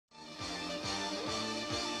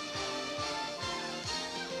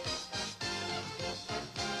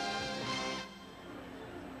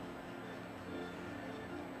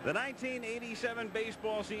The 1987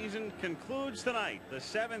 baseball season concludes tonight. The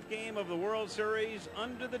 7th game of the World Series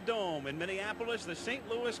under the dome in Minneapolis. The St.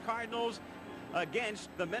 Louis Cardinals against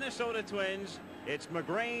the Minnesota Twins. It's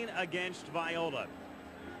McGrain against Viola.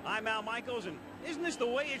 I'm Al Michaels, and isn't this the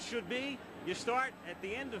way it should be? You start at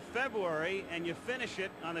the end of February and you finish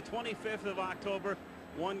it on the 25th of October.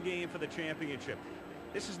 One game for the championship.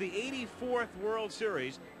 This is the 84th World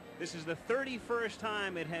Series. This is the 31st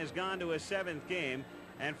time it has gone to a 7th game.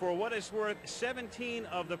 And for what it's worth, 17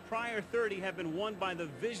 of the prior 30 have been won by the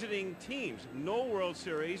visiting teams. No World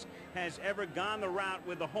Series has ever gone the route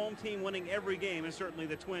with the home team winning every game, and certainly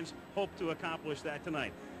the Twins hope to accomplish that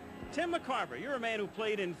tonight. Tim McCarver, you're a man who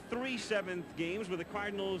played in 3 7th games with the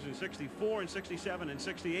Cardinals in '64 and '67 and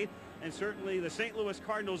 '68, and certainly the St. Louis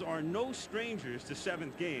Cardinals are no strangers to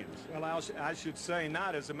 7th games. Well, I should say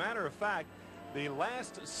not. As a matter of fact, the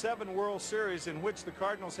last 7 World Series in which the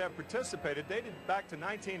Cardinals have participated dated back to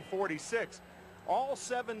 1946. All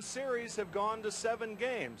 7 series have gone to 7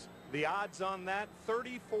 games. The odds on that,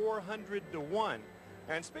 3,400 to 1.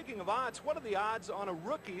 And speaking of odds, what are the odds on a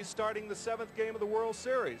rookie starting the 7th game of the World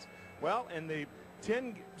Series? Well, in the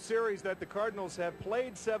 10 series that the Cardinals have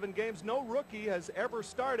played 7 games, no rookie has ever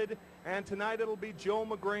started, and tonight it'll be Joe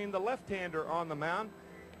McGrain, the left-hander, on the mound.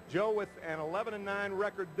 Joe with an 11-9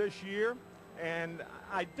 record this year. And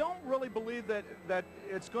I don't really believe that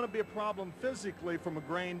it's going to be a problem physically for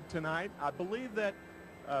McGrain tonight. I believe that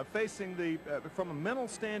facing from a mental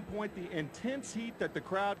standpoint, the intense heat that the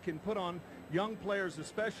crowd can put on young players,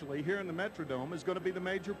 especially here in the Metrodome, is going to be the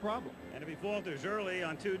major problem. And if he falters early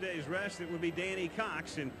on 2 days rest, it would be Danny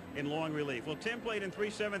Cox in long relief. Well, Tim played in 3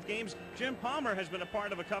 7th games. Jim Palmer has been a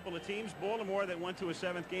part of a couple of teams, Baltimore, that went to a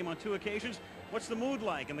 7th game on 2 occasions. What's the mood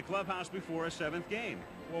like in the clubhouse before a 7th game?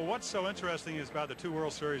 Well, what's so interesting is about the 2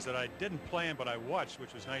 World Series that I didn't play in, but I watched,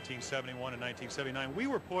 which was 1971 and 1979. We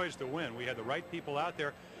were poised to win. We had the right people out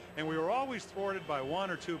there, and we were always thwarted by 1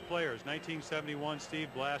 or 2 players. 1971, Steve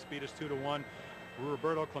Blass beat us 2-1.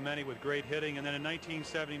 Roberto Clemente with great hitting, and then in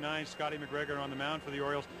 1979, Scotty McGregor on the mound for the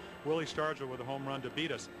Orioles, Willie Stargell with a home run to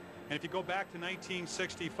beat us. And if you go back to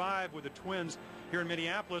 1965 with the Twins here in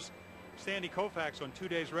Minneapolis, Sandy Koufax on 2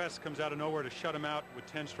 days rest comes out of nowhere to shut him out with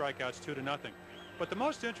 10 strikeouts, 2-0. But the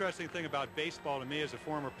most interesting thing about baseball to me as a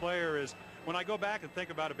former player is when I go back and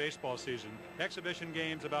think about a baseball season, exhibition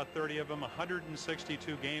games, about 30 of them,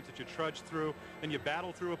 162 games that you trudge through, then you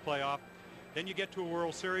battle through a playoff, then you get to a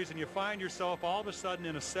World Series and you find yourself all of a sudden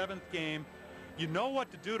in a 7th game. You know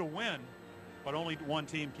what to do to win, but only one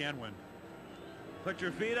team can win. Put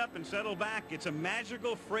your feet up and settle back. It's a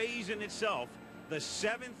magical phrase in itself. The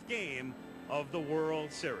 7th game of the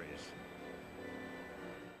World Series.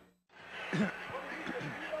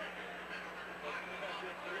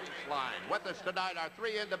 Line. With us tonight are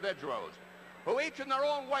 3 individuals who each in their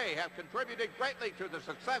own way have contributed greatly to the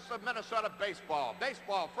success of Minnesota baseball.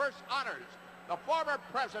 Baseball first honors the former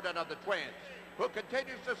president of the Twins, who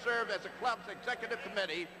continues to serve as the club's executive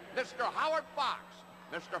committee, Mr. Howard Fox.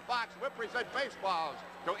 Mr. Fox will present baseballs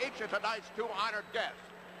to each of tonight's 2 honored guests.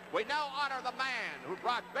 We now honor the man who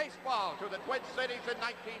brought baseball to the Twin Cities in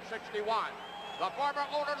 1961, the former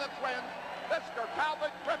owner of the Twins, Mr.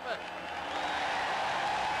 Calvin Griffith.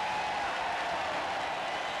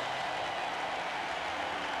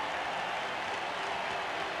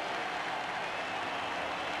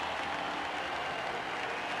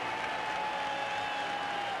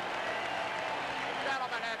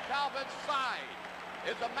 Gentlemen, at Calvin's side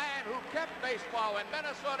is a man who kept baseball in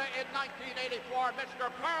Minnesota in 1984,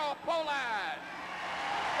 Mr. Carl Pohlad.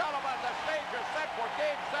 Gentlemen, the stage is set for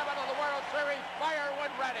Game 7 of the World Series. Fire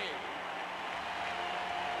when ready.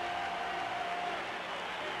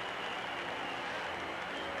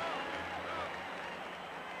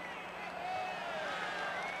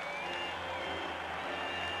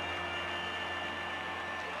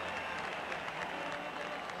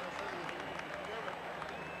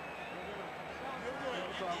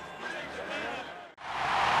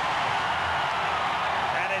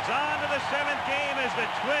 On to the 7th game as the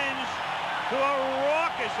Twins, to a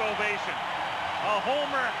raucous ovation, a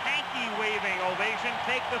Homer Hanky waving ovation,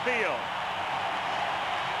 take the field.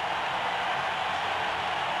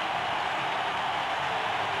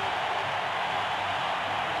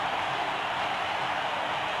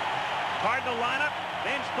 Cardinal lineup,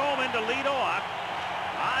 Vince Coleman to lead off,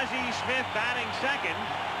 Ozzie Smith batting second,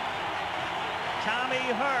 Tommy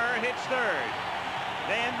Herr hits third.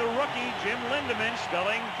 Then the rookie, Jim Lindemann,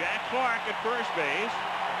 spelling Jack Clark at first base.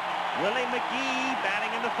 Willie McGee batting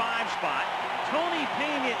in the 5 spot. Tony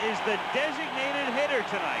Pena is the designated hitter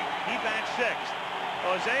tonight. He bats 6th.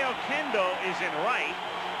 Jose Oquendo is in right.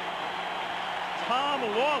 Tom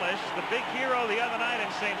Lawless, the big hero the other night in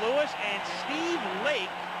St. Louis, and Steve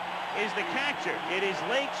Lake is the catcher. It is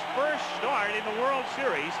Lake's first start in the World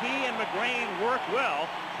Series. He and McGrain work well.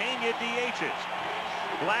 Pena DHs.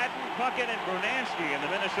 Gladden, Puckett, and Brunansky in the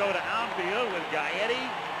Minnesota outfield with Gaetti,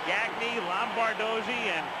 Gagne, Lombardozzi,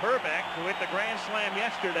 and Herbeck, who hit the grand slam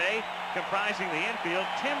yesterday, comprising the infield.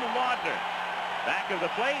 Tim Laudner back of the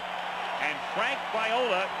plate, and Frank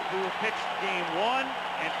Viola, who pitched game 1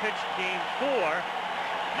 and pitched game 4,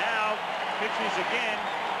 now pitches again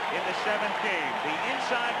in the 7th game. The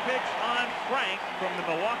inside pitch on Frank from the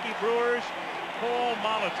Milwaukee Brewers, Paul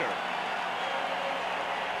Molitor.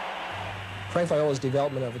 Frank Viola's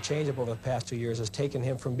development of a changeup over the past 2 years has taken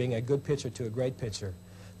him from being a good pitcher to a great pitcher.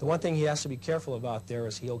 The one thing he has to be careful about there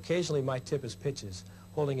is he occasionally might tip his pitches,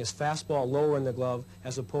 holding his fastball lower in the glove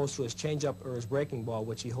as opposed to his changeup or his breaking ball,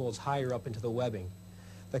 which he holds higher up into the webbing.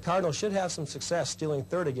 The Cardinals should have some success stealing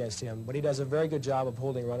third against him, but he does a very good job of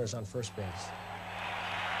holding runners on first base.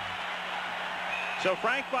 So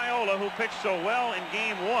Frank Viola, who pitched so well in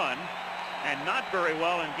game 1 and not very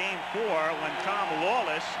well in game 4 when Tom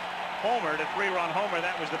Lawless homered, a 3-run homer,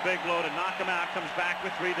 that was the big blow to knock him out, comes back with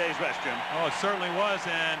 3 days rest, Jim. Oh, it certainly was,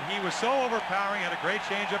 and he was so overpowering, had a great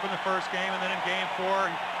changeup in the first game, and then in game 4,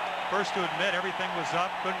 first to admit everything was up,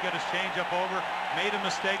 couldn't get his changeup over, made a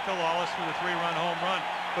mistake to Lawless for the 3-run home run.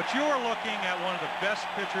 But you are looking at one of the best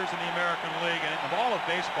pitchers in the American League, and of all of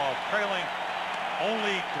baseball, trailing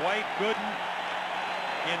only Dwight Gooden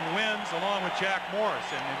in wins along with Jack Morris,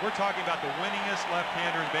 and we're talking about the winningest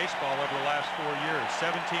left-hander in baseball over the last 4 years.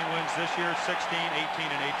 17 wins this year, 16, 18,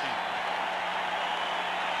 and 18.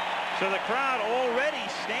 So the crowd already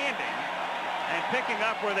standing and picking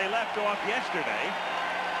up where they left off yesterday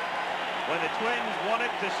when the Twins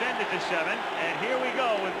wanted to send it to 7. And here we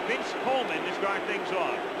go with Vince Coleman to start things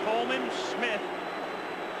off. Coleman, Smith,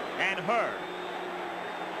 and Herr.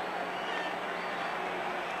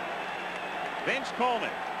 Vince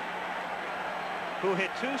Coleman, who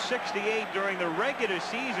hit .268 during the regular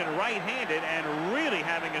season right-handed and really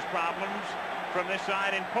having his problems from this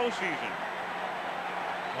side in postseason.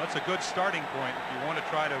 Well, that's a good starting point if you want to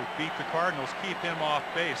try to beat the Cardinals, keep him off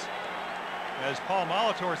base. As Paul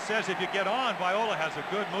Molitor says, if you get on, Viola has a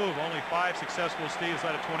good move. Only 5 successful steals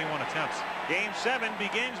out of 21 attempts. Game 7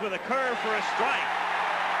 begins with a curve for a strike.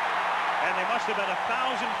 And there must have been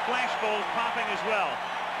 1,000 flashballs popping as well.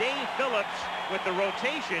 Dave Phillips, with the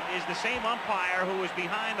rotation, is the same umpire who was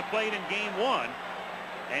behind the plate in game 1.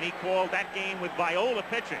 And he called that game with Viola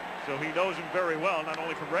pitching. So he knows him very well, not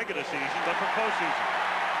only from regular season, but from postseason.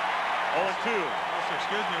 0-2. Also,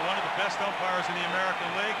 excuse me, one of the best umpires in the American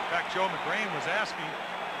League. In fact, Joe McGrain was asking,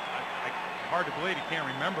 hard to believe he can't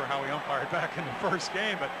remember how he umpired back in the first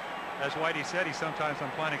game, but as Whitey said, he's sometimes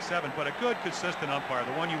on Planet 7, but a good, consistent umpire,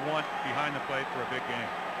 the one you want behind the plate for a big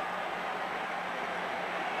game.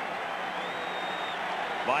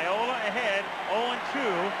 Viola ahead, 0-2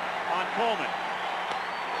 on Coleman.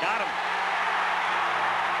 Got him.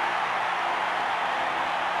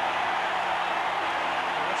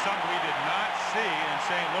 That's something we did not see in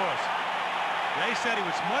St. Louis. They said he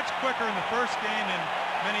was much quicker in the first game in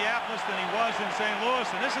Minneapolis than he was in St. Louis,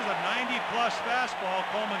 and this is a 90-plus fastball.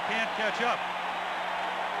 Coleman can't catch up.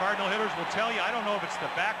 Cardinal hitters will tell you, I don't know if it's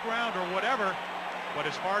the background or whatever, but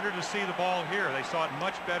it's harder to see the ball here. They saw it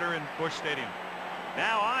much better in Busch Stadium.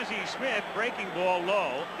 Now Ozzie Smith breaking ball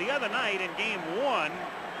low. The other night in game 1,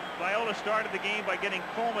 Viola started the game by getting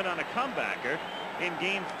Coleman on a comebacker. In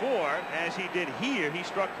game 4, as he did here, he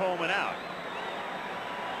struck Coleman out.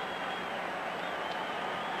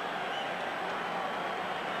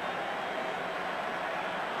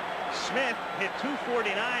 Smith hit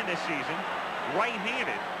 .249 this season,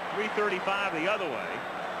 right-handed, .335 the other way.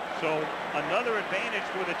 So another advantage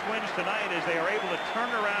for the Twins tonight is they are able to turn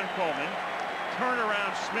around Coleman, turn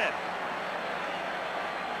around Smith.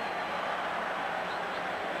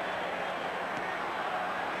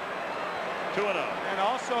 And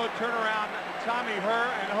also turn around Tommy Herr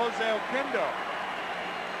and Jose Oquendo.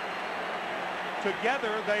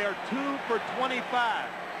 Together they are 2 for 25. I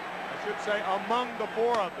should say among the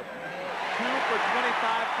 4 of them. 2 for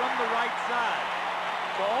 25 from the right side.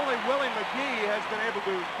 So only Willie McGee has been able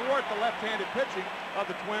to thwart the left-handed pitching of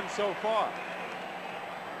the Twins so far.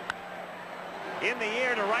 In the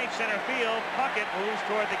air to right center field, Puckett moves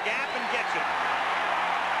toward the gap and gets it.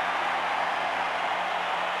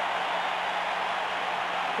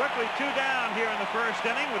 Quickly 2 down here in the first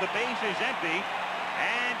inning with the bases empty.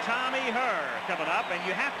 And Tommy Herr coming up, and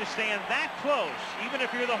you have to stand that close, even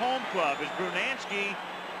if you're the home club, as Brunansky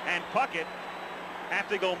and Puckett have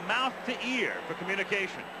to go mouth to ear for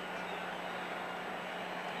communication.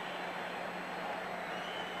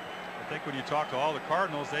 think when you talk to all the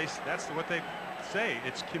Cardinals, that's what they say.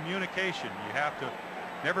 It's communication. You have to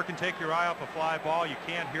never can take your eye off a fly ball. You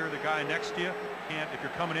can't hear the guy next to you. If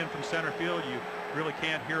you're coming in from center field, you really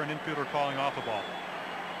can't hear an infielder calling off a ball.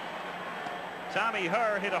 Tommy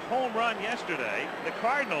Herr hit a home run yesterday. The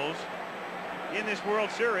Cardinals in this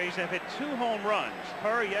World Series have hit 2 home runs.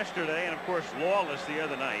 Herr yesterday, and of course Lawless the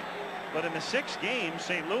other night. But in the 6 games,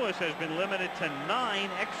 St. Louis has been limited to 9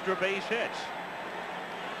 extra base hits.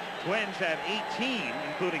 Twins have 18,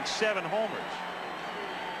 including 7 homers.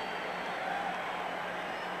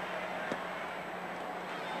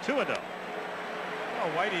 Two-a-do.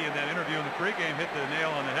 Well, Whitey in that interview in the pregame hit the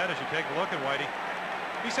nail on the head as you take a look at Whitey.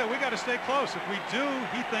 He said we got to stay close. If we do,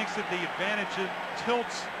 he thinks that the advantage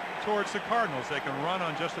tilts towards the Cardinals. They can run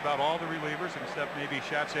on just about all the relievers except maybe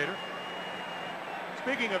Schatzeder.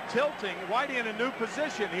 Speaking of tilting, Whitey in a new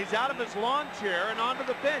position. He's out of his lawn chair and onto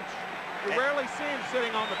the bench. You rarely see him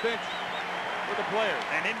sitting on the bench with the players.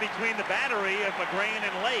 And in between the battery of McGrain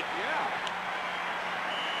and Lake. Yeah.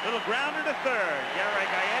 Little grounder to third. Gary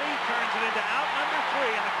Gaetti turns it into out number 3,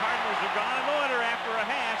 and the Cardinals are gone in order after a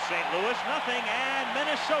half. St. Louis nothing, and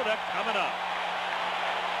Minnesota coming up.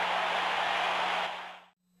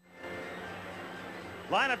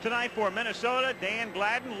 Lineup tonight for Minnesota. Dan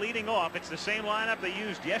Gladden leading off. It's the same lineup they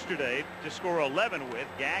used yesterday to score 11 with.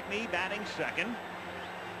 Gagne batting second.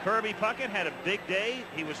 Kirby Puckett had a big day.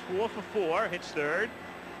 He was 4 for 4, hits third.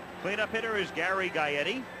 Cleanup hitter is Gary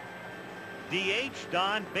Gaetti. DH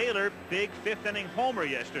Don Baylor, big 5th inning homer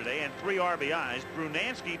yesterday and 3 RBIs.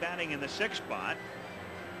 Brunansky batting in the 6th spot.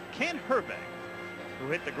 Ken Herbeck, who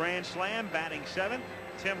hit the grand slam, batting 7th.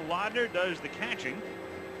 Tim Laudner does the catching.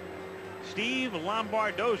 Steve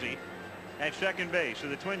Lombardozzi at second base. So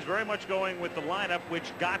the Twins very much going with the lineup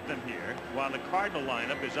which got them here, while the Cardinal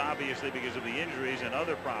lineup is obviously, because of the injuries and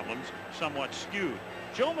other problems, somewhat skewed.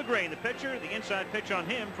 Joe McGrain, the pitcher, the inside pitch on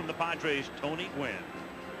him from the Padres' Tony Gwynn.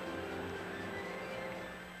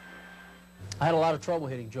 I had a lot of trouble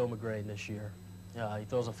hitting Joe McGrain this year. He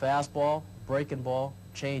throws a fastball, breaking ball,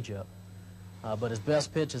 changeup. But his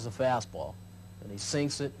best pitch is a fastball. And he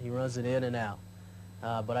sinks it, he runs it in and out.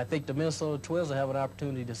 But I think the Minnesota Twins will have an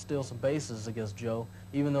opportunity to steal some bases against Joe.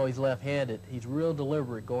 Even though he's left-handed, he's real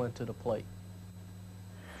deliberate going to the plate.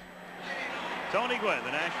 Tony Gwynn,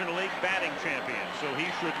 the National League batting champion, so he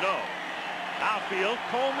should know. Outfield,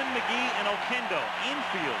 Coleman, McGee, and Oquendo.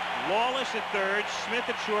 Infield, Lawless at third, Smith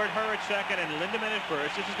at short, Herr at second, and Lindemann at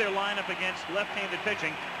first. This is their lineup against left-handed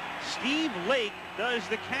pitching. Steve Lake does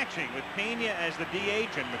the catching with Pena as the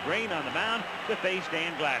DH and McGrain on the mound to face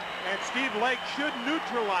Dan Gladden. And Steve Lake should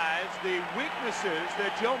neutralize the weaknesses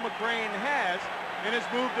that Joe McGrain has in his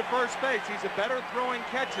move to first base. He's a better throwing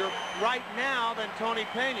catcher right now than Tony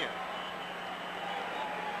Pena.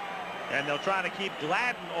 And they'll try to keep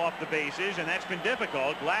Gladden off the bases, and that's been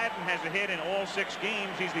difficult. Gladden has a hit in all 6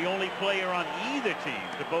 games. He's the only player on either team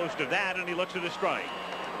to boast of that, and he looks at a strike.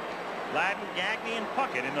 Gladden, Gagne, and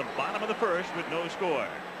Puckett in the bottom of the first with no score.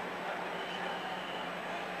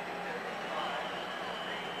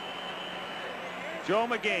 Joe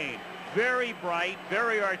McGain, very bright,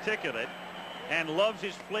 very articulate, and loves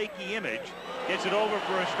his flaky image. Gets it over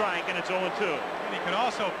for a strike, and it's 0-2. And he can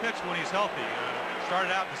also pitch when he's healthy.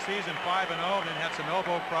 Started out the season 5-0, and then had some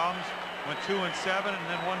elbow problems. Went 2-7, and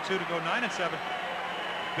then 1-2 to go 9-7.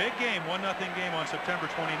 Big game, 1-0 game on September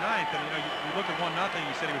 29th. And you look at 1-0.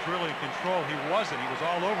 You said he was really in control. He wasn't. He was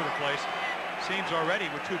all over the place. Seems already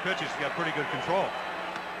with 2 pitches, he's got pretty good control.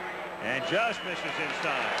 And just misses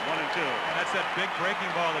inside. 1-2. And that's that big breaking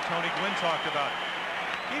ball that Tony Gwynn talked about.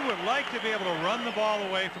 He would like to be able to run the ball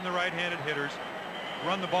away from the right-handed hitters,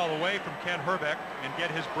 run the ball away from Ken Herbeck, and get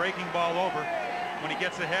his breaking ball over. When he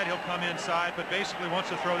gets ahead, he'll come inside, but basically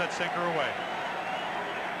wants to throw that sinker away.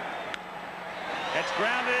 That's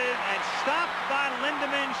grounded and stopped by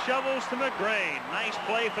Lindemann. Shovels to McGrain. Nice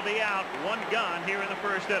play for the out. 1 gone here in the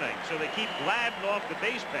first inning. So they keep Gladden off the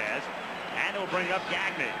base paths, and it'll bring up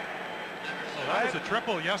Gagne. Well, that was a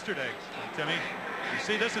triple yesterday, Timmy. You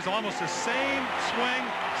see, this is almost the same swing,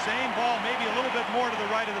 same ball, maybe a little bit more to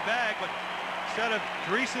the right of the bag, but instead of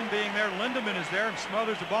Dreesen being there, Lindemann is there and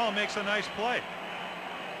smothers the ball and makes a nice play.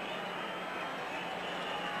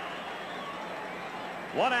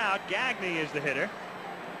 1 out. Gagne is the hitter.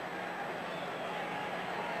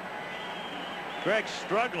 Greg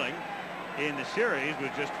struggling in the series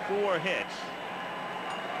with just 4 hits.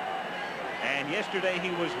 And yesterday he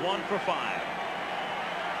was 1 for 5.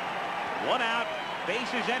 1 out,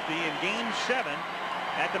 bases empty in Game 7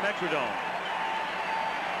 at the Metrodome.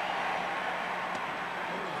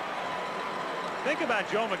 Think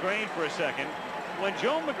about Joe McGrain for a second. When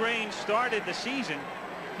Joe McGrain started the season,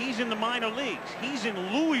 he's in the minor leagues. He's in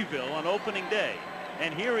Louisville on opening day.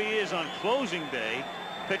 And here he is on closing day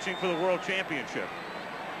pitching for the World Championship.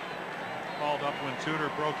 Called up when Tudor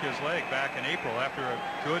broke his leg back in April after a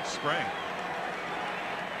good spring.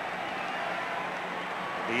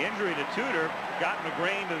 The injury to Tudor got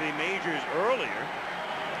McGrain to the majors earlier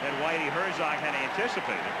than Whitey Herzog had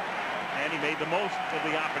anticipated, and he made the most of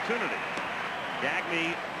the opportunity.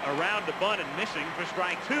 Gagne around the bunt and missing for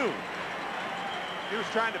strike 2. He was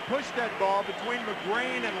trying to push that ball between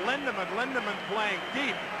McGrain and Lindemann. Lindemann playing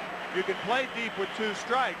deep. You can play deep with 2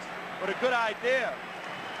 strikes, but a good idea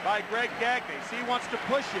by Greg Gagne. See, he wants to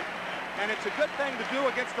push it, and it's a good thing to do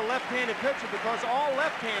against a left-handed pitcher because all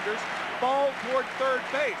left-handers fall toward third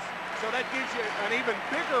base. So that gives you an even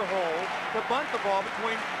bigger hole to bunt the ball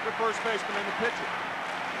between the first baseman and the pitcher.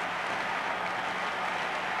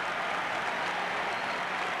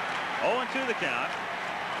 Oh, and 2 the count.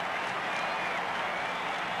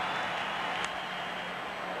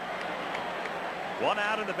 One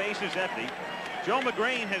out and the base is empty. Joe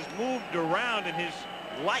McGrain has moved around in his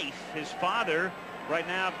life. His father right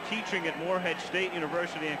now teaching at Morehead State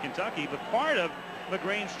University in Kentucky, but part of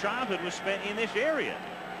McGrain's childhood was spent in this area.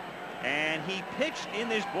 And he pitched in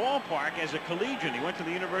this ballpark as a collegiate. He went to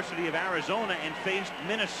the University of Arizona and faced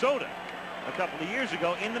Minnesota a couple of years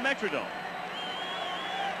ago in the Metrodome.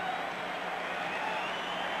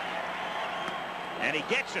 And he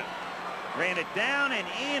gets it. Ran it down and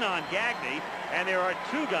in on Gagne, and there are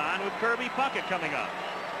 2 gone with Kirby Puckett coming up.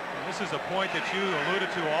 And this is a point that you alluded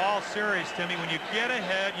to all series, Timmy. When you get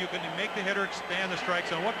ahead, you can make the hitter expand the strike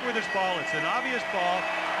zone. Look for this ball. It's an obvious ball,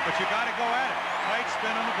 but you got to go at it. Tight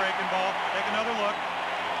spin on the breaking ball. Take another look.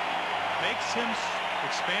 Makes him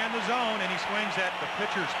expand the zone, and he swings at the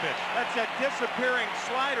pitcher's pitch. That's that disappearing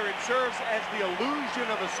slider. It serves as the illusion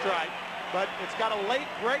of a strike, but it's got a late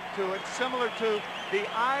break to it, similar to the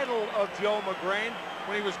idol of Joe McGrain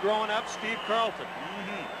when he was growing up, Steve Carlton.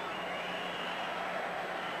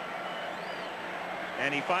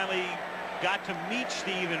 And he finally got to meet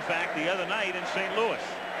Steve, in fact, the other night in St. Louis.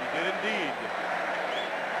 He did indeed.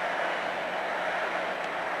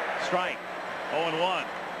 Strike. 0-1.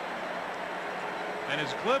 And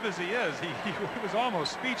as glib as he is, he was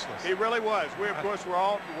almost speechless. He really was. We, of course, were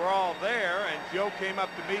all there, and Joe came up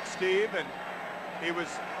to meet Steve, and it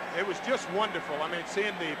was just wonderful. I mean,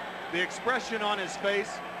 seeing the expression on his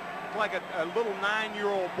face, like a little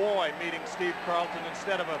 9-year-old boy meeting Steve Carlton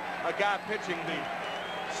instead of a guy pitching the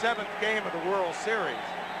 7th game of the World Series.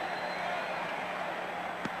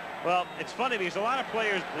 Well, it's funny because a lot of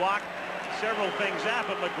players block several things out,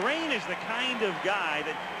 but McGrain is the kind of guy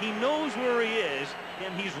that he knows where he is,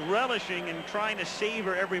 and he's relishing and trying to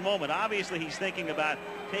savor every moment. Obviously, he's thinking about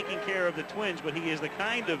taking care of the Twins, but he is the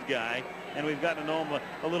kind of guy, and we've gotten to know him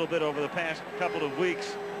a little bit over the past couple of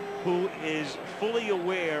weeks, who is fully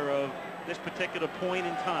aware of this particular point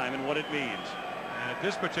in time and what it means. And at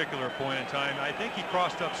this particular point in time, I think he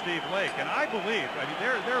crossed up Steve Lake, and I believe, I mean,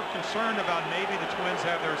 they're concerned about maybe the Twins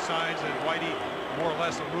have their signs, and Whitey more or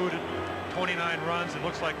less alluded. 29 runs. It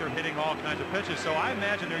looks like they're hitting all kinds of pitches. So I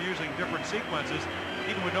imagine they're using different sequences,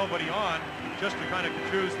 even with nobody on, just to kind of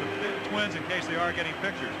confuse the Twins in case they are getting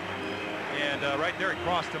pictures. And right there, he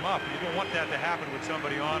crossed him up. You don't want that to happen with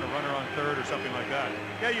somebody on, a runner on third or something like that.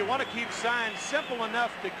 Yeah, you want to keep signs simple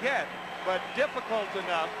enough to get, but difficult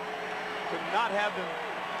enough to not have them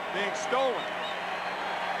being stolen.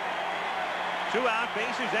 2 out,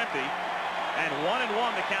 bases empty, and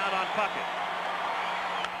 1-1 the count on Puckett.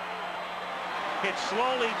 Hit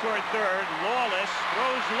slowly toward third. Lawless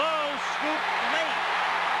throws low, scoop late.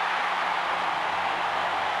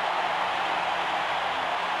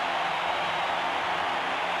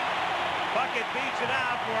 Puckett beats it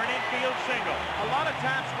out for an infield single. A lot of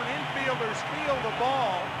times when infielders feel the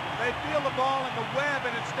ball, they feel the ball in the web,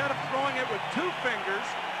 and instead of throwing it with 2 fingers,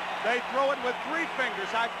 they throw it with 3 fingers.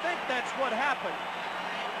 I think that's what happened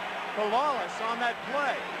to Lawless on that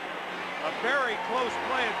play. A very close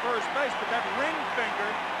play at first base, but that ring finger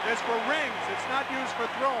is for rings. It's not used for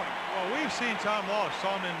throwing. Well, we've seen Tom Lawless.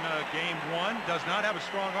 Saw him in game 1. Does not have a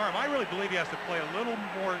strong arm. I really believe he has to play a little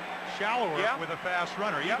more shallower with a fast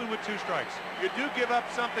runner, even with 2 strikes. You do give up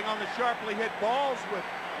something on the sharply hit balls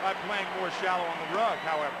by playing more shallow on the rug,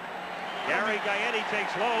 however. Gary Gaetti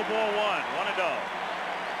takes low, ball 1. 1-0.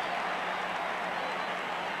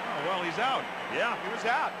 Oh, well, he's out. Yeah. He was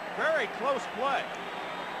out. Very close play.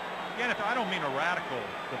 Again, I don't mean a radical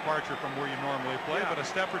departure from where you normally play, but a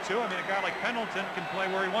step or 2. I mean, a guy like Pendleton can play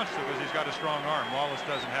where he wants to because he's got a strong arm. Lawless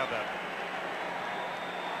doesn't have that.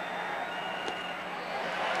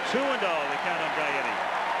 2-0 the count on Gaetti.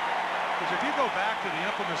 Because if you go back to the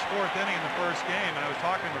infamous 4th inning in the first game, and I was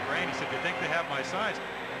talking to McGrain, he said, "Do you think they have my signs?"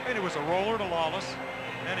 And it was a roller to Lawless,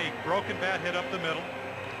 then a broken bat hit up the middle,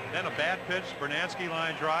 then a bad pitch, Bernansky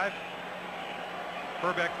line drive.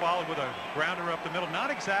 Herbeck followed with a grounder up the middle.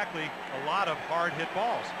 Not exactly a lot of hard hit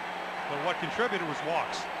balls, but what contributed was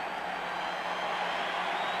walks.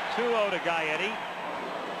 2-0 to Gaetti.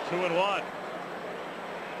 2-1.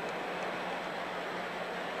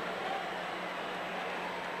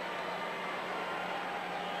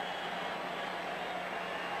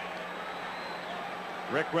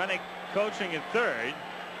 Rick Rennick coaching at third.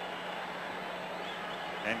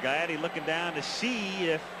 And Gaetti looking down to see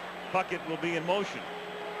if Puckett will be in motion.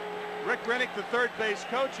 Rick Rennick, the third base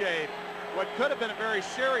coach, what could have been a very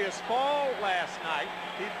serious fall last night.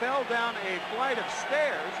 He fell down a flight of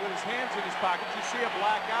stairs with his hands in his pockets. You see a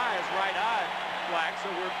black eye, his right eye black, so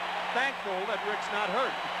we're thankful that Rick's not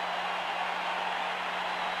hurt.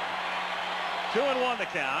 2-1 the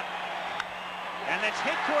count. And it's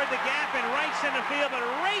hit toward the gap in right center field, but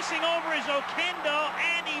racing over is Oquendo,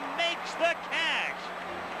 and he makes the catch.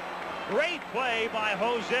 Great play by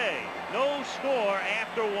Jose. No score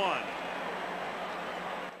after 1.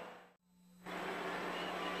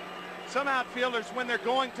 Some outfielders, when they're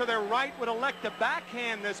going to their right, would elect to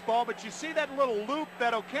backhand this ball, but you see that little loop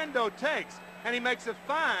that Oquendo takes, and he makes a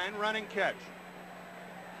fine running catch.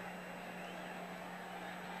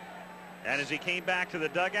 And as he came back to the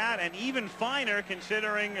dugout, and even finer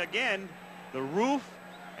considering, again, the roof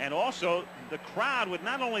and also the crowd with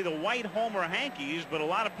not only the white Homer Hankies, but a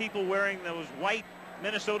lot of people wearing those white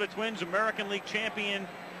Minnesota Twins American League champion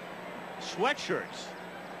sweatshirts.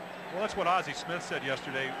 Well, that's what Ozzie Smith said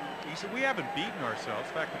yesterday. He said, "We haven't beaten ourselves.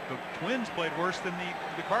 In fact, the Twins played worse than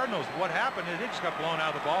the Cardinals. What happened is they just got blown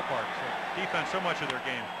out of the ballpark. So defense, so much of their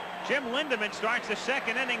game." Jim Lindemann starts the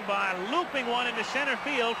second inning by looping one into center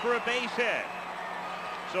field for a base hit.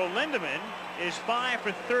 So Lindemann is 5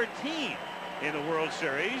 for 13 in the World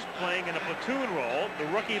Series, playing in a platoon role. The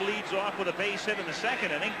rookie leads off with a base hit in the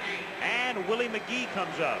second inning, and Willie McGee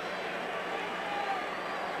comes up.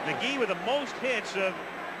 McGee with the most hits of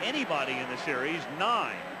anybody in the series,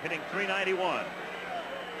 9, hitting .391.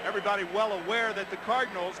 Everybody well aware that the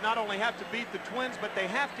Cardinals not only have to beat the Twins, but they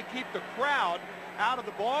have to keep the crowd out of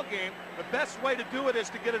the ball game. The best way to do it is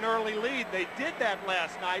to get an early lead. They did that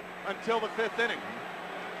last night until the 5th inning.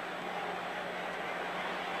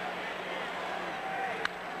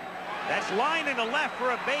 That's line in the left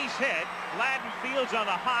for a base hit. Gladden fields on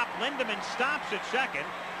the hop. Lindemann stops at second,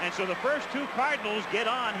 and so the first 2 Cardinals get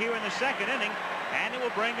on here in the second inning, and it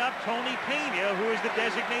will bring up Tony Pena, who is the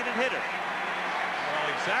designated hitter. Well,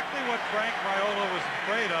 exactly what Frank Viola was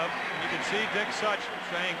afraid of. And you can see Dick Such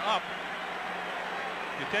saying up.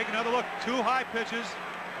 You take another look. 2 high pitches,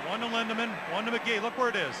 one to Lindemann, one to McGee. Look where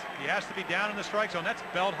it is. He has to be down in the strike zone. That's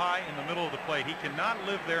belt high in the middle of the plate. He cannot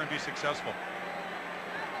live there and be successful.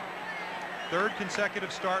 3rd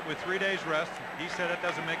consecutive start with 3 days rest. He said that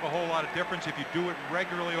doesn't make a whole lot of difference if you do it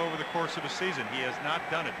regularly over the course of a season. He has not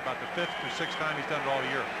done it. About the 5th or 6th time he's done it all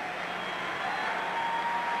year.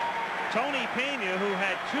 Tony Pena, who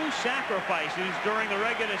had 2 sacrifices during the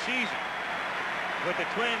regular season, with the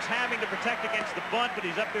Twins having to protect against the bunt, but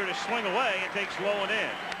he's up there to swing away and takes low and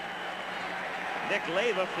in. Nick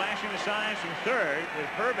Leyva flashing the signs from third, with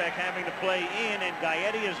Herbeck having to play in and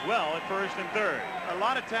Gaetti as well at first and third. A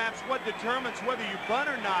lot of times what determines whether you bunt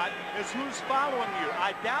or not is who's following you.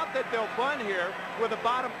 I doubt that they'll bunt here with the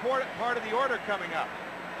bottom part of the order coming up.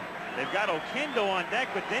 They've got Oquendo on deck,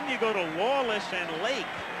 but then you go to Lawless and Lake.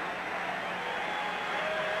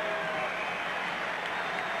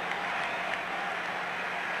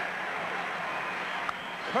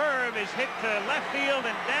 Curve is hit to left field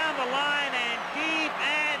and down the line and deep,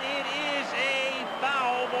 and it is a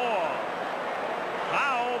foul ball.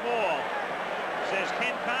 Foul ball, says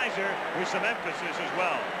Ken Kaiser with some emphasis as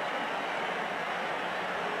well.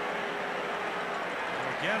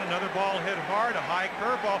 Again, another ball hit hard, a high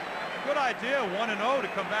curveball. Good idea, 1-0 to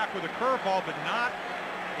come back with a curveball, but not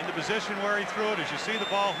in the position where he threw it. As you see the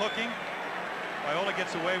ball hooking, Viola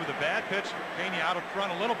gets away with a bad pitch. Pena out up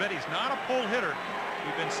front a little bit. He's not a pull hitter.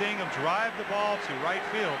 We've been seeing him drive the ball to right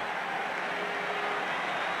field.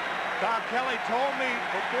 Tom Kelly told me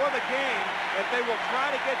before the game that they will try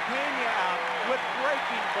to get Pena out with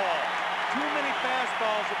breaking balls. Too many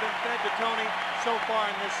fastballs have been fed to Tony so far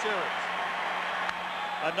in this series.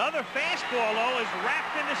 Another fastball, though, is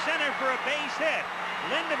wrapped into center for a base hit.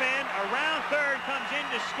 Lindemann around third comes in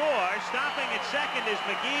to score. Stopping at second is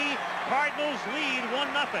McGee. Cardinals lead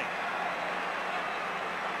 1-0.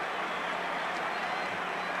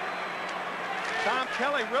 Tom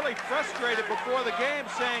Kelly really frustrated before the game,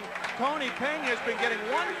 saying Tony Pena has been getting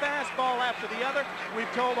one fastball after the other. We've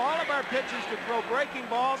told all of our pitchers to throw breaking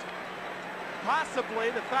balls. Possibly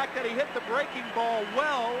the fact that he hit the breaking ball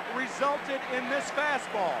well resulted in this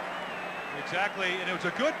fastball. Exactly, and it was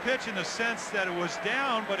a good pitch in the sense that it was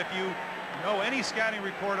down, but if you know any scouting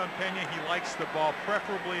report on Pena, he likes the ball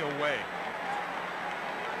preferably away.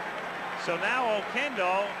 So now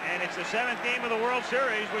Oquendo, and it's the 7th game of the World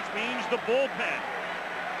Series, which means the bullpen.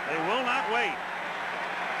 They will not wait.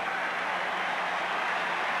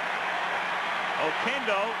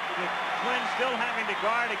 Oquendo, the Twins still having to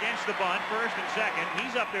guard against the bunt, first and second.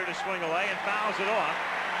 He's up there to swing away and fouls it off.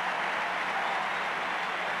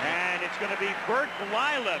 And it's going to be Bert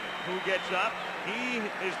Blyleven who gets up. He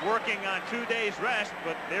is working on 2 days rest,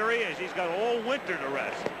 but there he is. He's got all winter to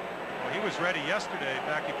rest. Well, he was ready yesterday. In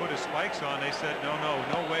fact, he put his spikes on. They said,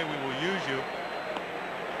 no way we will use you.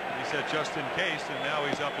 And he said, just in case, and now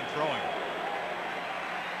he's up and throwing.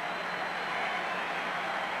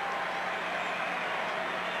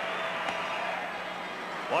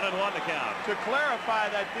 One and one to count. To clarify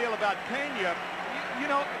that deal about Pena, you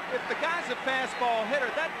know, if the guy's a fastball hitter,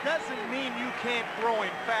 that doesn't mean you can't throw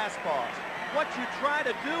him fastballs. What you try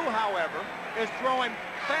to do, however, is throw him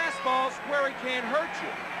fastballs where he can't hurt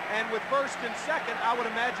you. And with first and second, I would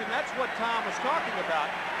imagine that's what Tom was talking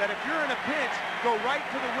about, that if you're in a pinch, go right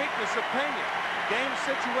to the weakness of Pena. Game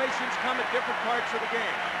situations come at different parts of the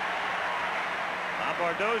game.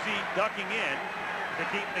 Bardozzi ducking in to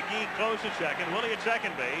keep McGee close at second. Willie at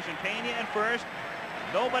second base, and Pena at first.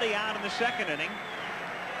 Nobody out in the second inning.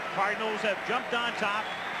 Cardinals have jumped on top,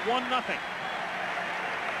 1-0.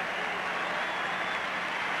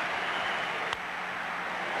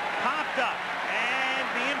 Popped up, and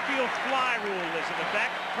the infield fly rule is in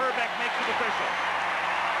effect. Herbeck makes it official.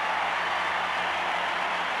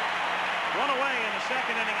 One away in the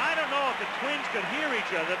second inning. I don't know if the Twins could hear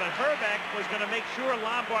each other, but Herbeck was going to make sure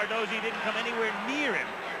Lombardozzi didn't come anywhere near him.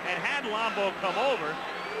 And had Lombo come over,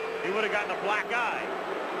 he would have gotten a black eye.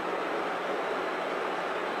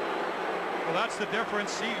 Well, that's the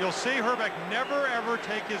difference. You'll see Herbeck never ever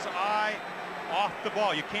take his eye off the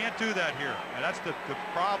ball. You can't do that here. And that's the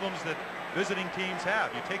problems that visiting teams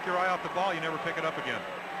have. You take your eye off the ball, you never pick it up again.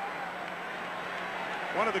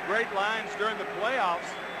 One of the great lines during the playoffs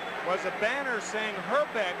was a banner saying,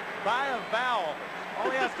 Herbeck, buy a vowel.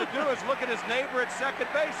 All he has to do is look at his neighbor at second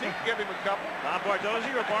base. He can give him a couple.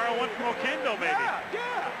 Bardozzi, or borrow one from Oquendo, maybe.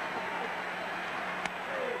 Yeah.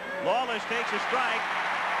 Lawless takes a strike,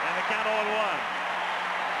 and the count 0-1.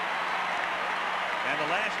 And the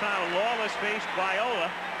last time Lawless faced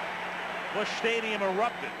Viola, Busch Stadium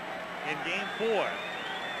erupted in Game 4.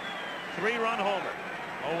 3-run homer.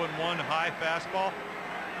 0-1 high fastball.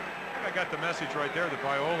 I got the message right there that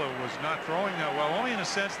Viola was not throwing that well, only in the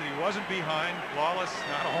sense that he wasn't behind. Lawless,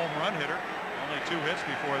 not a home run hitter, only 2 hits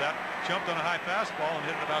before that. Jumped on a high fastball and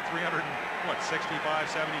hit it about 365,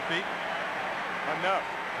 70 feet. Enough.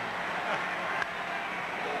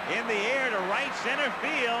 In the air to right center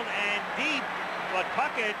field and deep, but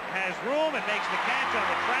Puckett has room and makes the catch on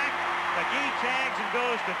the track. McGee tags and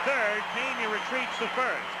goes to third. Pena retreats to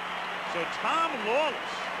first. So Tom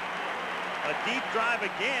Lawless, a deep drive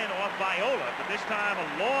again off Viola, but this time a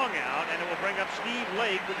long out, and it will bring up Steve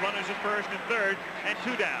Lake with runners at first and third and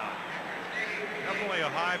 2 down. Definitely a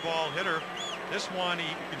high ball hitter. This one, you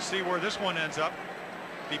can see where this one ends up.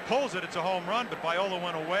 If he pulls it, it's a home run, but Viola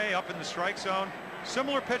went away up in the strike zone.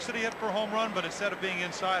 Similar pitch that he hit for a home run, but instead of being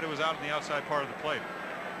inside, it was out in the outside part of the plate.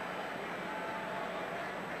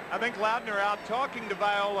 I think Loudner out talking to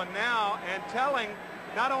Viola now and telling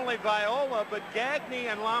not only Viola, but Gagne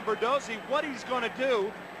and Lombardozzi what he's going to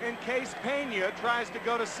do in case Pena tries to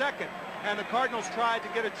go to second. And the Cardinals tried to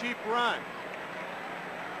get a cheap run,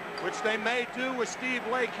 which they may do with Steve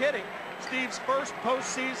Lake hitting. Steve's first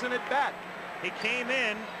postseason at bat. He came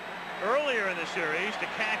in earlier in the series to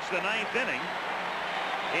catch the 9th inning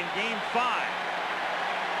in Game 5,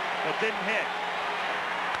 but didn't hit.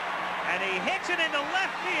 And he hits it into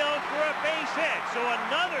left field for a base hit. So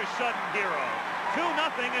another sudden hero. 2-0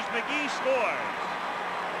 as McGee scores.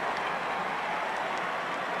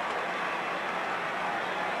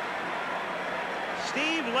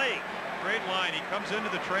 Steve Lake. Great line. He comes into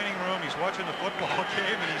the training room. He's watching the football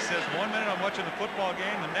game, and he says, 1 minute I'm watching the football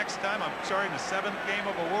game. The next time I'm starting the 7th game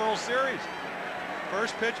of a World Series.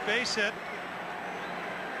 First pitch, base hit.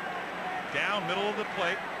 Down middle of the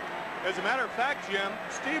plate. As a matter of fact, Jim,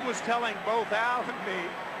 Steve was telling both Al and me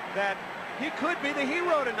that he could be the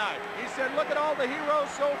hero tonight. He said, look at all the heroes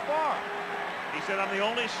so far. He said, I'm the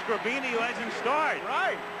only Scribini who hasn't starred.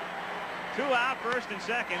 Right. 2 out, first and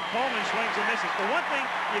second. Coleman swings and misses. The one thing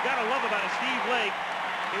you got to love about Steve Lake,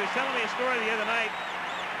 he was telling me a story the other night.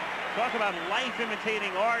 Talk about life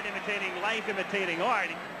imitating art, imitating life, imitating art.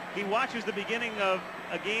 He watches the beginning of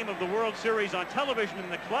a game of the World Series on television in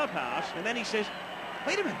the clubhouse, and then he says,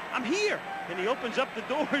 wait a minute, I'm here. And he opens up the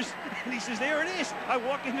doors, and he says, there it is. I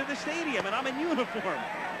walk into the stadium, and I'm in uniform.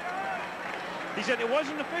 He said, it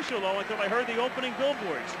wasn't official, though, until I heard the opening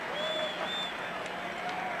billboards.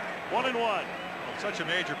 1-1. Well, such a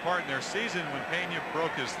major part in their season. When Pena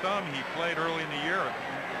broke his thumb, he played early in the year.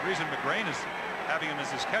 The reason McGrain is having him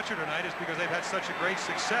as his catcher tonight is because they've had such a great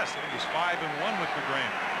success. I think he's 5-1 with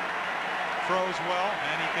McGrain. Throws well,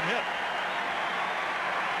 and he can hit.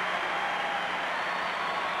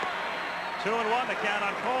 2-1 the count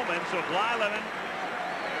on Coleman. So Blyleven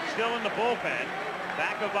still in the bullpen.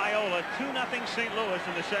 Back of Viola. 2-0 St. Louis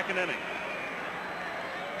in the second inning.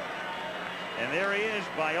 And there he is,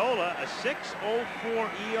 Viola, a 6.04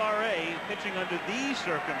 ERA, pitching under these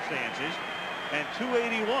circumstances, and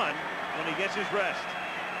 281 when he gets his rest.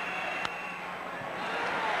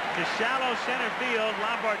 To shallow center field,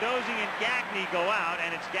 Lombardozzi and Gagne go out,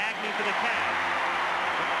 and it's Gagne for the count.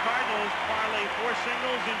 The Cardinals parlay 4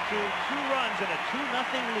 singles into 2 runs and a 2-0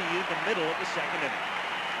 lead the middle of the second inning.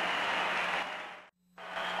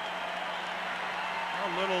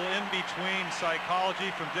 A little in-between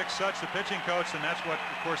psychology from Dick Such, the pitching coach, and that's what,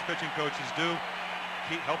 of course, pitching coaches do.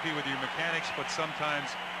 Help you with your mechanics, but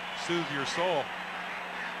sometimes soothe your soul.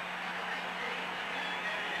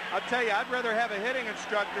 I'll tell you, I'd rather have a hitting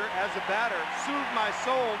instructor as a batter soothe my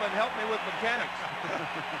soul than help me with mechanics.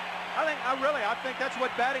 I think that's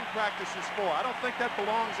what batting practice is for. I don't think that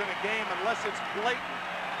belongs in a game unless it's blatant.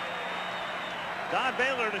 Don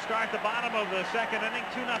Baylor to start the bottom of the second inning.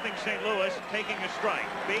 2-0 St. Louis, taking a strike.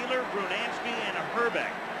 Baylor, Brunansky, and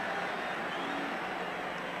Herbeck.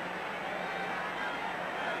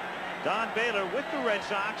 Don Baylor with the Red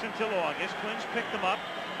Sox until August. Twins picked him up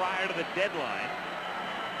prior to the deadline.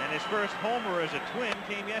 And his first homer as a Twin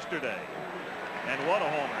came yesterday. And what a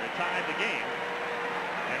homer. It tied the game.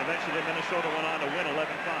 And eventually Minnesota went on to win 11-5.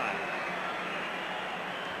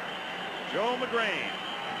 Joe McGrain.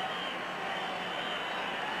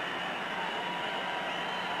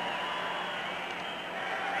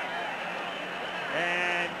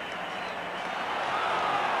 And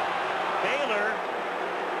Baylor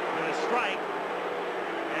with a strike,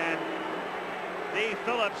 and Dave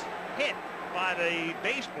Phillips hit by the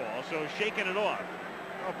baseball, so shaking it off.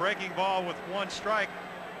 Well, breaking ball with 1 strike.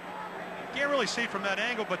 You can't really see from that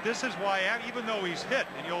angle, but this is why, even though he's hit,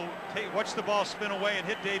 and you'll watch the ball spin away and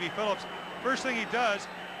hit Davey Phillips, first thing he does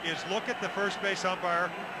is look at the first base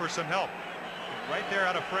umpire for some help. Right there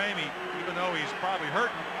out of frame, even though he's probably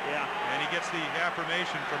hurting, and he gets the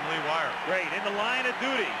affirmation from Lee Wire. Great, in the line of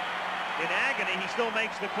duty. In agony, he still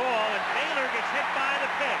makes the call, and Baylor gets hit by the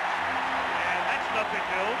pitch. And that's nothing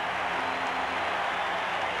new.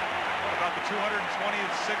 What about the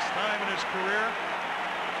 226th time in his career?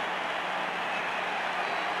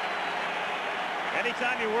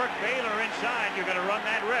 Anytime you work Baylor inside, you're going to run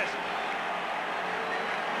that risk.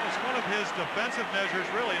 It's one of his defensive measures,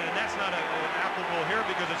 really, and that's not applicable here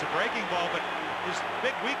because it's a breaking ball, but his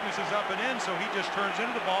big weakness is up and in, so he just turns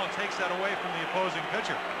into the ball and takes that away from the opposing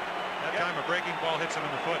pitcher. That time a breaking ball hits him in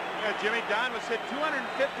the foot. Yeah, Jimmy, Don was hit 255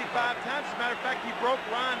 times. As a matter of fact, he broke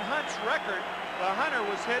Ron Hunt's record. The Hunter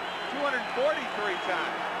was hit 243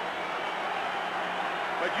 times.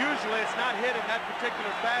 But usually it's not hit in that particular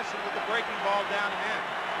fashion with the breaking ball down and in.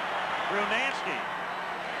 Brunansky.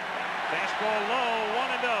 Fastball low,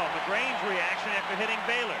 1-0. McGrain's reaction after hitting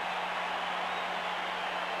Baylor.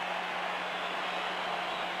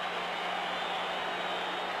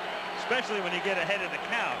 Especially when you get ahead of the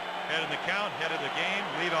count. Head of the count, head of the game,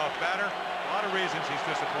 leadoff batter. A lot of reasons he's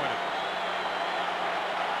disappointed.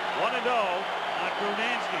 1-0 on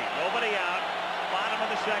Brunansky. Nobody out. Bottom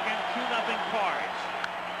of the second, 2-0 Cards.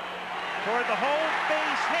 Toward the home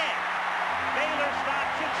base hit. Baylor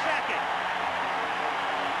stops at second.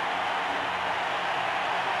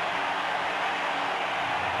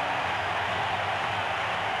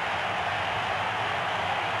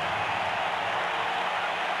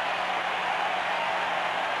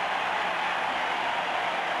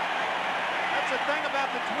 The thing about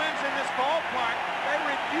the Twins in this ballpark, they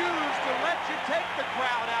refuse to let you take the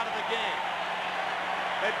crowd out of the game.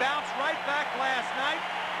 They bounced right back last night,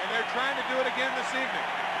 and they're trying to do it again this evening.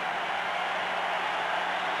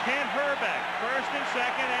 Kent Herbeck, first and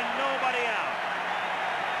second, and nobody out.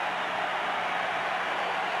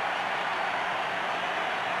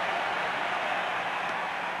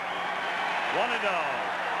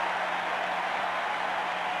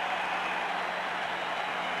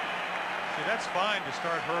 See, that's fine to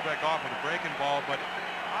start Herbeck off with a breaking ball, but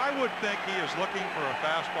I would think he is looking for a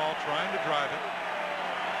fastball, trying to drive it.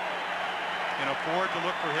 Can afford to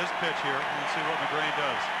look for his pitch here and see what McGrain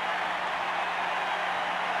does.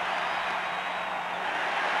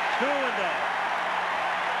 2-0.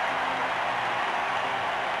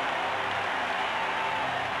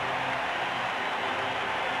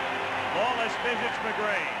 Wallace visits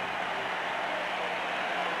McGrain.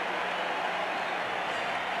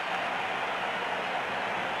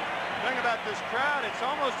 The thing about this crowd, it's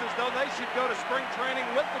almost as though they should go to spring training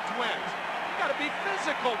with the Twins. You got to be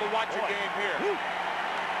physical to watch a game here. Woo.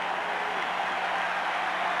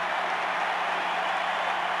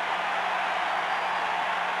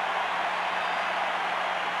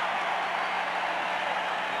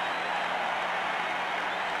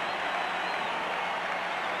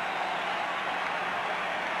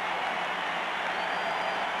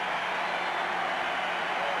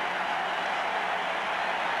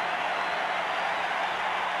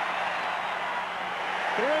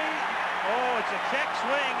 It's a check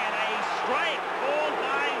swing and a strike called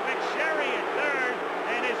by McSherry at third,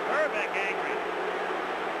 and is Herbeck angry?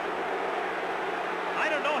 I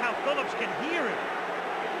don't know how Phillips can hear him.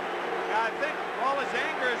 I think all his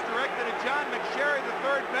anger is directed at John McSherry, the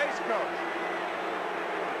third base coach.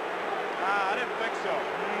 I didn't think so.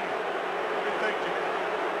 What do you think, Jim?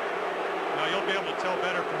 Now you'll be able to tell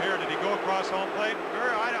better from here. Did he go across home plate?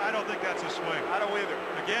 I don't think that's a swing. I don't either.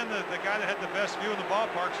 Again, the guy that had the best view in the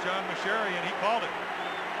ballpark is John McSherry, and he called it.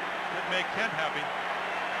 That made Kent happy.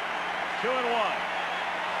 2-1.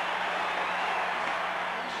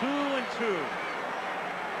 2-2.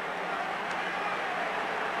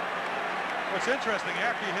 What's interesting,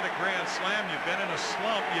 after you hit a grand slam, you've been in a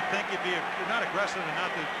slump, you'd think you're not aggressive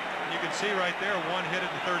enough that you can see right there one hit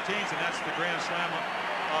in the 13s, and that's the grand slam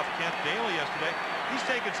off Kent Daly yesterday. He's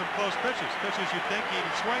taken some close pitches you'd think he'd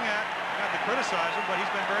swing at, not to criticize him, but he's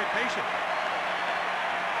been very patient.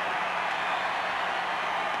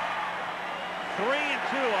 3-2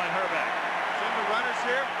 on Herbeck. Send the runners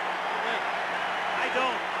here? I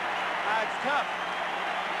don't. It's tough.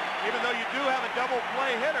 Even though you do have a double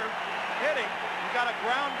play hitter hitting, you got a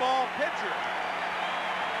ground ball pitcher.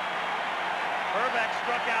 Herbeck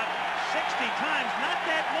struck out 60 times, not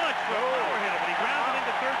that much for a power hitter, but he grounded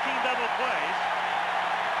into 13 double plays.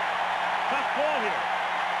 Tough ball here.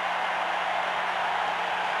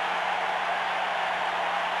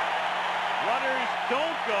 Runners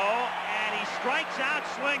don't go, and he strikes out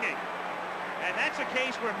swinging. And that's a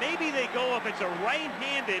case where maybe they go if it's a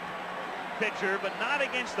right-handed pitcher, but not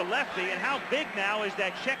against the lefty. And how big now is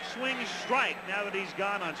that check swing strike now that he's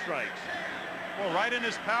gone on strikes? Well, right in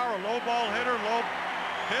his power, low ball hitter, low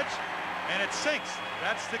pitch, and it sinks.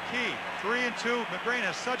 That's the key. 3-2. McGrain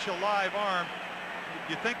has such a live arm.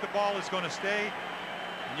 You think the ball is going to stay,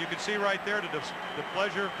 and you can see right there the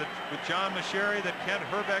pleasure with John McSherry that Kent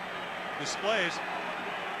Herbeck displays.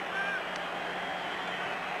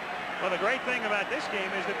 Well, the great thing about this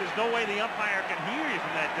game is that there's no way the umpire can hear you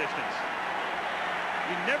from that distance.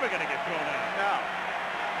 You're never going to get thrown out. No.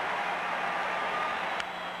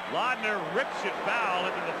 Laudner rips it foul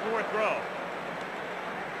into the fourth row.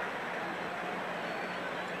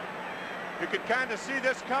 You could kind of see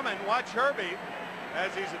this coming. Watch Herbie,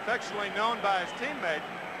 as he's affectionately known by his teammate,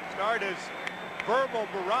 start his verbal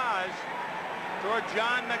barrage toward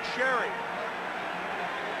John McSherry.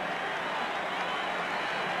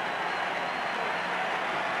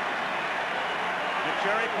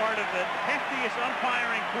 McSherry, part of the heftiest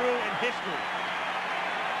umpiring crew in history.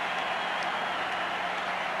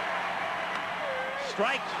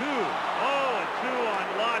 Strike 2. 0-2 on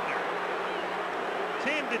Laudner.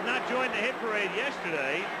 Tim did not join the hit parade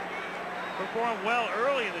yesterday. Performed well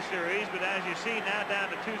early in the series, but as you see now down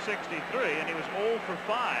to 263, and he was 0 for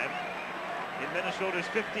 5 in Minnesota's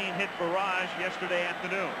 15-hit barrage yesterday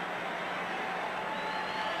afternoon.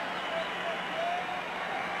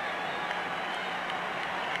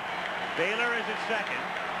 Baylor is at second.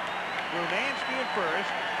 Rumansky at first.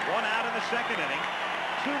 1 out in the second inning.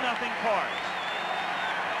 2-0 Cards.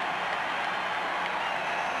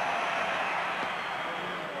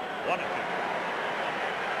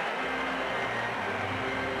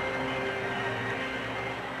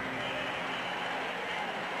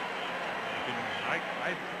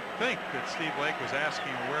 I think that Steve Lake was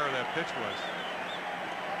asking where that pitch was.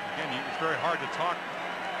 Again, it's very hard to talk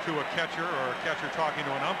to a catcher or a catcher talking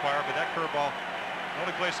to an umpire, but that curveball, the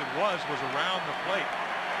only place it was around the plate.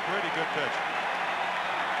 Pretty good pitch.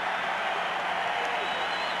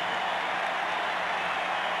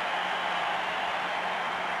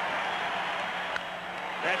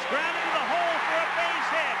 That's grounded to the hole for a base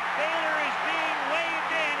hit. Baylor is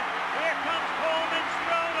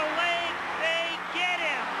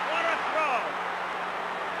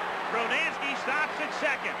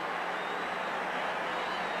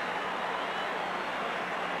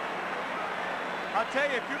I'll tell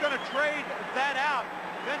you, if you're going to trade that out,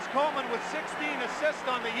 Vince Coleman with 16 assists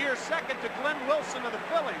on the year, second to Glenn Wilson of the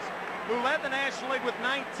Phillies, who led the National League with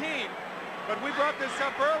 19. But we brought this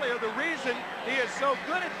up earlier. The reason he is so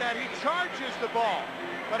good at that, he charges the ball.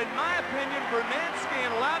 But in my opinion, Bernansky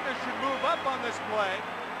and Lautner should move up on this play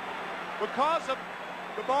because of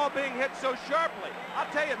the ball being hit so sharply. I'll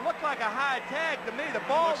tell you, it looked like a high tag to me. The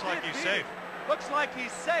ball looks like he's safe. Looks like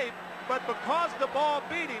he's safe, but because the ball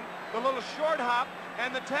beat him, the little short hop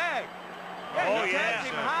and the tag. Yeah, he tagged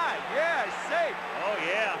him high. Yeah, he's safe. Oh,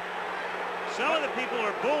 yeah. Some of the people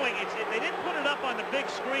are booing. They didn't put it up on the big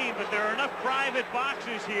screen, but there are enough private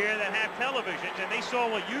boxes here that have televisions, and they saw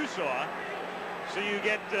what you saw. So you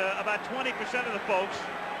get about 20% of the folks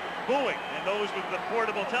booing, and those with the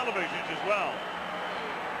portable televisions as well.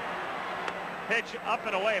 Pitch up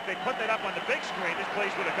and away. If they put that up on the big screen, this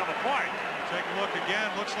place would have come apart. Take a look again.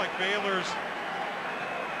 Looks like Baylor's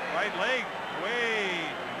right leg way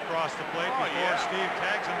across the plate before Steve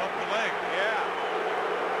tags him up the leg. Yeah.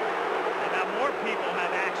 And now more people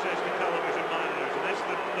have access to television monitors, and that's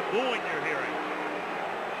the booing you're hearing.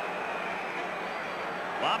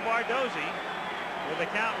 Lombardozzi with the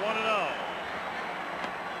count 1-0.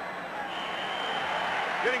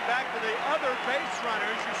 Getting back to the other base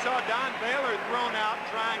runners, you saw Don Baylor thrown out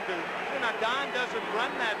trying to, Don doesn't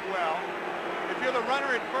run that well. If you're the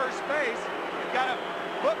runner at first base, you've got to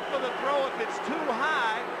look for the throw. If it's too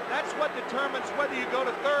high, that's what determines whether you go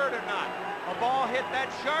to third or not. A ball hit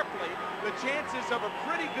that sharply, the chances of a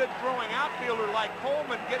pretty good throwing outfielder like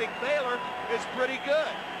Coleman getting Baylor is pretty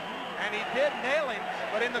good. And he did nail him,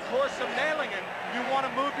 but in the course of nailing him, you want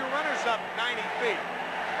to move your runners up 90 feet.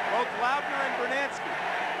 Both Lautner and Bernansky.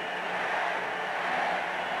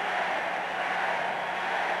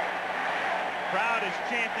 Crowd is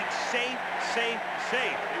chanting safe, safe,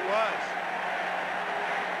 safe. He was.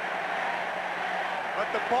 But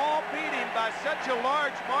the ball beat him by such a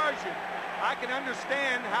large margin, I can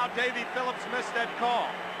understand how Davey Phillips missed that call.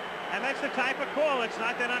 And that's the type of call. It's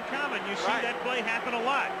not that uncommon. You see that play happen a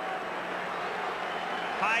lot.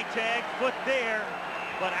 High tag, foot there,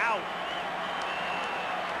 but out.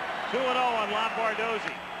 2-0 on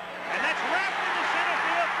Lombardozzi. And that's wrapped into center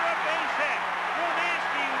field for a base hit.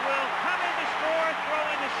 Bernansky will come in to score, throw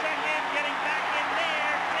into second, getting back in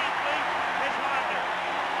there safely is Lautner.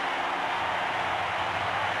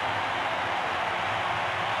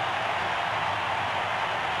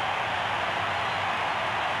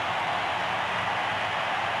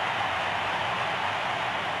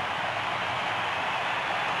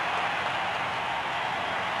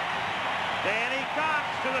 Danny Cox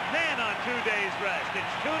to the pen on 2 days rest.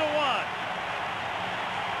 It's 2-1.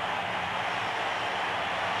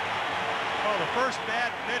 Oh, the first bad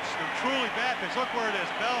pitch, the truly bad pitch. Look where it is,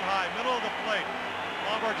 belt high, middle of the plate.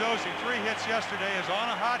 Lombardozzi, 3 hits yesterday, is on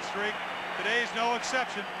a hot streak. Today's no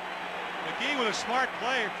exception. McGee with a smart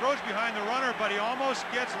play, throws behind the runner, but he almost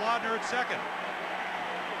gets Lautner at second.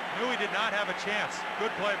 Knew he did not have a chance.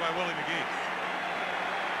 Good play by Willie McGee.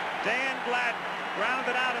 Dan Gladden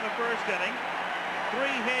grounded out in the first inning. 3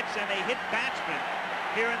 hits and a hit batsman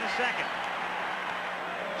here in the second.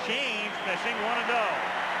 Change missing,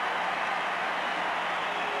 1-0.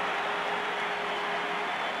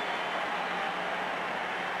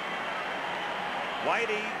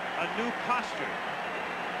 Whitey, a new posture,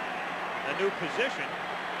 a new position,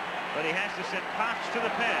 but he has to send Cox to the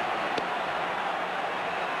pen.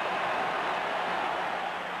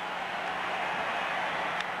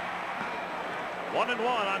 One and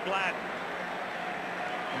one on Gladden.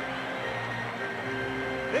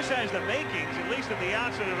 This has the makings, at least at the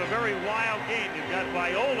outset, of a very wild game. You've got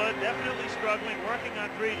Viola definitely struggling, working on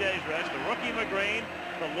 3 days rest. The rookie McGrain,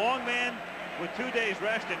 the long man with 2 days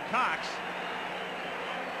rest in Cox,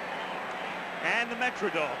 and the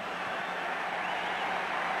Metrodome.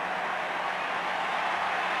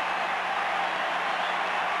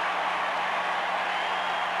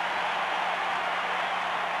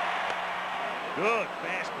 Good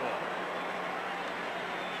fastball.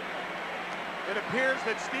 It appears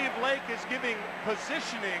that Steve Lake is giving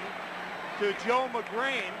positioning to Joe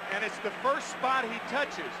McGrain, and it's the first spot he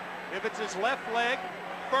touches. If it's his left leg,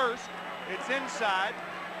 first, it's inside.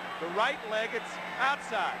 The right leg, it's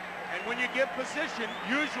outside. And when you give position,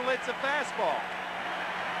 usually it's a fastball.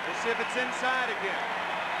 Let's see if it's inside again.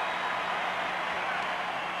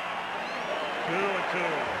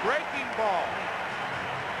 2-2. Breaking ball.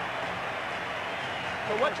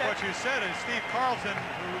 So what you said is Steve Carlton,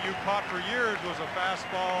 who you caught for years, was a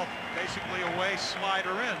fastball, basically away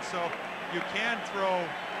slider in. So you can throw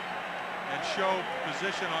and show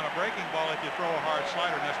position on a breaking ball if you throw a hard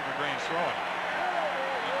slider, and that's what McGrain's throwing.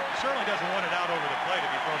 certainly doesn't want it out over the plate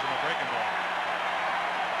if he throws him a breaking ball.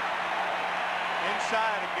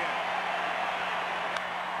 Inside again.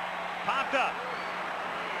 Popped up.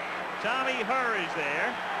 Tommy Herr is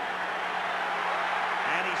there.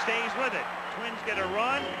 And he stays with it. Twins get a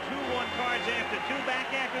run. 2-1 Cards after 2.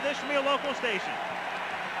 Back after this from your local station.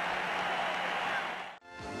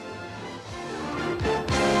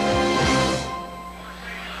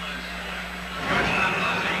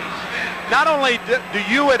 Not only do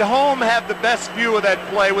you at home have the best view of that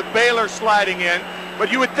play with Baylor sliding in, but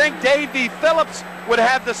you would think Davey Phillips would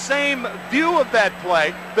have the same view of that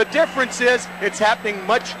play. The difference is it's happening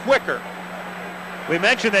much quicker. We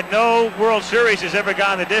mentioned that no World Series has ever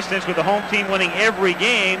gone the distance with the home team winning every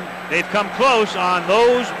game. They've come close on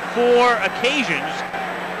those 4 occasions,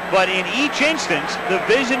 but in each instance, the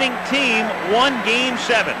visiting team won Game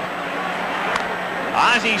 7.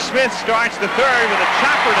 Ozzie Smith starts the third with a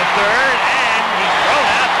chopper to third, and he's thrown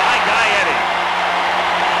out by Gaetti.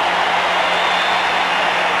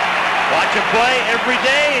 Watch him play every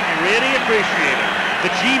day, and you really appreciate him.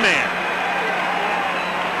 The G-Man.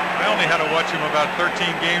 I only had to watch him about 13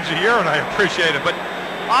 games a year, and I appreciate it. But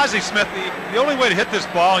Ozzie Smith, the only way to hit this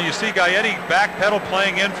ball, and you see Gaetti backpedal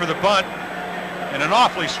playing in for the bunt, and an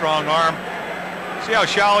awfully strong arm. See how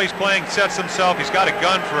Shawley's playing, sets himself. He's got a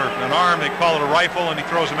gun for an arm. They call it a rifle, and he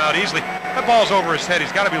throws him out easily. That ball's over his head.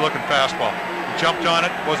 He's got to be looking fastball. He jumped on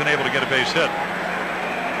it, wasn't able to get a base hit.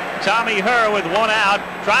 Tommy Herr with 1 out.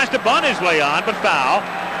 Tries to bunt his way on, but foul.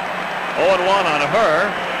 0-1 on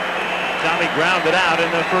Herr. Tommy grounded out in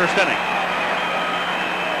the first inning.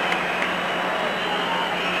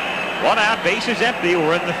 1 out, bases empty.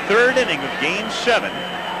 We're in the 3rd inning of Game 7.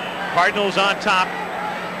 Cardinals on top,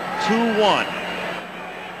 2-1.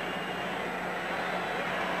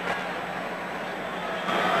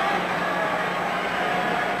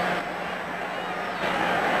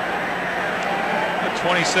 The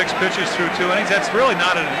 26 pitches through 2 innings. That's really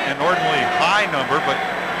not an inordinately high number, but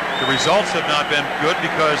the results have not been good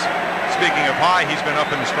because, speaking of high, he's been up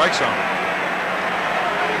in the strike zone.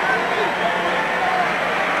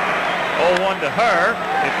 0-1 to Herr.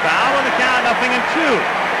 It's foul on the count, 0-2.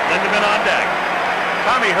 Lindemann on deck.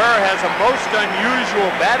 Tommy Herr has a most unusual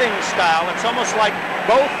batting style. It's almost like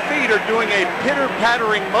both feet are doing a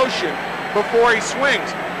pitter-pattering motion before he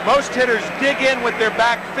swings. Most hitters dig in with their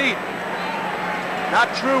back feet.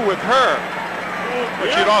 Not true with Herr.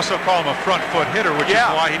 But you'd also call him a front foot hitter, which is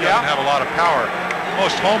why he doesn't have a lot of power.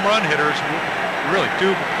 Most home run hitters really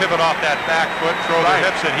do pivot off that back foot, throw their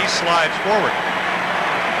hips, and he slides forward.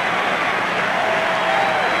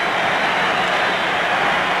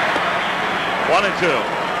 One and two.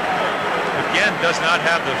 Again, does not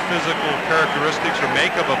have the physical characteristics or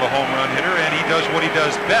makeup of a home run hitter, and he does what he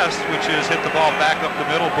does best, which is hit the ball back up the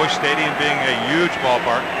middle, Busch Stadium being a huge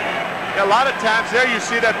ballpark. A lot of times there you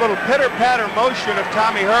see that little pitter-patter motion of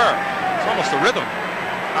Tommy Herr. It's almost a rhythm.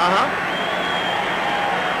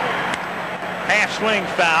 Half swing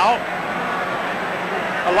foul.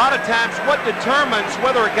 A lot of times what determines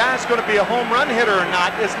whether a guy's going to be a home run hitter or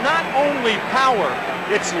not is not only power,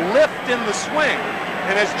 it's lift in the swing.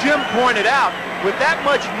 And as Jim pointed out, with that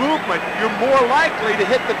much movement, you're more likely to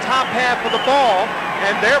hit the top half of the ball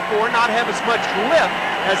and therefore not have as much lift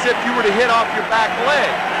as if you were to hit off your back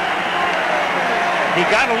leg. He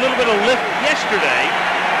got a little bit of lift yesterday.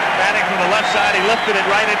 Batting from the left side, he lifted it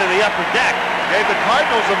right into the upper deck. Gave the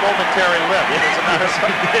Cardinals a momentary lift. Yes,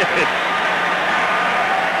 he did.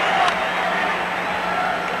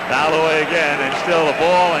 Foul away again, and still a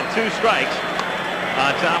ball and 2 strikes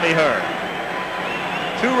on Tommy Herr.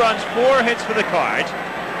 2 runs, 4 hits for the Cards.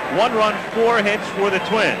 1 run, 4 hits for the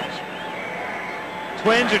Twins.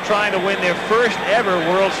 Twins are trying to win their first ever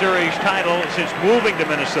World Series title since moving to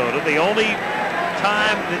Minnesota. The only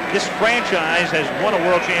time that this franchise has won a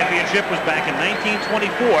world championship was back in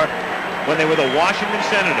 1924 when they were the Washington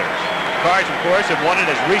Senators. Cards, of course, have won it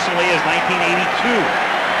as recently as 1982.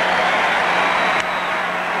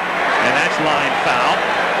 And that's line foul.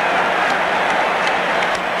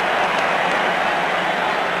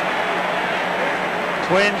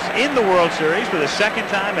 Twins in the World Series for the 2nd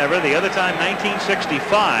time ever, the other time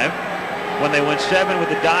 1965. When they went 7 with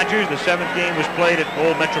the Dodgers. The 7th game was played at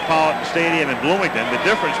Old Metropolitan Stadium in Bloomington. The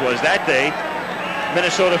difference was that day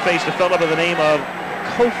Minnesota faced a fellow by the name of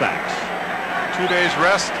Koufax. 2 days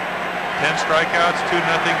rest, 10 strikeouts, 2-0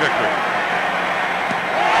 victory.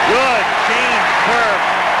 Good change curve.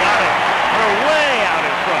 Got it. We're way out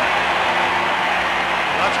in front.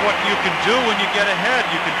 That's what you can do when you get ahead.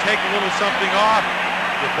 You can take a little something off.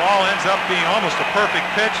 The ball ends up being almost a perfect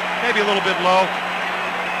pitch, maybe a little bit low.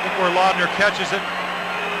 Look where Laudner catches it,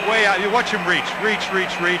 way out. You watch him reach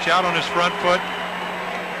out on his front foot.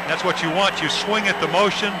 That's what you want. You swing at the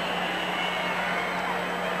motion.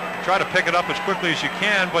 Try to pick it up as quickly as you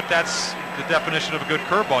can, but that's the definition of a good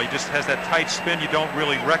curveball. He just has that tight spin. You don't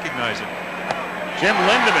really recognize it. Jim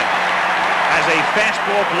Lindemann has a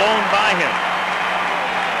fastball blown by him.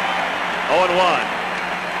 0-1.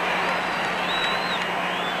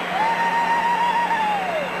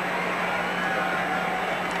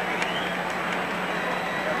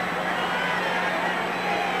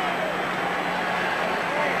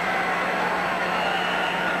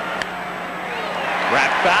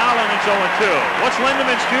 Foul, and it's 0-2. What's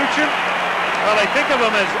Lindemann's future? Well, I think of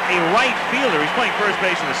him as a right fielder. He's playing first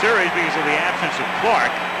base in the series because of the absence of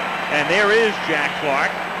Clark. And there is Jack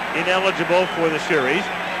Clark, ineligible for the series,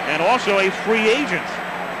 and also a free agent.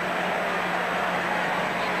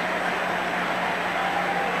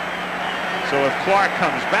 So if Clark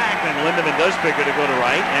comes back, then Lindemann does figure to go to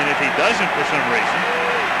right. And if he doesn't for some reason,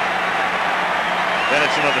 then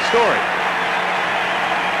it's another story.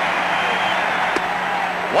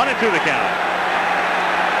 1-2 the count.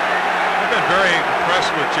 I've been very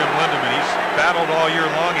impressed with Jim Lindemann. He's battled all year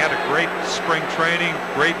long. He had a great spring training,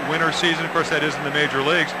 great winter season. Of course, that is in the major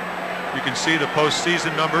leagues. You can see the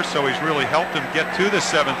postseason numbers, so he's really helped him get to the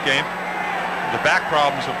 7th game. The back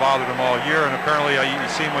problems have bothered him all year, and apparently you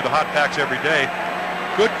see him with the hot packs every day.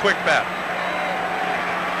 Good quick bat.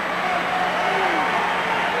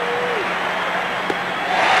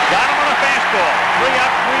 Got him on a fastball. 3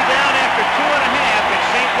 up, 3 down after 2.5. It's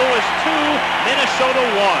St. Louis 2, Minnesota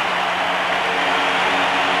 1.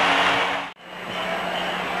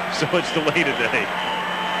 So it's delayed today.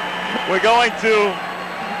 We're going to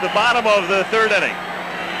the bottom of the 3rd inning.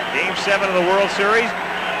 Game 7 of the World Series.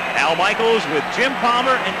 Al Michaels with Jim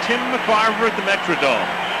Palmer and Tim McCarver at the Metrodome.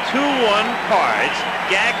 2-1 Cards.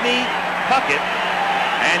 Gagne, Puckett,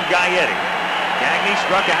 and Gaetti. Gagne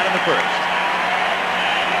struck out in the first.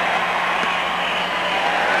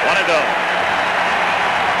 1-0.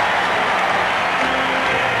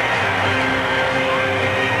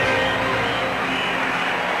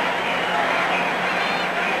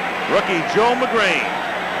 Rookie Joe McGrain,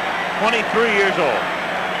 23 years old.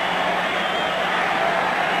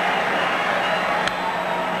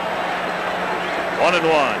 One and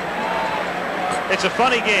one. It's a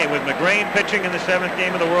funny game with McGrain pitching in the 7th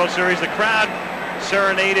game of the World Series. The crowd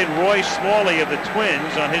serenaded Roy Smalley of the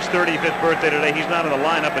Twins on his 35th birthday today. He's not in the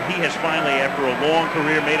lineup, but he has finally, after a long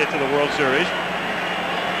career, made it to the World Series.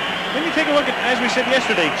 Then you take a look at, as we said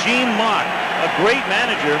yesterday, Gene Mott, a great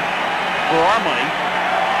manager for our money.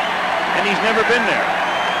 And he's never been there.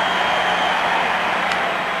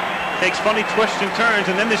 Takes funny twists and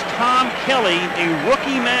turns. And then there's Tom Kelly, a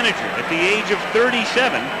rookie manager at the age of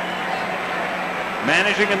 37,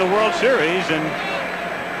 managing in the World Series and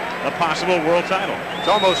a possible world title.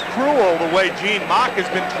 It's almost cruel the way Gene Mott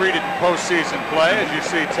has been treated in postseason play, as you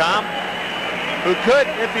see, Tom, who could,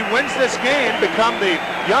 if he wins this game, become the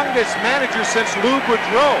youngest manager since Lou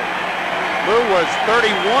Boudreau. Lou was 31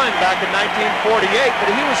 back in 1948, but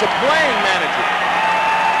he was a playing manager.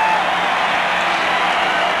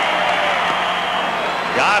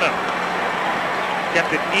 Got him. Kept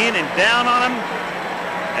it in and down on him,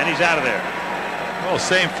 and he's out of there. Well,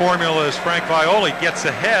 same formula as Frank Violi. Gets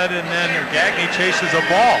ahead, and then Gagne chases a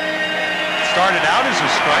ball. Started out as a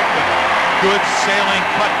strike, but good sailing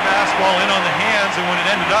cut fastball in on the hands, and when it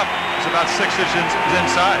ended up, it was about 6 inches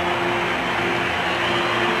inside.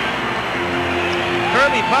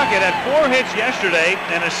 Kirby Puckett had 4 hits yesterday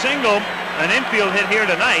and a single, an infield hit here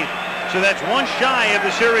tonight. So that's 1 shy of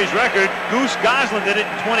the series record. Goose Goslin did it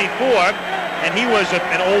in 24, and he was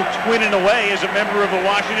an old Twin in a way as a member of the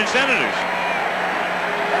Washington Senators.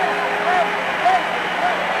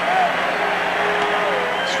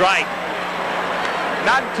 Strike.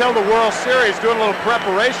 Not until the World Series, doing a little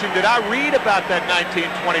preparation, did I read about that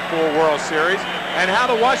 1924 World Series and how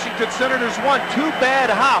the Washington Senators won. 2 bad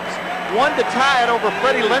hops. One to tie it over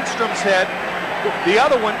Freddie Lindstrom's head. The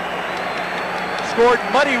other one scored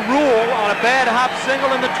Muddy Rule on a bad hop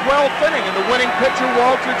single in the 12th inning, and the winning pitcher,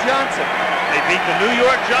 Walter Johnson. They beat the New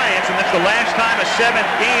York Giants, and that's the last time a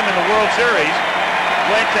 7th game in the World Series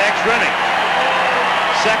went to extra innings.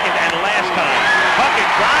 2nd and last time. Puckett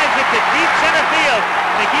drives it to deep center field.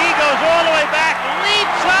 McGee goes all the way back,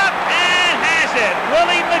 leaps up, and has it.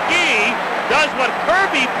 Willie McGee does what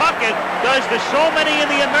Kirby Puckett does to so many in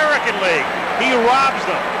the American League. He robs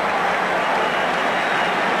them.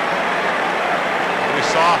 We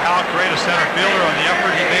saw how great a center fielder on the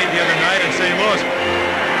effort he made the other night in St. Louis.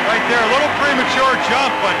 Right there, a little premature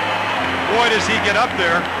jump, but boy, does he get up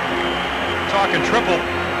there. Talking triple.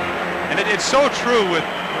 And it's so true with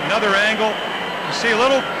Another angle. You see a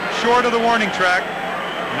little short of the warning track.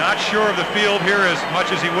 Not sure of the field here as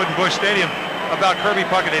much as he would in Busch Stadium. About Kirby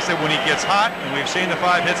Puckett, they said when he gets hot, and we've seen the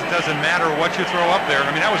 5 hits, it doesn't matter what you throw up there.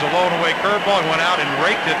 I mean, that was a low and away curveball and went out and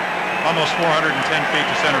raked it almost 410 feet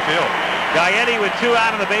to center field. Gaetti with 2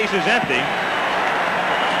 out and the bases empty.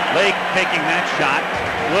 Lake taking that shot.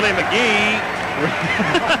 Willie McGee.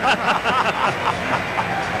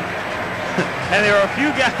 And there are a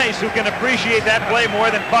few guys who can appreciate that play more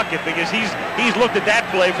than Puckett because he's looked at that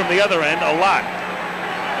play from the other end a lot.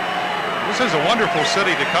 This is a wonderful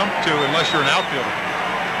city to come to unless you're an outfielder.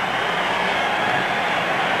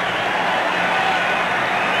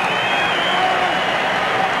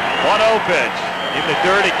 1-0 pitch. In the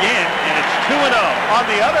dirt again, and it's 2-0. On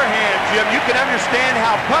the other hand, Jim, you can understand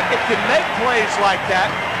how Puckett can make plays like that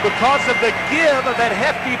because of the give of that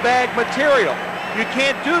hefty bag material. You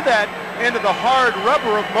can't do that into the hard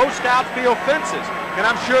rubber of most outfield fences. And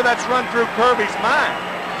I'm sure that's run through Kirby's mind.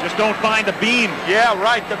 Just don't find the beam. Yeah,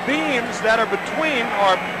 right. The beams that are between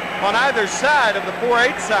are on either side of the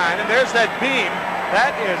 4-8 sign, and there's that beam.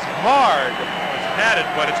 That is hard. It's padded,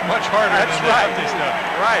 but it's much harder That's than the right. hefty stuff.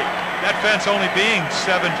 Right. That fence only being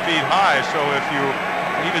 7 feet high, so if you,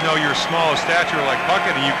 even though you're small of stature like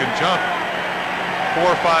Puckett and you can jump 4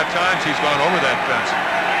 or 5 times, he's gone over that fence.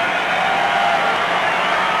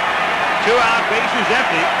 2 out, bases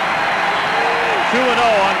empty. 2-0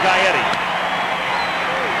 on Gaetti.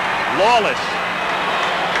 Lawless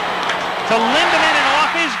to Lindemann and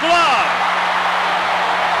off his glove.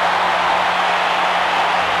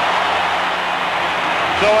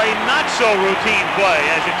 So a not so routine play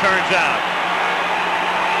as it turns out.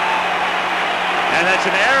 And that's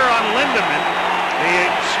an error on Lindemann. The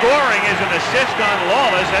scoring is an assist on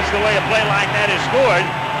Lawless. That's the way a play like that is scored.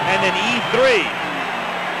 And then E3.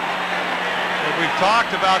 We've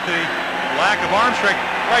talked about the lack of arm strength.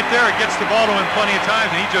 Right there, it gets the ball to him plenty of times,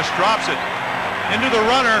 and he just drops it into the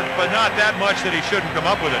runner, but not that much that he shouldn't come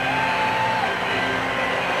up with it.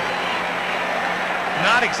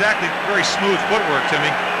 Not exactly very smooth footwork, Timmy.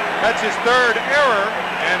 That's his 3rd error,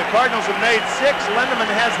 and the Cardinals have made 6. Lindemann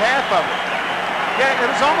has half of it. Yeah, it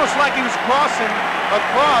was almost like he was crossing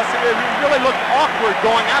across. It really looked awkward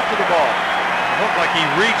going after the ball. It looked like he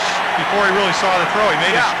reached before he really saw the throw. He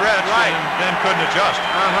made a stretch and then couldn't adjust.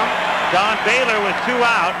 Don Baylor with 2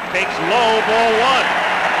 out takes low, ball 1.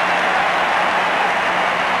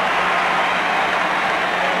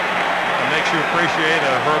 It makes you appreciate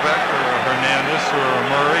a Herbeck or a Hernandez or a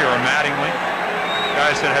Murray or a Mattingly.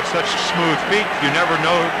 Guys that have such smooth feet, you never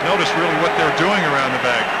notice really what they're doing around the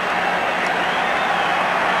bag.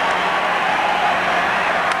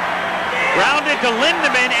 Grounded to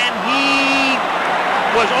Lindemann, and he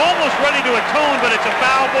was almost ready to atone, but it's a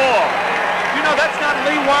foul ball. You know, that's not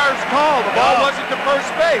Lee Wire's call. The ball wasn't to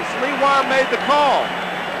first base. Lee Wire made the call.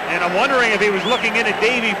 And I'm wondering if he was looking in at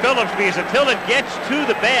Davey Phillips, because until it gets to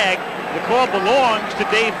the bag, the call belongs to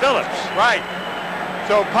Dave Phillips. Right.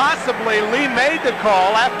 So possibly Lee made the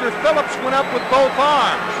call after Phillips went up with both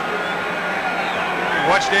arms.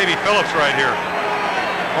 Watch Davey Phillips right here.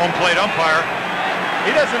 Home plate umpire.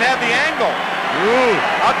 He doesn't have the angle. Ooh.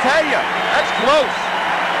 I'll tell you, that's close.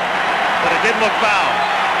 But it did look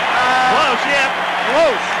foul. Close, yeah.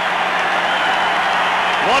 Close.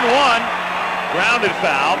 1-1. Grounded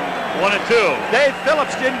foul. 1-2. Dave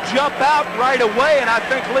Phillips didn't jump out right away, and I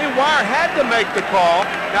think Lee Wire had to make the call.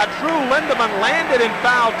 Now, Drew Lindemann landed in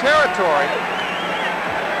foul territory.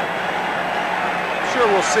 I'm sure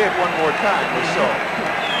we'll see it one more time or so.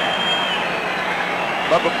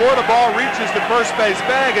 But before the ball reaches the first base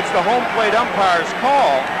bag, it's the home plate umpire's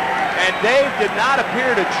call. And Dave did not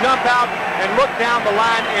appear to jump out and look down the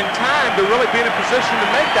line in time to really be in a position to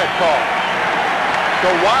make that call. So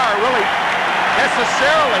Wire really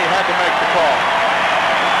necessarily had to make the call.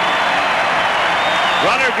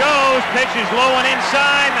 Runner goes, pitch is low and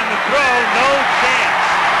inside, and the throw, no chance.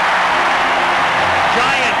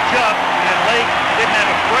 Giant jump, and Lake didn't have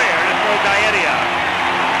a prayer to throw Gaetti out.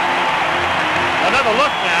 Another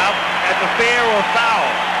look now at the fair or foul.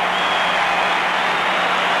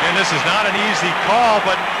 And this is not an easy call,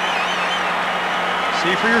 but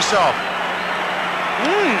see for yourself.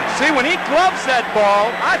 See, when he gloves that ball,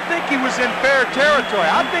 I think he was in fair territory.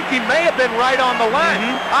 I think he may have been right on the line.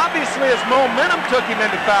 Obviously, his momentum took him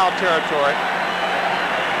into foul territory.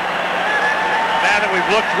 Now that we've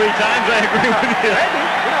looked 3 times, I agree with you. Maybe,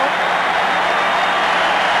 you know.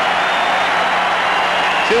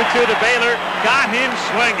 2-2 to Baylor, got him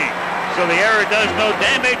swinging. So the error does no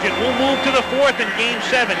damage, and we'll move to the 4th in Game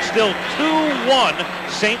 7. Still 2-1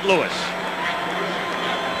 St. Louis.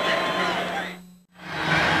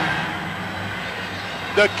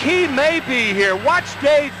 The key may be here. Watch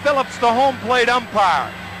Dave Phillips, the home plate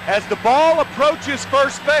umpire. As the ball approaches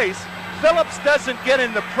first base, Phillips doesn't get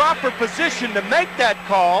in the proper position to make that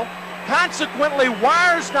call. Consequently,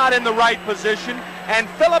 Wire's not in the right position, and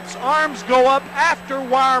Phillips' arms go up after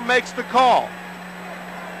Wire makes the call.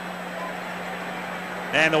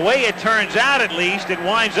 And the way it turns out, at least, it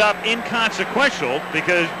winds up inconsequential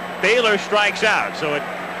because Baylor strikes out. So it,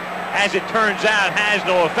 as it turns out, has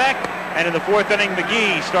no effect. And in the fourth inning,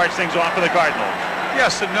 McGee starts things off for the Cardinals.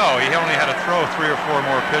 Yes and no. He only had to throw 3 or 4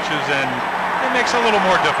 more pitches, and it makes it a little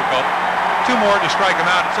more difficult. 2 more to strike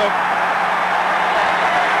him out. So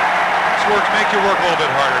it's make you work a little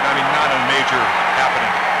bit harder. I mean, not a major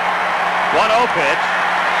happening. 1-0 pitch,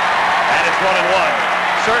 and it's 1-1.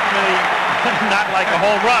 Certainly not like a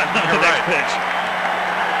home run on the next pitch.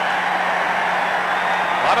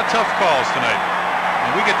 A lot of tough calls tonight.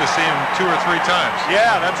 And we get to see him 2 or 3 times.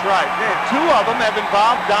 Yeah, that's right. 2 of them have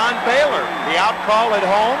involved Don Baylor. The out call at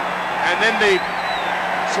home, and then the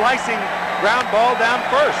slicing ground ball down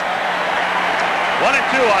first. 1-2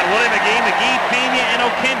 on Willie McGee, Pena, and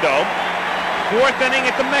Oquendo. 4th inning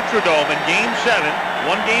at the Metrodome in Game 7.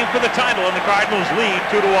 1 game for the title, and the Cardinals lead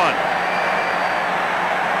 2-1.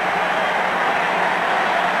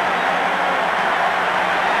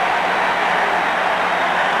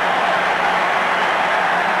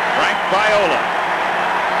 Viola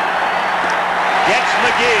gets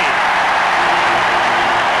McGee.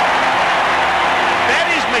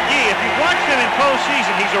 That is McGee. If you've watched him in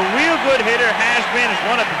postseason, he's a real good hitter, has been.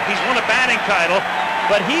 He's won a batting title,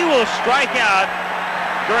 but he will strike out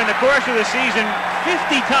during the course of the season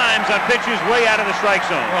 50 times on pitches way out of the strike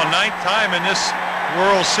zone. Well, 9th time in this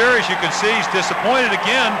World Series. You can see he's disappointed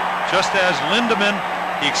again, just as Lindemann.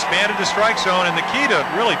 He expanded the strike zone, and the key to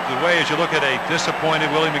really the way as you look at a disappointed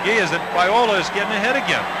Willie McGee is that Viola is getting ahead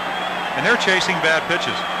again, and they're chasing bad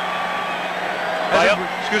pitches.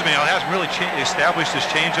 Hasn't really established his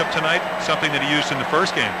changeup tonight, something that he used in the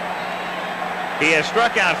first game. He has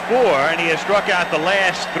struck out 4, and he has struck out the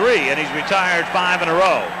last 3, and he's retired 5 in a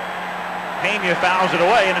row. Pena fouls it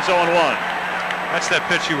away, and it's 0-1. That's that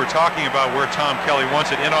pitch you were talking about where Tom Kelly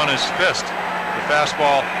wants it in on his fist. The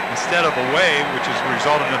fastball, instead of away, which has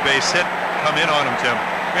resulted in a base hit, come in on him, Tim.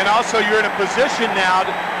 And also you're in a position now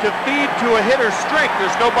to feed to a hitter's strength.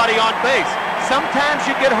 There's nobody on base. Sometimes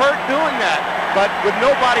you get hurt doing that, but with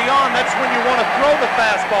nobody on, that's when you want to throw the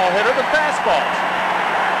fastball hitter the fastballs.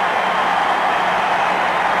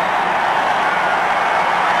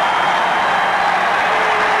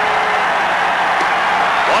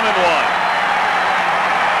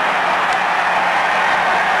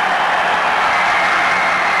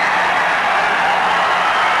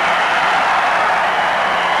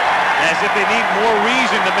 If they need more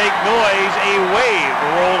reason to make noise, a wave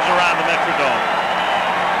rolls around the Metrodome.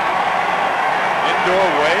 Indoor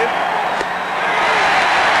wave.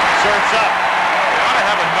 Surfs up. They ought to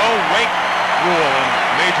have a no-wake rule in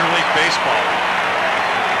Major League Baseball.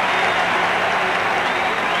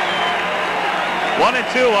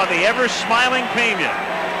 1-2 on the ever-smiling Pena.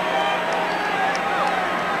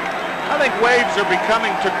 I think waves are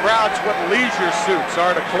becoming to crowds what leisure suits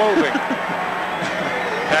are to clothing.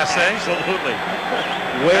 Passe? Absolutely.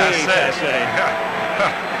 Way passe.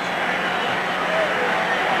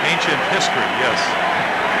 Ancient history, yes.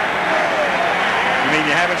 You mean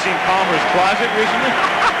you haven't seen Palmer's Closet recently?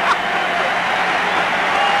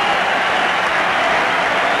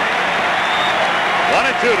 One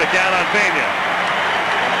and 2 to count on Pena.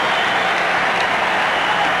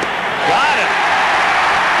 Got it.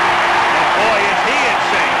 And boy, is he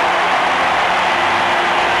insane.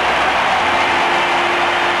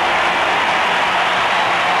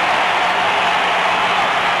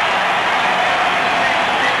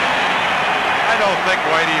 I don't think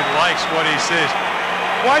Whitey likes what he sees.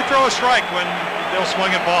 Why throw a strike when they'll swing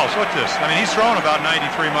at balls? What's this? I mean, he's throwing about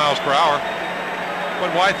 93 miles per hour, but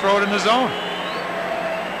why throw it in the zone?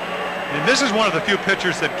 And this is one of the few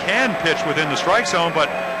pitchers that can pitch within the strike zone, but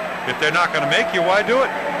if they're not going to make you, why do it?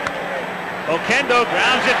 Oquendo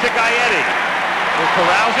grounds it to Gaetti, who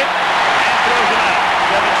corrals it and throws it out.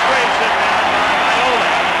 7 straight set down by Viola.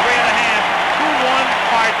 3.5, 2-1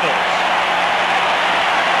 Cardinals.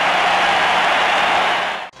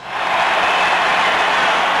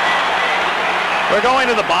 We're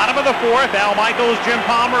going to the bottom of the 4th. Al Michaels, Jim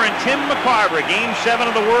Palmer, and Tim McCarver. Game 7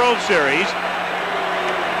 of the World Series.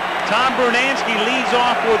 Tom Brunansky leads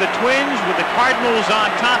off for the Twins with the Cardinals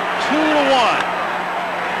on top 2-1.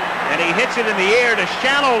 And he hits it in the air to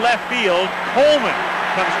shallow left field. Coleman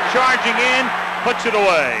comes charging in, puts it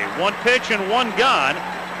away. 1 pitch and 1 gone.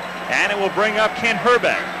 And it will bring up Ken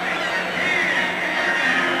Herbeck.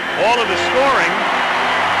 all of the scoring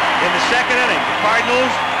in the second inning. The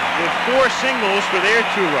Cardinals with 4 singles for their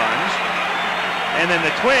 2 runs, and then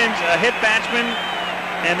the Twins a hit batsman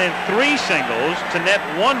and then 3 singles to net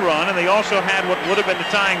 1 run, and they also had what would have been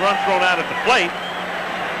the tying run thrown out at the plate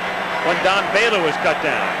when Don Baylor was cut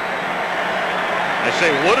down. I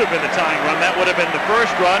say would have been the tying run. That would have been the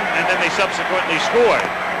first run, and then they subsequently scored.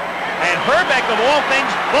 And Herbeck, of all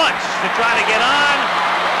things, bunts to try to get on,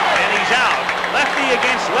 and he's out. Lefty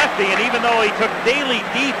against lefty, and even though he took Daly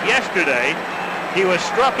deep yesterday, he was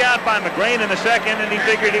struck out by McGrain in the second, and he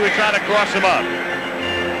figured he would try to cross him up.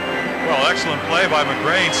 Well, excellent play by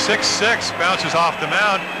McGrain. 6-6, bounces off the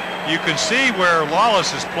mound. You can see where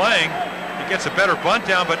Lawless is playing. He gets a better bunt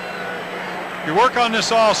down, but you work on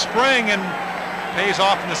this all spring, and pays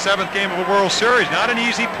off in the 7th game of a World Series. Not an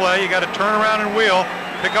easy play. You got to turn around and wheel,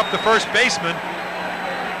 pick up the first baseman.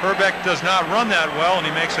 Herbeck does not run that well, and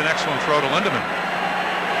he makes an excellent throw to Lindemann.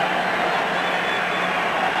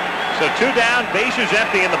 So 2 down, bases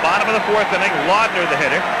empty in the bottom of the 4th inning. Laudner the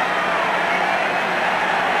hitter.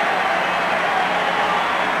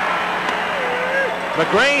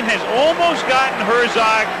 McGrain has almost gotten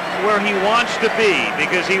Herzog where he wants to be,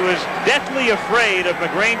 because he was deathly afraid of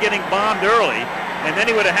McGrain getting bombed early, and then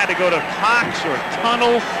he would have had to go to Cox or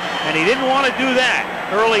Tunnel, and he didn't want to do that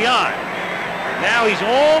early on. Now he's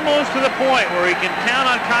almost to the point where he can count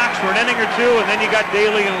on Cox for an inning or 2, and then you got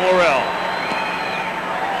Daly and Laurel.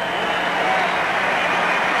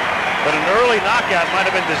 But an early knockout might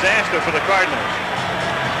have been disaster for the Cardinals.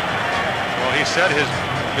 Well, he said his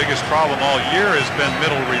biggest problem all year has been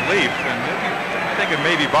middle relief, and I think it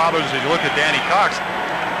maybe bothers as you look at Danny Cox.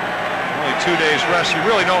 Only 2 days rest. You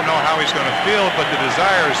really don't know how he's going to feel, but the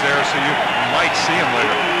desire is there, so you might see him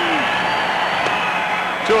later.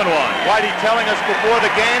 2-1. Whitey telling us before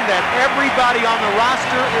the game that everybody on the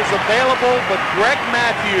roster is available but Greg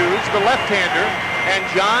Matthews, the left-hander, and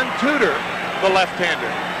John Tudor, the left-hander.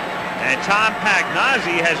 And Tom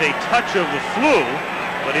Pagnozzi has a touch of the flu,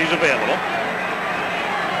 but he's available.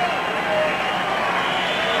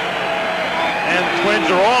 And the Twins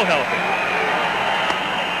are all healthy.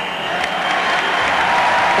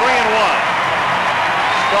 3-1.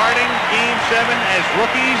 Starting Game 7 as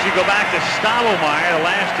rookies, you go back to Stottlemyre, the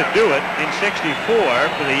last to do it in '64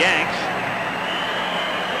 for the Yanks.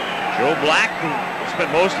 Joe Black, who spent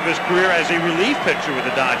most of his career as a relief pitcher with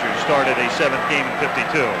the Dodgers, started a 7th game in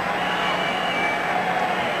 '52.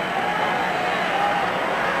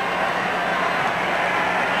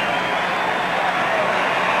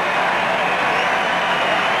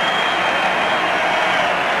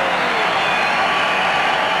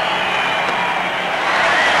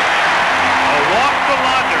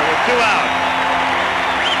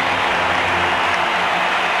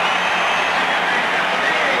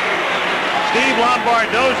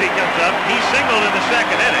 Lombardozzi comes up. He singled in the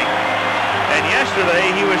 2nd inning, and yesterday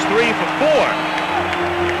he was 3 for 4.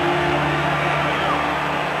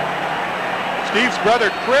 Steve's brother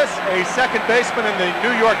Chris, a second baseman in the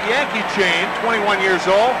New York Yankee chain, 21 years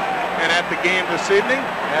old, and at the game this evening,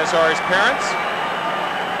 as are his parents.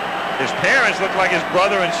 His parents look like his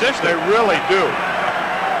brother and sister. They really do.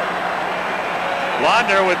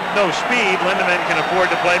 Laudner with no speed. Lindemann can afford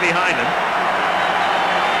to play behind him.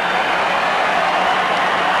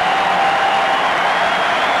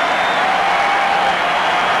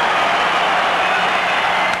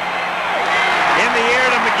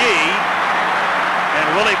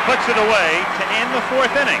 Willie puts it away to end the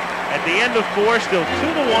 4th inning. At the end of 4, still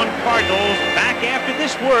 2-1 Cardinals. Back after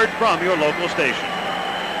this word from your local station.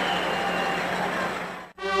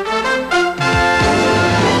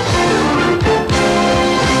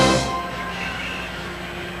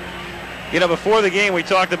 You know, before the game we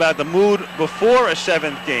talked about the mood before a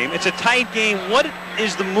 7th game. It's a tight game. What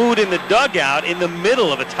is the mood in the dugout in the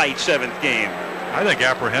middle of a tight 7th game? I think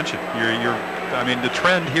apprehension. I mean, the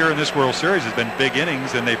trend here in this World Series has been big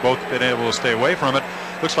innings, and they've both been able to stay away from it.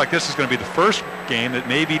 Looks like this is going to be the first game that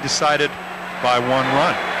may be decided by 1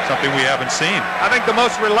 run, something we haven't seen. I think the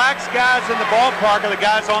most relaxed guys in the ballpark are the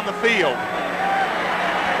guys on the field.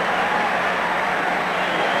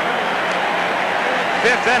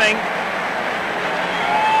 Fifth inning,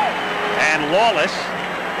 and Lawless,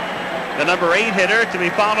 the number 8 hitter, to be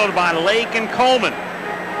followed by Lake and Coleman.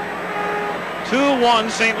 2-1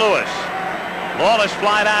 St. Louis. Lawless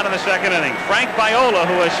flied out in the 2nd inning. Frank Viola,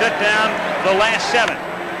 who has set down the last 7.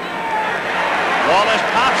 Lawless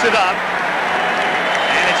pops it up,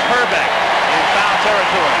 and it's Herbeck in foul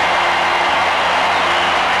territory.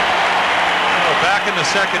 Back back in the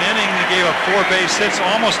second inning, he gave up 4 base hits,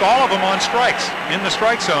 almost all of them on strikes, in the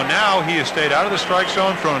strike zone. Now he has stayed out of the strike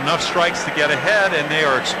zone, thrown enough strikes to get ahead, and they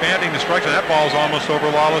are expanding the strike zone. That ball's almost over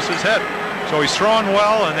Lawless's head. So he's throwing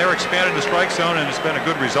well, and they're expanding the strike zone, and it's been a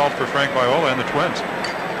good result for Frank Viola and the Twins.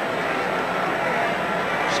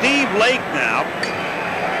 Steve Lake now.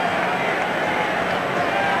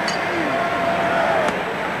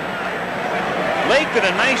 Lake did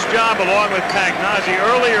a nice job along with Pagnozzi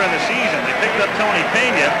earlier in the season. They picked up Tony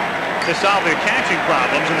Pena to solve their catching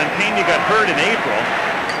problems, and then Pena got hurt in April.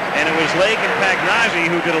 And it was Lake and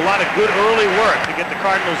Pagnozzi who did a lot of good early work to get the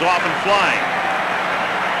Cardinals off and flying.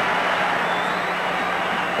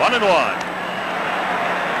 1-1.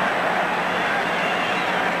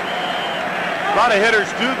 A lot of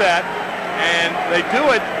hitters do that, and they do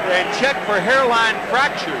it and check for hairline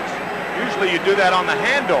fractures. Usually you do that on the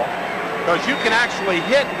handle, because you can actually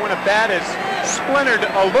hit when a bat is splintered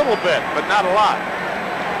a little bit, but not a lot.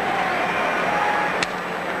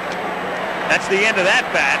 That's the end of that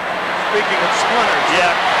bat. Speaking of splinters.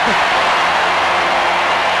 Yeah.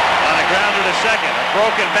 On a grounder to second. A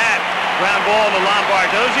broken bat. Ground ball to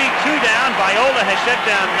Lombardozzi. 2 down. Viola has set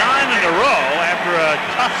down 9 in a row after a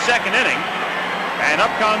tough second inning. And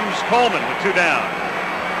up comes Coleman with 2 down.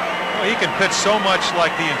 Well, he can pitch so much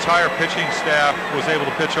like the entire pitching staff was able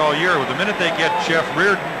to pitch all year. The minute they get Jeff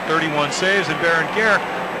Reardon, 31 saves, and Baron Gare,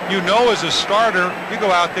 you know as a starter, you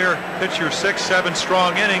go out there, pitch your 6-7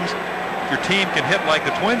 strong innings. If your team can hit like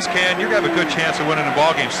the Twins can, you have a good chance of winning a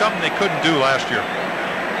ball game, something they couldn't do last year.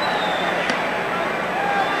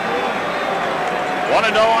 1-0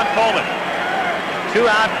 on Coleman. 2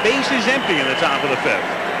 out, bases empty in the top of the 5th.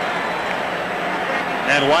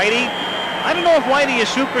 And Whitey, I don't know if Whitey is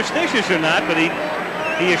superstitious or not, but he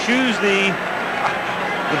eschews the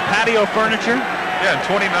patio furniture. Yeah, and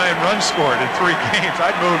 29 runs scored in 3 games.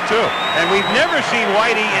 I'd move too. And we've never seen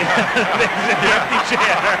Whitey in an empty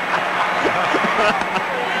chair.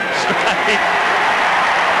 Strike.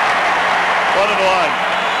 1-1.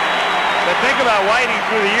 But think about Whitey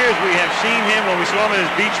through the years. We have seen him when we saw him in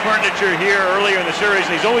his beach furniture here earlier in the series,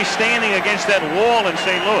 and he's always standing against that wall in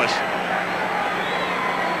St. Louis.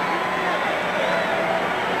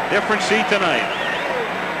 Different seat tonight.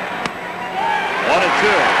 1-2.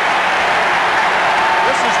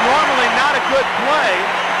 This is normally not a good play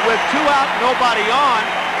with 2 out, nobody on,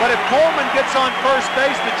 but if Coleman gets on first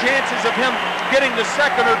base, the chances of him getting to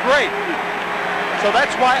second are great. So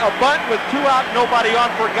that's why a bunt with 2 out, nobody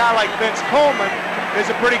on for a guy like Vince Coleman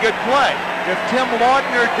is a pretty good play. If Tim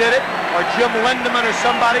Laudner did it, or Jim Lindemann or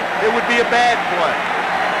somebody, it would be a bad play.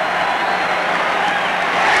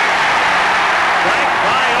 Frank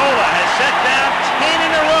Viola has set down 10 in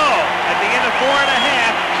a row at the end of 4½.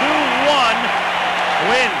 2-1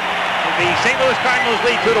 win. The St. Louis Cardinals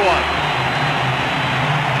lead 2-1.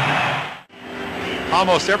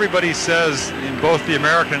 Almost everybody says in both the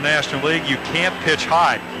American and National League you can't pitch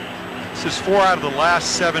high. This is 4 out of the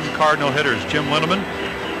last 7 Cardinal hitters. Jim Lindemann,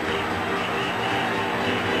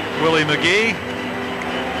 Willie McGee,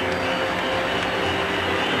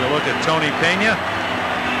 and a look at Tony Pena.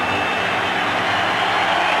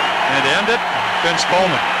 And to end it, Vince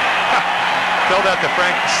Coleman. Tell that to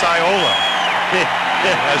Frank Sciola,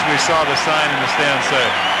 as we saw the sign in the stand say.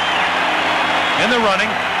 In the running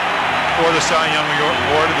for the Cy Young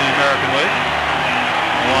Award in the American League,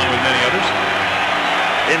 along with many others.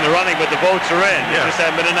 In the running, but the votes are in. They Yes. just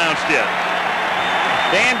haven't been announced yet.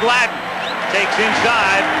 Dan Gladden takes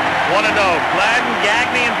inside. 1-0. Gladden,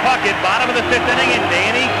 Gagne, and Puckett, bottom of the 5th inning, and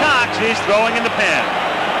Danny Cox is throwing in the pen.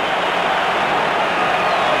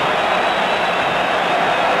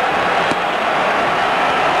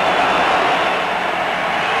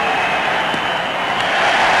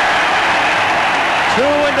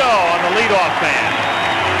 On the leadoff man.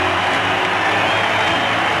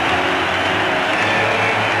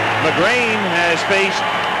 McGrain has faced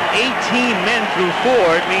 18 men through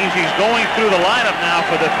 4. It means he's going through the lineup now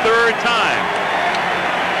for the 3rd time.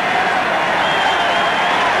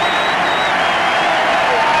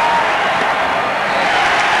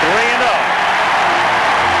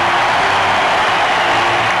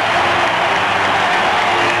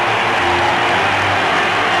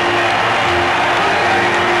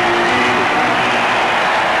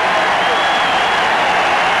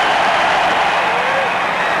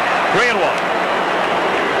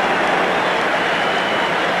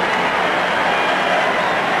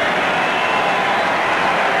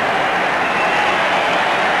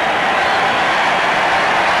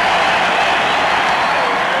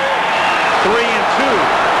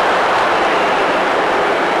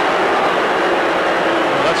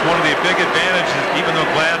 one of the big advantages, even though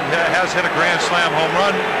Gladden has hit a grand slam home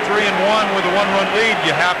run, 3-1 with a 1-run lead,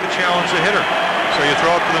 you have to challenge the hitter. So you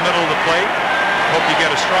throw it to the middle of the plate, hope you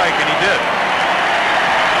get a strike, and he did.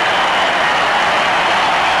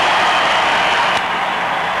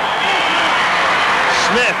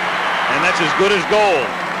 Smith, and that's as good as gold.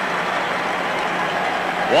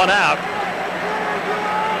 1 out.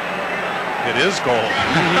 It is gold.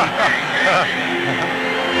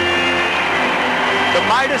 The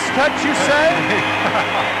Midas touch, you say?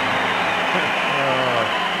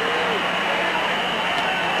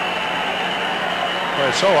 Well,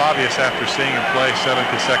 it's so obvious after seeing him play 7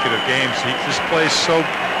 consecutive games. He just plays so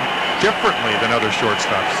differently than other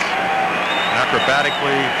shortstops.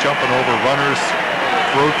 Acrobatically, jumping over runners,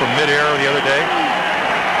 threw from midair the other day.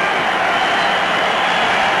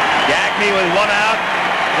 Gagne with 1 out.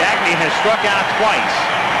 Gagne has struck out twice.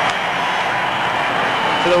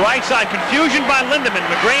 To the right side, confusion by Lindemann.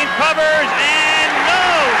 McGrain covers, and no,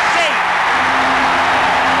 safe.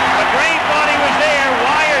 McGrain thought he was there.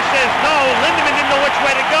 Wire says no. Lindemann didn't know which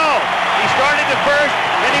way to go. He started to first,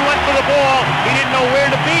 then he went for the ball. He didn't know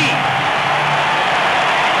where to be.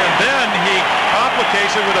 And then he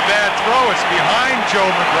complicates it with a bad throw. It's behind Joe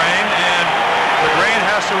McGrain, and McGrain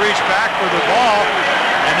has to reach back for the ball,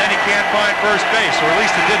 and then he can't find first base, or at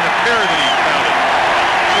least it didn't appear that he found it.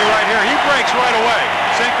 See right here, he breaks right away.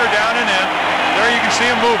 Sinker down and in. There you can see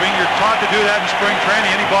him moving. You're taught to do that in spring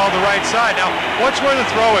training, any ball to the right side. Now, watch where the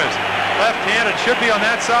throw is. Left-handed, should be on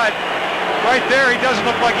that side. Right there, he doesn't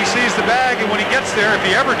look like he sees the bag, and when he gets there, if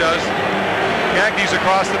he ever does, Gagne's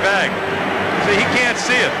across the bag. See, he can't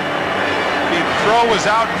see it. If the throw was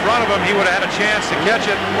out in front of him, he would have had a chance to catch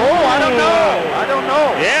it. Oh, I don't know. I don't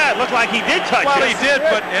know. Yeah, it looked like he did touch it. Well, he did,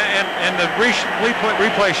 but and the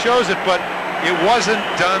replay shows it, but it wasn't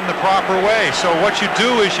done the proper way. So what you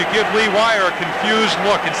do is you give Lee Wire a confused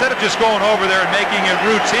look. Instead of just going over there and making it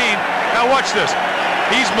routine. Now watch this.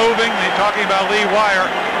 He's moving. They're talking about Lee Wire.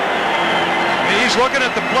 He's looking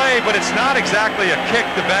at the play, but it's not exactly a kick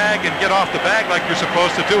the bag and get off the bag like you're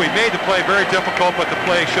supposed to do. He made the play very difficult, but the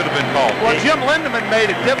play should have been called. Well, Jim Lindemann made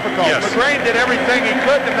it difficult. Yes. McGrain did everything he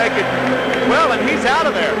could to make it well, and he's out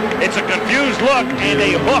of there. It's a confused look and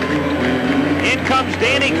a hook. In comes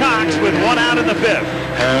Danny Cox with 1 out in the 5th.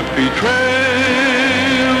 Happy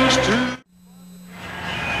trails to...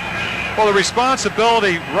 Well, the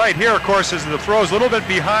responsibility right here, of course, is the throw's a little bit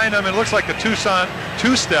behind him. It looks like the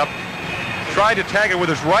two-step. Tried to tag it with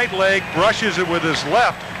his right leg, brushes it with his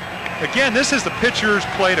left. Again, this is the pitcher's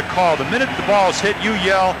play to call. The minute the ball is hit, you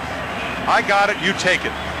yell, I got it, you take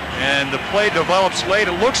it. And the play develops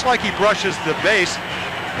late. It looks like he brushes the base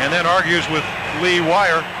and then argues with Lee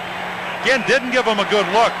Wire. Again, didn't give him a good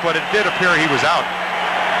look, but it did appear he was out.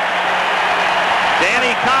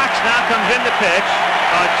 Danny Cox now comes in to pitch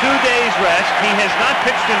on 2 days rest. He has not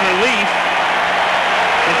pitched in relief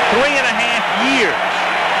in 3.5 years.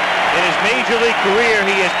 In his major league career,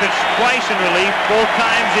 he has pitched twice in relief, both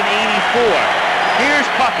times in '84. Here's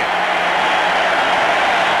Puckett.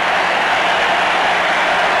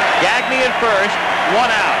 Gagne at first, 1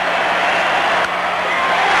 out.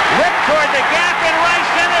 Ripped toward the gap in right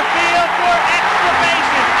center field for extra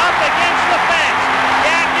bases, up against the fence.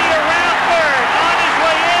 Gagne around third, on his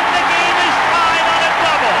way in. The game is tied on a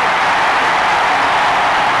double.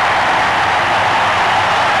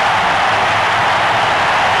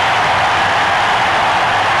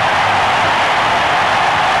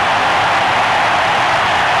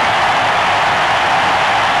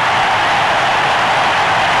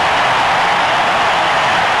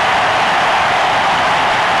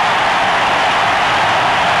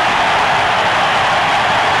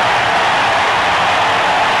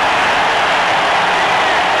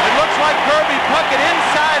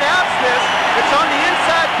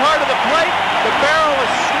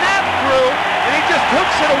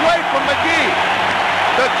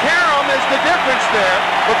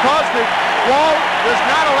 Because the wall does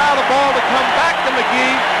not allow the ball to come back to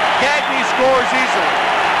McGee, Gagne scores easily.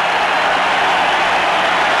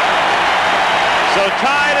 So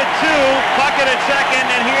tied at 2, Puckett at second,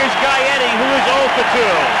 and here's Gaetti, who is 0 for 2.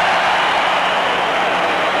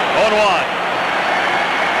 0-1.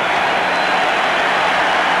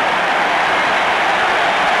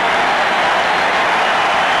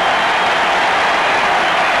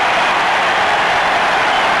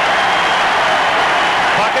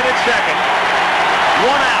 Second,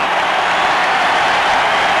 1 out.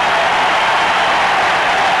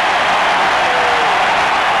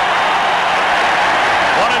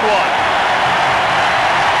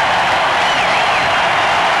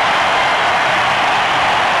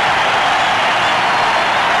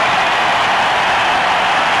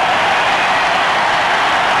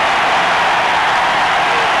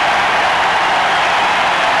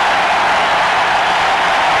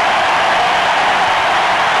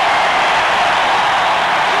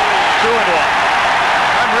 2-1.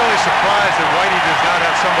 I'm really surprised that Whitey does not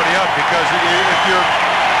have somebody up, because if you're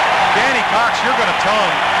Danny Cox, you're going to tell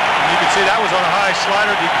him, and you can see that was on a high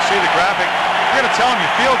slider, you can see the graphic, you're going to tell him you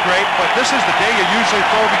feel great, but this is the day you usually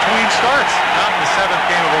throw between starts, not in the 7th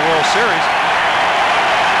game of a World Series.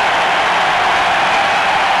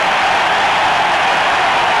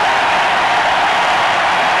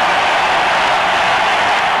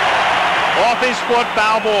 Off his foot,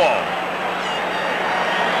 foul ball.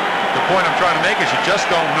 The point I'm trying to make is you just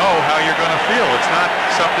don't know how you're going to feel. It's not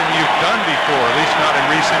something you've done before, at least not in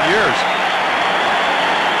recent years.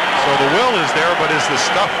 So the will is there, but is the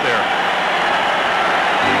stuff there?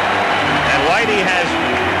 And Whitey has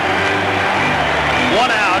 1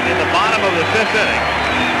 out in the bottom of the 5th inning.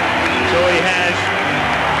 So he has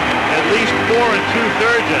at least 4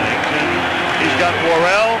 2/3 innings. And he's got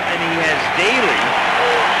Worrell and he has Daly.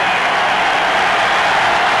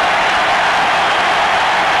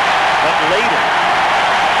 But later.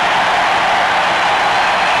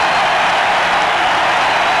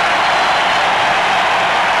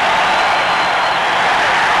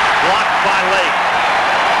 Blocked by Lake.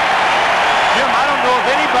 Jim, I don't know of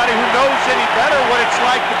anybody who knows any better what it's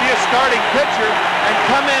like to be a starting pitcher and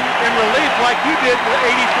come in relief like you did in the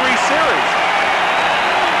 '83 series.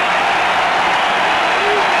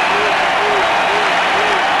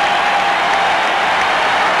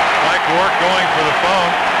 Mike Rourke going for the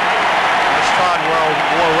phone. That's Todd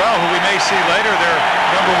Worrell, who we may see later. Their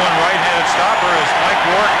 #1 right-handed stopper is Mike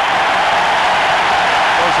Rourke.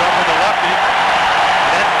 Goes up with the lefty.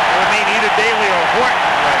 That would mean either Daly or Horton.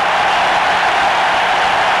 Right.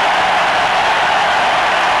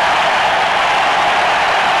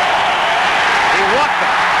 He walked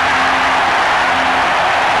them.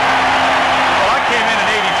 Well, I came in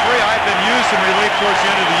 83. I've been used in relief towards the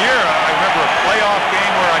end of the year. I remember a playoff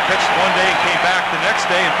game where I pitched one day and came back the next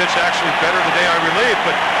day and pitched actually better the day I relieved.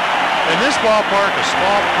 But in this ballpark, a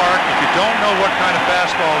small park, if you don't know what kind of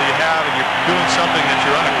fastball you have and you're doing something that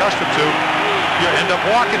you're unaccustomed to, you end up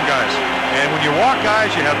walking guys. And when you walk guys,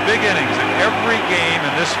 you have big innings. And every game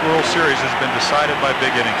in this World Series has been decided by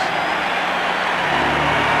big innings.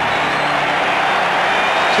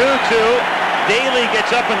 2-2. Daly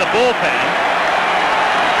gets up in the bullpen.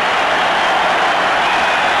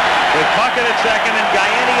 With Puckett at second and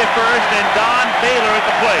Gaiani at first and Don Baylor at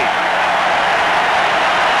the plate.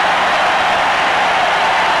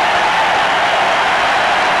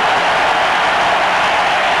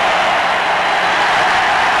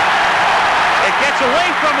 It gets away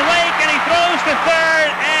from Lake and he throws to third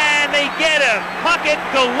and they get him. Puckett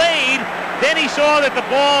delayed. Then he saw that the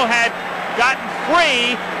ball had gotten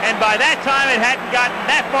free, and by that time it hadn't gotten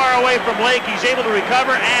that far away from Lake. He's able to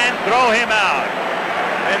recover and throw him out.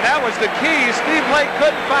 And that was the key. Steve Lake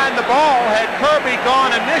couldn't find the ball. Had Kirby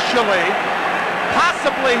gone initially,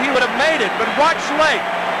 possibly he would have made it. But watch Lake.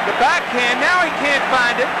 The backhand, now he can't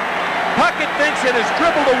find it. Puckett thinks it has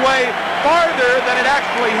dribbled away farther than it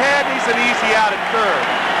actually had. He's an easy out at third.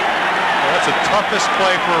 Well, that's the toughest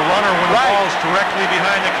play for a runner when the ball is directly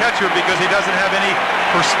behind the catcher because he doesn't have any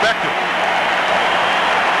perspective.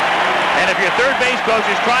 And if your third base coach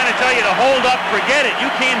is trying to tell you to hold up, forget it. You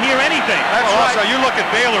can't hear anything. That's right. Also, you look at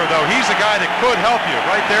Baylor, though. He's the guy that could help you.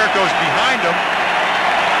 Right there, it goes behind him.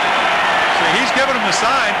 So he's giving him the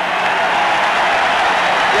sign.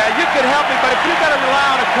 Yeah, you could help me, but if you've got to rely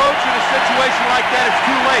on a coach in a situation like that, it's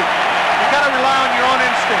too late. You've got to rely on your own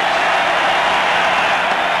instincts.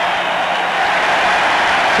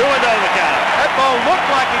 2-0 the count. That ball looked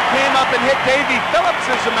like it came up and hit Davy Phillips,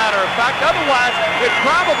 as a matter of fact. Otherwise, it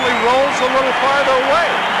probably rolls a little farther away.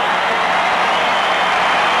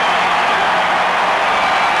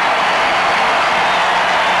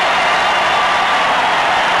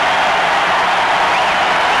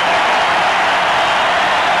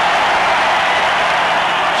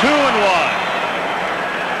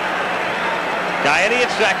 Gaiani at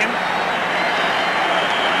second.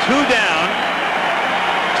 2 down.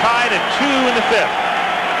 Tied at 2 in the 5th.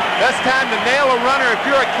 Best time to nail a runner if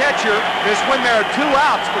you're a catcher is when there are 2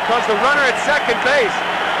 outs because the runner at second base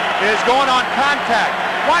is going on contact.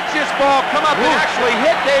 Watch this ball come up and actually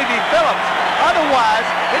hit Davy Phillips. Otherwise,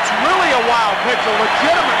 it's really a wild pitch, a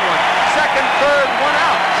legitimate one. Second, third, 1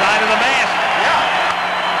 out. Side of the mask. Yeah.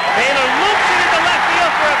 Taylor loops it into left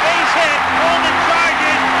field for a base hit. Coleman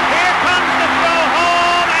charges. Here comes the throw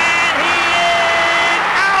home, and he is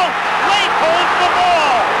out. Lake holds the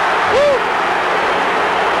ball. Woo!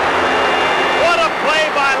 What a play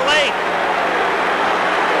by Lake.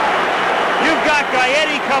 You've got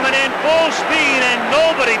Gaiani coming in full speed, and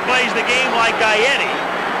nobody plays the game like Gaiani.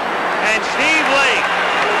 And Steve Lake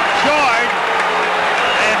charged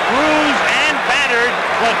and threw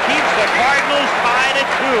Cardinals tied at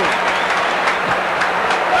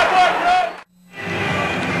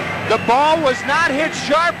 2. The ball was not hit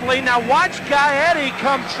sharply. Now watch Gaetti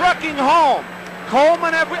come trucking home.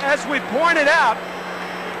 Coleman, as we pointed out,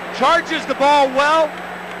 charges the ball well,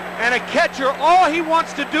 and a catcher, all he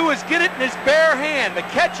wants to do is get it in his bare hand. The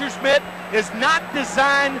catcher's mitt is not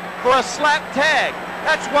designed for a slap tag.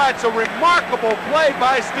 That's why it's a remarkable play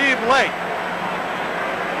by Steve Lake.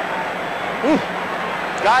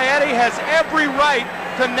 Gaetti has every right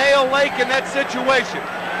to nail Lake in that situation.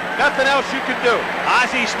 Nothing else you can do.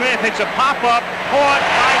 Ozzie Smith hits a pop-up, caught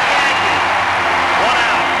by Hanky. 1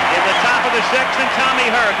 out in the top of the 6th, and Tommy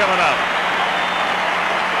Herr coming up.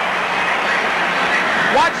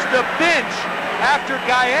 Watch the bench after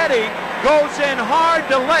Gaetti goes in hard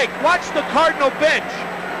to Lake. Watch the Cardinal bench.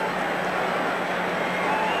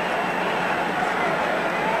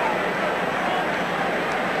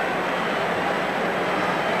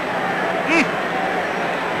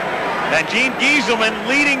 And Gene Gieselman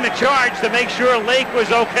leading the charge to make sure Lake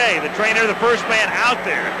was okay. The trainer, the first man out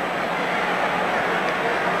there.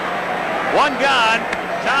 1 gone.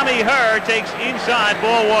 Tommy Herr takes inside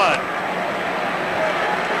ball 1.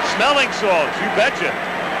 Smelling salts, you betcha.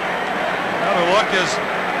 Now the look as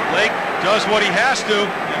Lake does what he has to,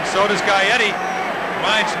 and so does Gaetti.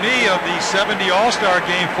 Reminds me of the 70 All-Star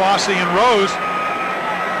game, Fossey and Rose.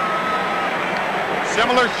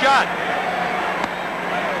 Similar shot.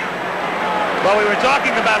 Well, we were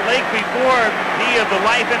talking about Lake before he of the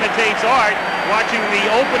Life Imitates Art, watching the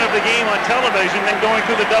open of the game on television, then going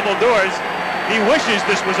through the double doors. He wishes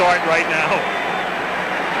this was art right now.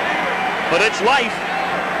 But it's life.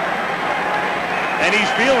 And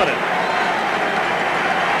he's feeling it.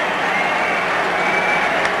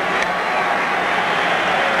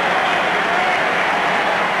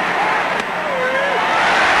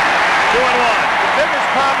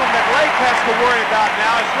 Problem that Lake has to worry about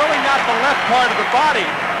now is really not the left part of the body,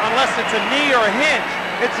 unless it's a knee or a hinge.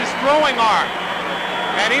 It's his throwing arm.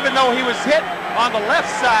 And even though he was hit on the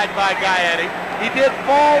left side by Gaetti, he did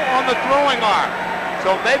fall on the throwing arm.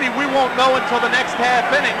 So maybe we won't know until the next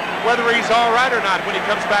half inning whether he's all right or not when he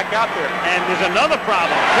comes back out there. And there's another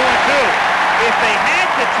problem, 2-2. If they had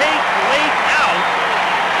to take Lake out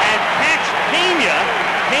and catch Pena,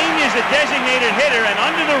 Pena's a designated hitter, and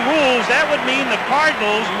under the rules, that would mean the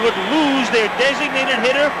Cardinals would lose their designated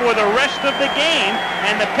hitter for the rest of the game,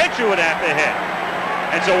 and the pitcher would have to hit.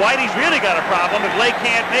 And so Whitey's really got a problem if Lake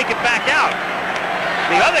can't make it back out.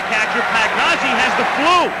 The other catcher, Pagnozzi, has the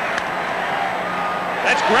flu.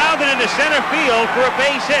 That's grounded into center field for a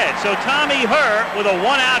base hit. So Tommy Herr with a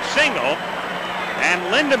 1-out single, and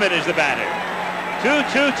Lindemann is the batter.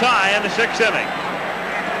 2-2 tie in the 6th inning.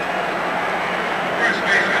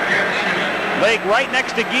 Lake right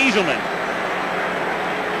next to Gieselman.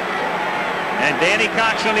 And Danny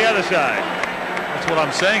Cox on the other side. That's what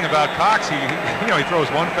I'm saying about Cox. He throws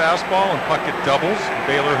one fastball and Puckett doubles.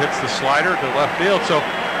 Baylor hits the slider to left field, so it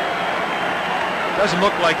doesn't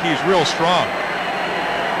look like he's real strong.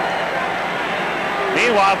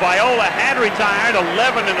 Meanwhile, Viola had retired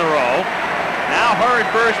 11 in a row. Now Herr at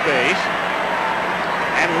first base.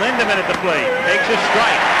 And Lindemann at the plate. Makes a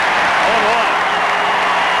strike. 0-1.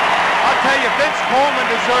 I'll tell you, Vince Coleman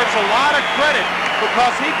deserves a lot of credit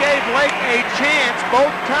because he gave Lake a chance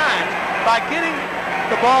both times by getting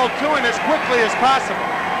the ball to him as quickly as possible.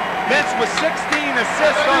 Vince with 16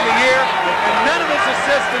 assists on the year, and none of his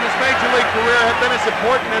assists in his major league career have been as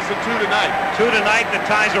important as the 2 tonight. 2 tonight that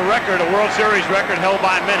ties a record, a World Series record held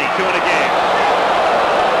by many, 2 in a game.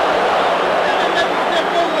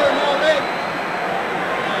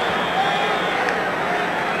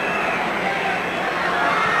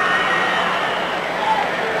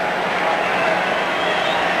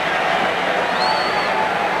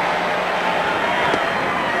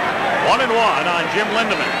 One on Jim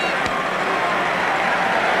Lindemann.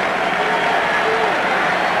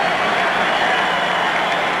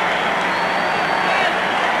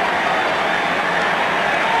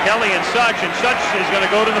 Kelly and Such is going to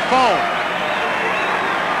go to the phone.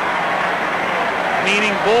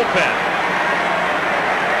 Meaning bullpen.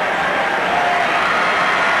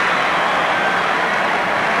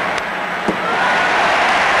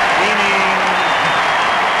 Meaning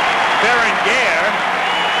Berenguer.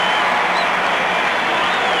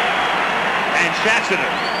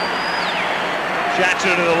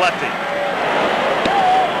 Schatzner to the lefty.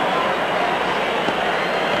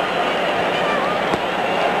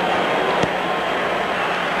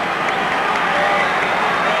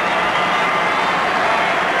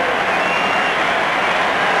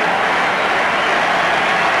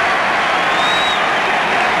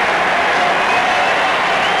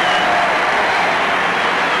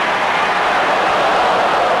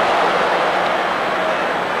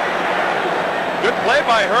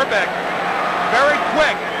 Boy, Herbeck, very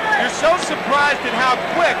quick. You're so surprised at how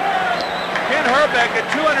quick Ken Herbeck at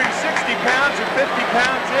 260 pounds or 50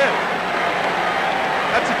 pounds is.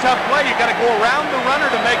 That's a tough play. You got to go around the runner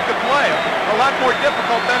to make the play. A lot more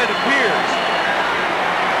difficult than it appears.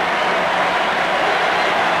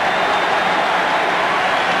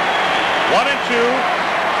 One and two,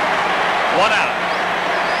 one out.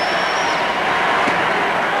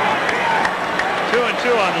 2 and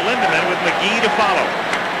 2 on Lindemann with McGee to follow.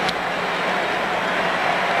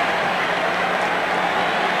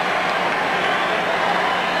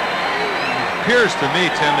 Appears to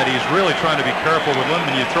me, Tim, that he's really trying to be careful with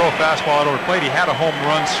Lindemann. You throw a fastball out over the plate. He had a home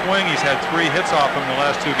run swing. He's had 3 hits off him in the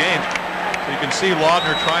last 2 games. So you can see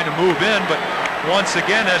Laudner trying to move in, but once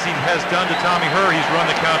again, as he has done to Tommy Herr, he's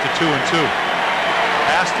run the count to 2 and 2.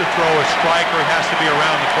 Has to throw a strike or he has to be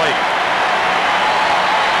around the plate.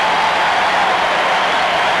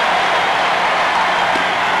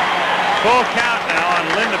 Full count now on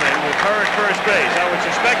Lindemann with Herr at first base. I would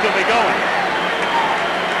suspect he'll be going.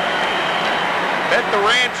 Bet the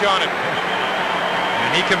ranch on it.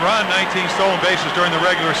 And he can run 19 stolen bases during the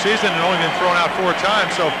regular season and only been thrown out 4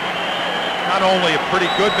 times. So not only a pretty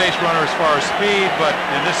good base runner as far as speed, but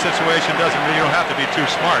in this situation you don't have to be too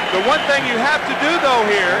smart. The one thing you have to do though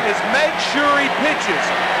here is make sure he pitches.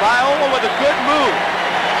 Viola with a good move.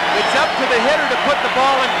 It's up to the hitter to put the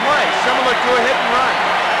ball in play, similar to a hit and run.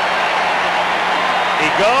 He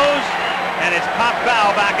goes, and it's popped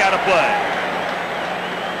foul back out of play.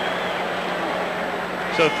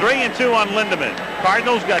 So 3 and 2 on Lindemann.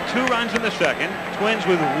 Cardinals got 2 runs in the second. Twins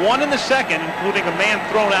with 1 in the second, including a man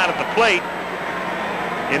thrown out at the plate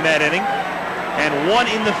in that inning, and 1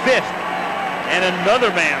 in the 5th, and another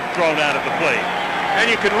man thrown out at the plate. And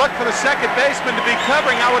you can look for the second baseman to be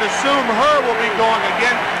covering. I would assume Herr will be going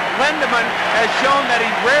again. Lindemann has shown that he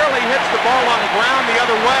rarely hits the ball on the ground the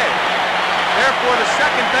other way. Therefore, the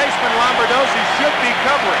second baseman, Lombardozzi, should be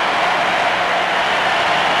covering.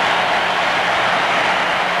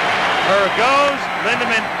 Herr goes,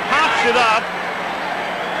 Lindemann pops it up,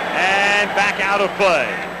 and back out of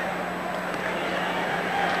play.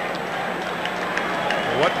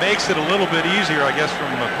 What makes it a little bit easier, I guess,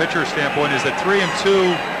 from a pitcher standpoint, is that 3 and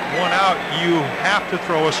 2, 1 out, you have to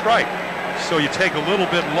throw a strike. So you take a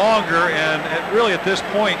little bit longer, and really at this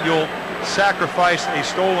point, you'll sacrifice a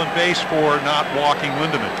stolen base for not walking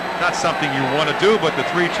Lindemann. Not something you want to do, but the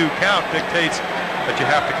 3-2 count dictates that you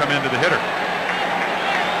have to come into the hitter.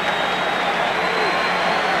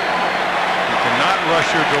 You cannot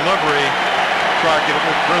rush your delivery, try to get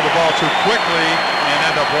rid of the ball too quickly, and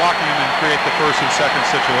end up walking him and create the first and second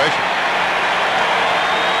situation.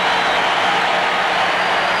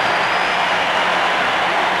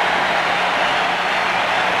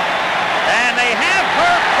 And they have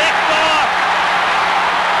Herr picked off.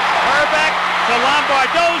 Herbeck to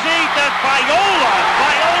Lombardozzi to Viola.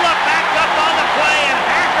 Viola backed up on the play, and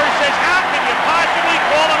Hacker says, how can you possibly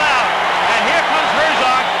call him out? And here comes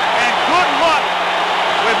Herzog, and good luck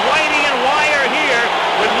with Whitey and Wire here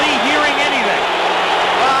with Lee hearing anything.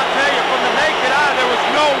 Well, I'll tell you, from the naked eye, there was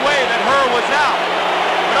no way that Herr was out.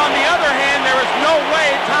 But on the other hand, there is no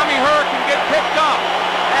way Tommy Herr can get picked off.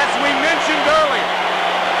 As we mentioned earlier,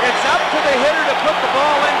 it's up to the hitter to put the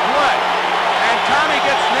ball in play. And Tommy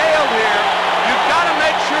gets nailed here. You've got to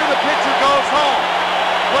make sure the pitcher goes home.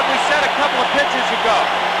 What we said a couple of pitches ago.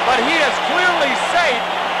 But he is clearly safe.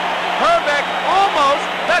 Herbeck almost,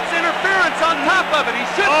 that's interference on top of it. He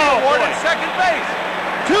should be awarded second base.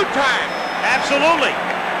 2 times. Absolutely.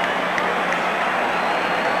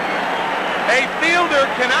 A fielder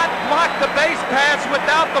cannot block the base paths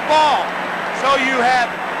without the ball. So you have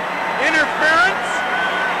interference,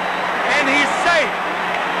 and he's safe.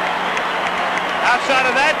 Outside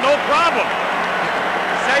of that, no problem.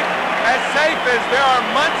 Safe as there are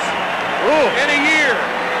months in a year.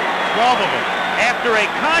 12 of them. After a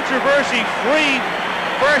controversy-free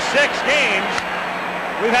first 6 games,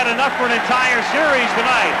 we've had enough for an entire series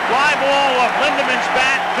tonight. Fly ball off Lindemann's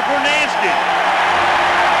bat to Bernansky.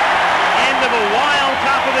 End of a wild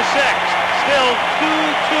top of the 6th. Still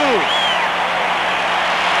 2-2.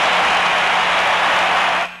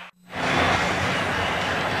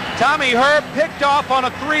 Tommy Herr picked off on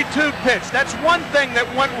a 3-2 pitch. That's one thing that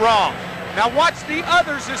went wrong. Now watch the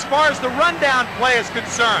others as far as the rundown play is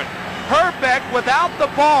concerned. Herbeck, without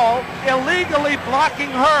the ball, illegally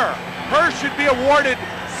blocking Herr. Herr should be awarded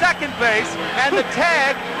second base, and the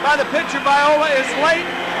tag by the pitcher Viola is late,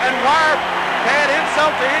 and Wire, had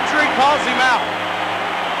insult to injury, calls him out.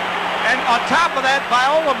 And on top of that,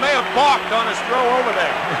 Viola may have balked on his throw over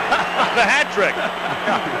there. The hat trick.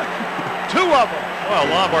 2 of them. Well,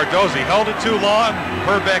 Lombardozzi held it too long.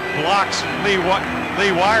 Herbeck blocks Lee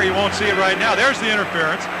Wire. You won't see it right now. There's the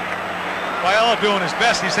interference. Viola doing his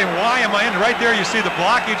best. He's saying, why am I in? Right there you see the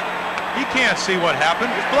blockage. He can't see what happened.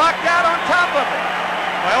 He's blocked out on top of it.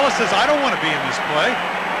 Viola says, I don't want to be in this play.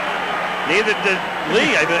 Neither did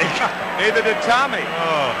Lee, I think. Neither did Tommy.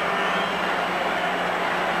 Oh.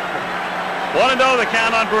 1-0 the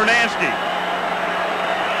count on Brunansky.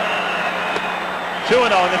 2-0.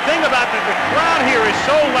 And the thing about the crowd here is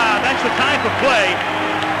so loud. That's the type of play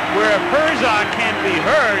where if Herzog can be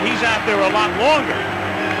heard, he's out there a lot longer.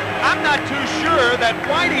 I'm not too sure that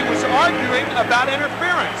Whitey was arguing about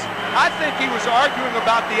interference. I think he was arguing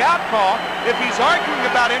about the out call. If he's arguing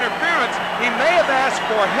about interference, he may have asked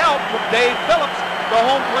for help from Dave Phillips, the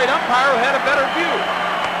home plate umpire, who had a better view.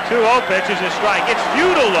 2-0 pitch is a strike. It's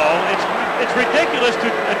futile, though. It's ridiculous to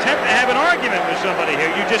attempt to have an argument with somebody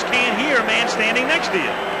here. You just can't hear a man standing next to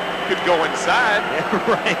you. You could go inside.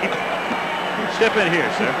 Yeah, right. Step in here,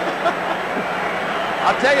 sir.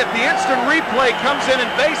 I'll tell you, if the instant replay comes in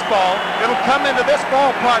baseball, it'll come into this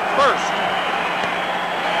ballpark first.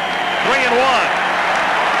 3-1.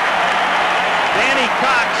 Danny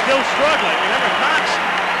Cox still struggling. Remember, Cox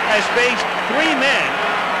has faced 3 men,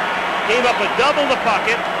 gave up a double to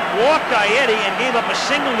Puckett, walked Gaetti, and gave up a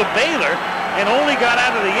single to Baylor, and only got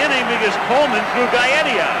out of the inning because Coleman threw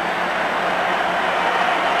Gaetti out.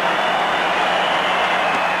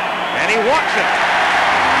 And he walks him.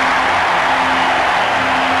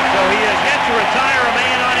 So he has yet to retire a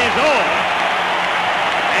man on his own.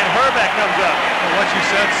 And Herbeck comes up. Well, what you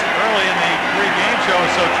said early in the pre-game show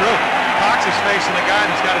is so true. Cox is facing a guy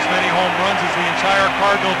that's got as many home runs as the entire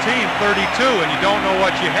Cardinal team, 32, and you don't know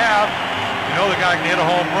what you have. You know the guy can hit a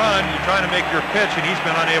home run. You're trying to make your pitch, and he's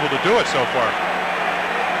been unable to do it so far.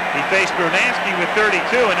 He faced Brunansky with 32,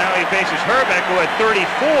 and now he faces Herbeck, who had 34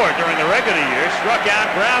 during the regular year, struck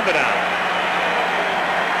out, grounded out.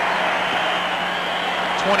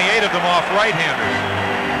 28 of them off right-handers.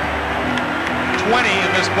 20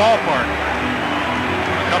 in this ballpark.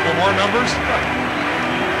 A couple more numbers.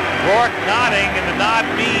 Rourke nodding, and the nod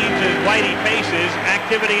means, as Whitey paces,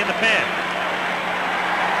 activity in the pen.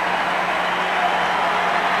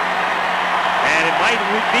 And it might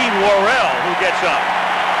be Worrell who gets up.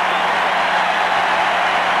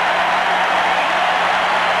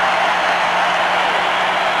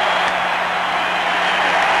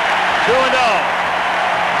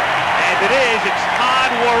 It is. It's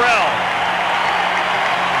Todd Worrell.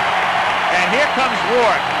 And here comes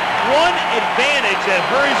Rourke. One advantage that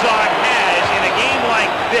Herzog has in a game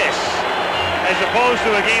like this, as opposed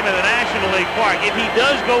to a game in the National League Park, if he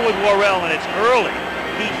does go with Worrell and it's early,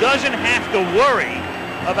 he doesn't have to worry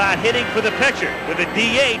about hitting for the pitcher. With a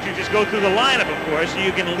DH, you just go through the lineup, of course, so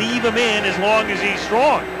you can leave him in as long as he's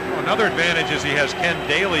strong. Another advantage is he has Ken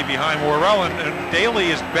Daly behind Worrell, and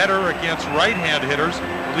Daly is better against right-hand hitters,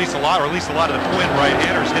 at least a lot of the Twin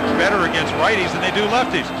right-handers hit better against righties than they do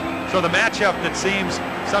lefties. So the matchup that seems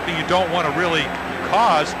something you don't want to really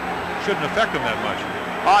cause shouldn't affect them that much.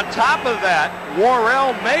 On top of that,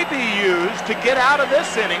 Worrell may be used to get out of this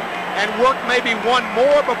inning and work maybe one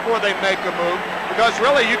more before they make a move, because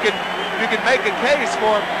really you can make a case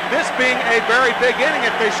for this being a very big inning.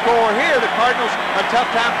 If they score here, the Cardinals a tough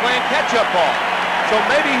time playing catch-up ball. So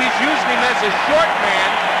maybe he's using him as a short man,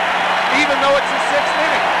 even though it's the 6th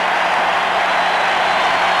inning.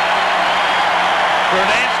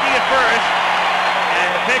 Brunansky at first, and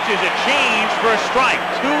the pitch is a change for a strike.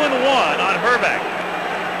 2-1 on Herbeck.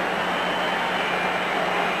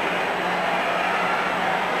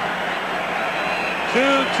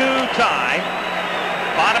 Two tie.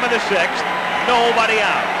 Bottom of the 6th. Nobody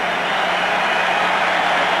out.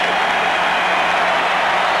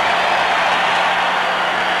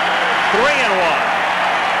 Three and 1.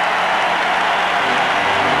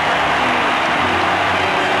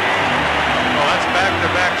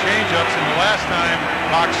 Back-to-back changeups, and the last time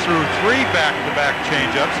Cox threw 3 back-to-back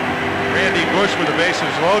changeups. Randy Bush with the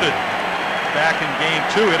bases loaded back in game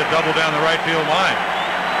 2 hit a double down the right field line.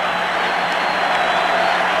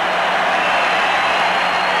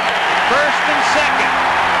 First and second.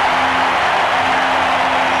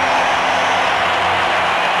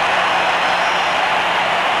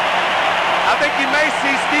 I think you may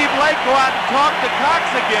see Steve Lake go out and talk to Cox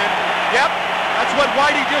again. Yep. That's what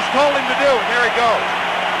Whitey just told him to do, and there he goes.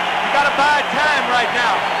 You got to buy time right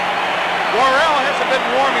now. Worrell hasn't been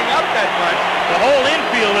warming up that much. The whole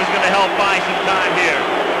infield is going to help buy some time here.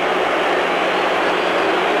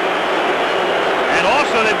 And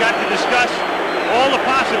also they've got to discuss all the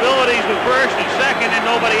possibilities with first and second and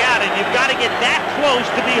nobody out, and you've got to get that close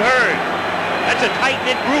to be heard. That's a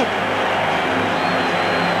tight-knit group.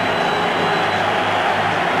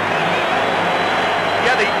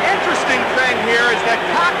 here is that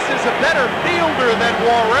Cox is a better fielder than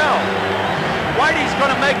Worrell. Whitey's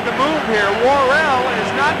going to make the move here. Worrell is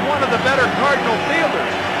not one of the better Cardinal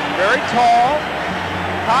fielders. Very tall.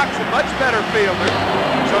 Cox a much better fielder.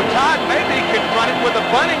 So Todd maybe can run it with a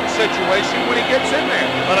bunting situation when he gets in there.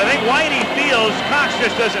 But I think Whitey feels Cox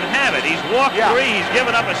just doesn't have it. He's walked 3, he's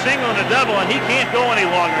given up a single and a double, and he can't go any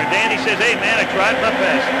longer. And Danny says, hey, man, I tried my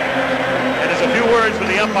best. And there's a few words from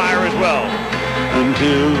the umpire as well.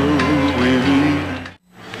 Until we meet.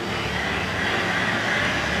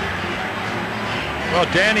 Well,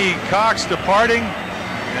 Danny Cox departing,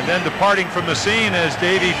 and then departing from the scene as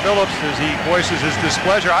Davy Phillips, as he voices his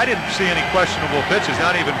displeasure. I didn't see any questionable pitches,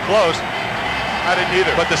 not even close. I didn't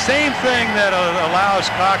either. But the same thing that allows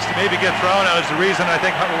Cox to maybe get thrown out is the reason I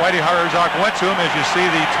think Whitey Herzog went to him. As you see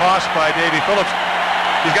the toss by Davy Phillips,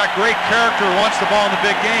 he's got great character, wants the ball in the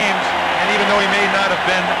big games, and even though he may not have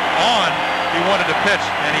been on, he wanted to pitch,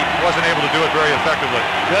 and he wasn't able to do it very effectively.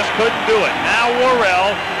 Just couldn't do it. Now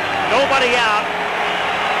Worrell, nobody out,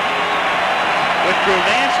 with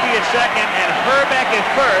Brunansky at second and Herbeck at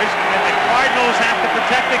first, and the Cardinals have to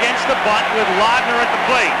protect against the bunt with Laudner at the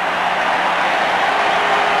plate.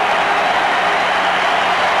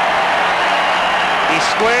 He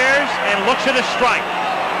squares and looks at a strike,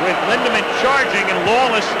 with Lindemann charging and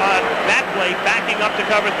Lawless on that plate backing up to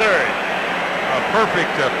cover third. A perfect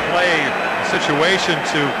play situation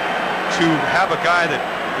to have a guy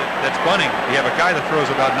that's bunting. You have a guy that throws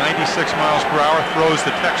about 96 miles per hour, throws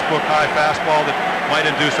the textbook high fastball that might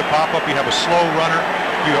induce a pop-up. You have a slow runner.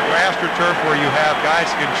 You have AstroTurf where you have guys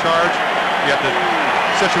who can charge. You have the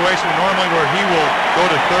situation normally where he will go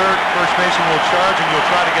to third, first baseman will charge, and you'll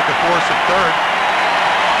try to get the force at third.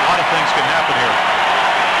 A lot of things can happen here.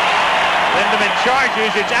 Lindemann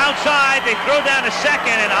charges, it's outside, they throw down to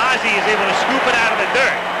second, and Ozzie is able to scoop it out of the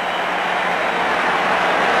dirt.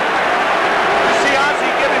 You see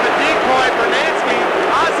Ozzie give him a decoy. Brunansky,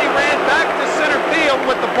 Ozzie ran back to center field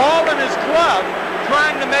with the ball in his glove,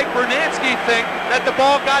 trying to make Brunansky think that the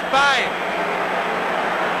ball got by him.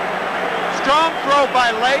 Strong throw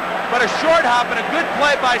by Lake, but a short hop and a good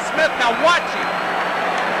play by Smith. Now watch him.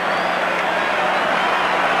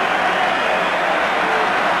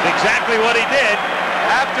 Exactly what he did.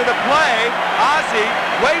 After the play, Ozzie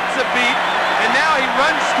waits a beat, and now he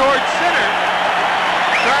runs towards center,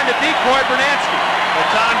 trying to decoy Brunansky. But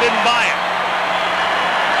Tom didn't buy it.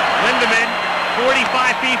 Lindemann,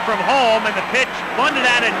 45 feet from home, and the pitch bunted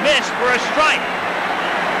out and missed for a strike.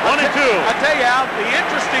 1-2. I tell you, Al, the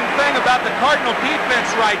interesting thing about the Cardinal defense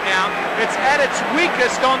right now, it's at its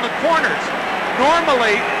weakest on the corners.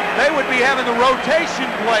 Normally, they would be having the rotation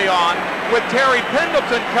play on with Terry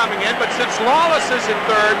Pendleton coming in, but since Lawless is in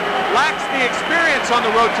third, lacks the experience on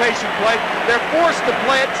the rotation play, they're forced to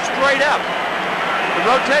play it straight up. The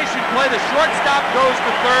rotation play, the shortstop goes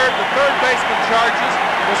to third, the third baseman charges,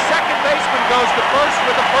 the second baseman goes to first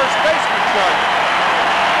with the first baseman charging.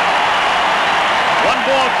 1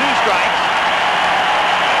 ball, 2 strikes.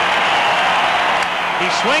 He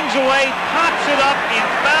swings away, pops it up in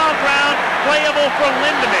foul ground, playable for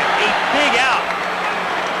Lindemann. A big out.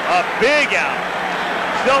 A big out.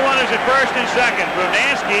 Still runners at first and second.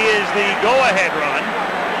 Brunansky is the go-ahead run.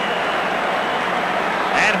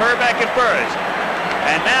 And Herbeck at first.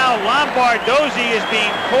 And now Lombardozzi is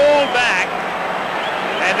being called back,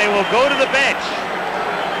 and they will go to the bench.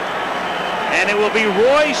 And it will be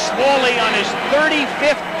Roy Smalley on his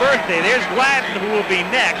 35th birthday. There's Gladden, who will be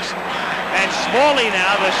next. And Smalley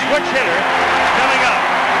now, the switch hitter, coming up.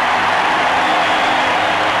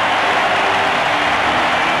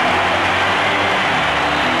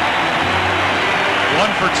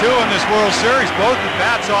 One for 2 in this World Series. Both the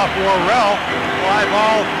bats off Worrell. Fly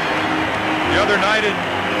ball the other night in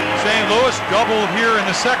St. Louis. Double here in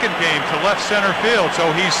the second game to left center field. So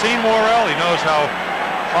he's seen Worrell. He knows how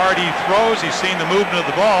hard he throws. He's seen the movement of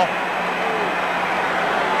the ball.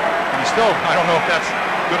 And still, I don't know if that's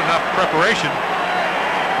good enough preparation,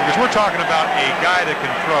 because we're talking about a guy that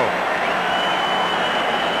can throw.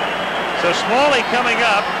 So Smalley coming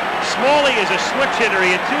up. Smalley is a switch hitter.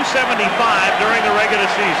 He had 275 during the regular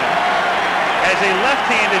season. As a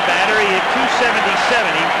left-handed batter, he had 277.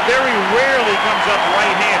 He very rarely comes up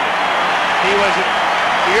right-handed. He was at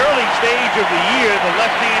the early stage of the year the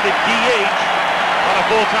left-handed DH on a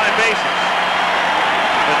full-time basis.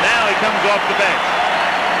 But now he comes off the bench.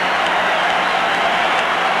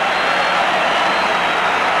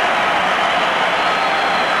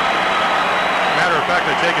 Matter of fact,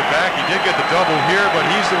 I take it back. He did get the double here, but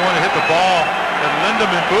he's the one that hit the ball that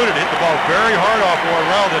Lindemann booted. Hit the ball very hard off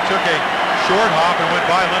Worrell that took a short hop and went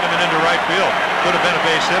by Lindemann into right field. Could have been a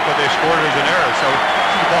base hit, but they scored it as an error. So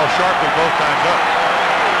the ball sharply both times up.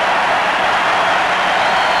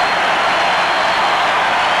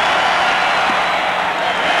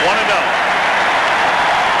 One and oh.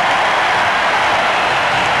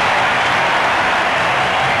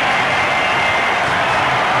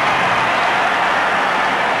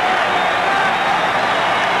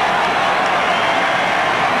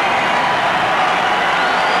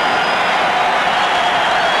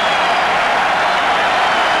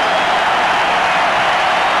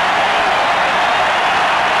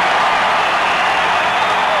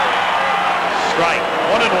 Strike.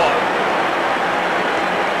 1-1.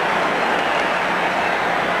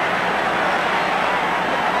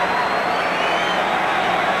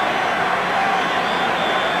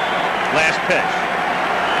 Last pitch.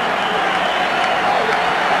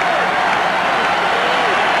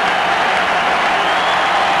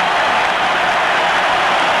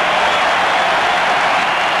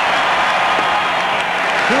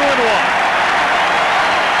 Two and one.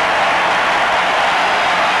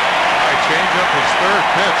 Change up his third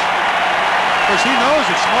pitch. Of course, he knows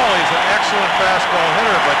that Smalley's an excellent fastball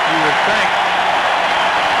hitter, but you would think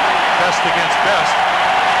best against best.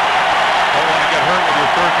 Don't want to get hurt with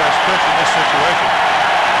your third best pitch in this situation.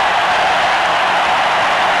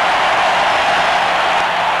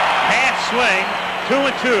 Half swing.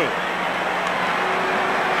 2-2.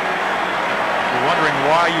 You're wondering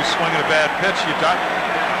why you swing at a bad pitch.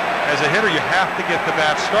 As a hitter, you have to get the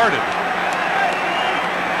bat started.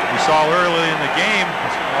 We saw early in the game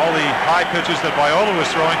all the high pitches that Viola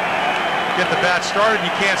was throwing. Get the bat started,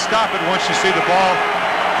 you can't stop it once you see the ball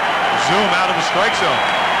zoom out of the strike zone.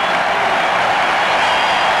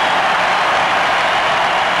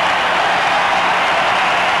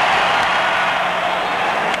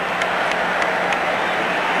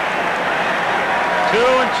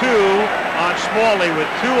 Two and two on Smalley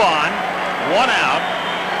with 2 on, 1 out.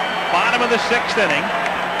 Bottom of the 6th inning.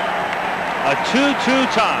 A 2-2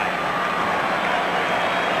 tie.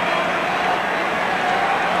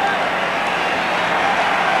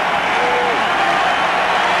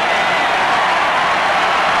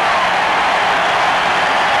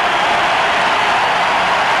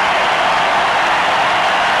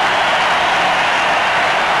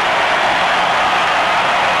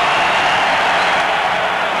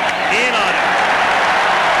 In on it.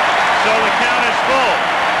 So the count is full.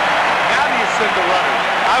 Now do you send the runners?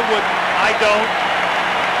 I wouldn't. I don't.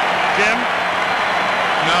 Jim?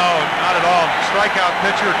 No, not at all. Strikeout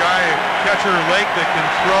pitcher, catcher Lake that can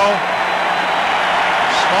throw.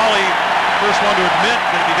 Smalley, first one to admit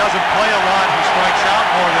that if he doesn't play a lot, he strikes out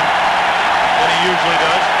more than he usually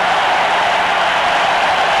does.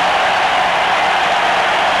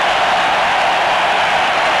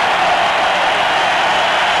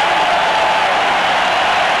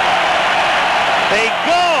 They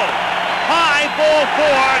go. High, ball 4.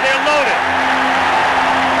 They're loaded.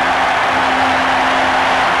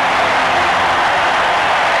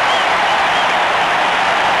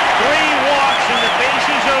 Three walks and the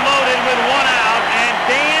bases are loaded with 1 out. And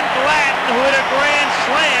Dan Gladden, who hit a grand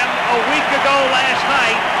slam a week ago last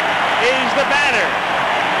night, is the batter.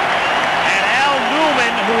 And Al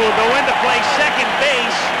Newman, who will go in to play second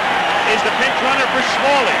base, is the pinch runner for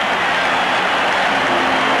Smalley.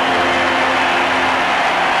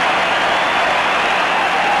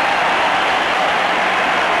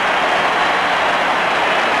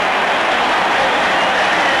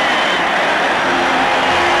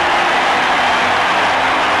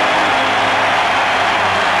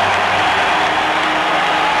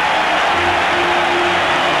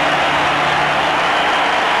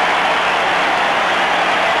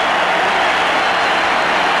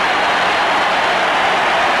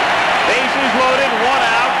 Loaded, 1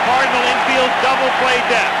 out. Cardinal infield double play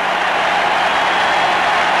depth.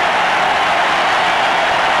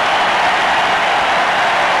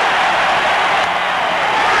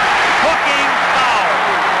 Hooking foul.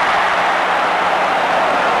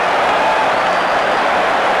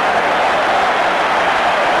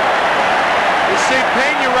 You see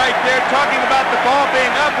Pena right there talking about the ball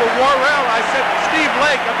being up with Worrell. I said Steve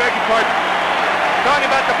Lake, I beg your pardon.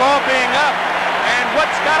 Talking about the ball being up. And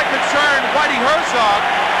what's got to concern Whitey Herzog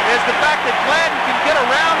is the fact that Gladden can get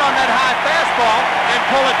around on that high fastball and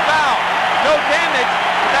pull it foul. No damage,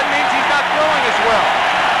 but that means he's not throwing as well.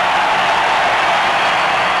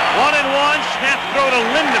 1-1, snap throw to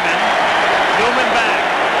Lindemann. Newman back.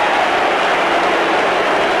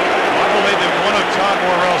 I believe that one of Tom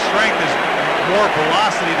Worrell's strength is more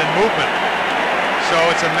velocity than movement. So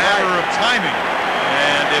it's a matter of timing.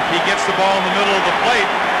 And if he gets the ball in the middle of the plate,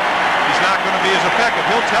 he's not going to be as effective.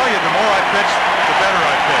 He'll tell you the more I pitch, the better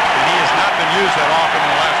I pitch. And he has not been used that often in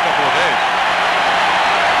the last couple of days.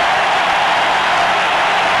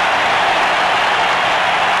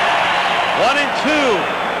 One and two.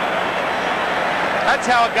 That's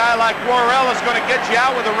how a guy like Worrell is going to get you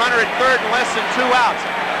out with a runner at third in less than 2 outs.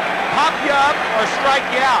 Pop you up or strike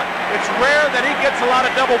you out. It's rare that he gets a lot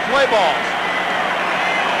of double play balls.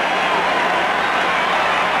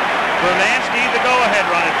 Brunansky, the go-ahead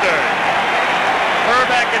run at third.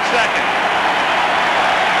 Herbeck at second.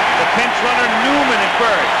 The pinch runner Newman at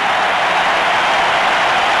first.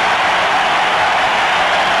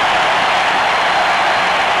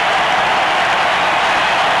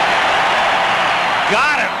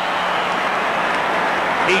 Got him.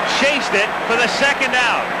 He chased it for the second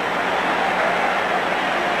out.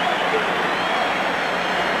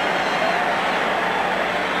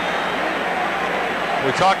 We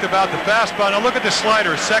talked about the fastball. Now look at the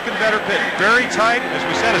slider. Second better pitch. Very tight. As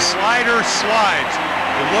we said, a slider slides.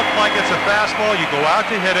 It looked like it's a fastball. You go out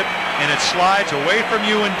to hit it, and it slides away from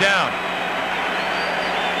you and down.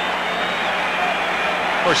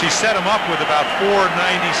 Of course, he set him up with about 496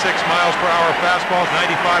 miles per hour fastballs,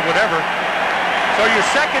 95, whatever. So your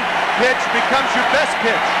second pitch becomes your best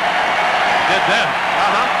pitch. Did then.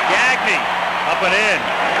 Gagne up and in.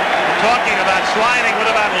 We're talking about sliding.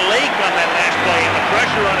 What about Lake on that last play and the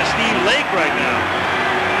pressure on a Steve Lake right now?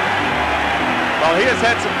 Well, he has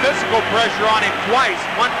had some physical pressure on him twice.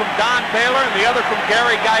 One from Don Baylor and the other from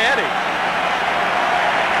Gary Gaetti.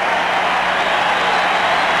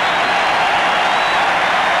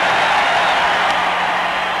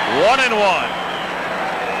 One and one.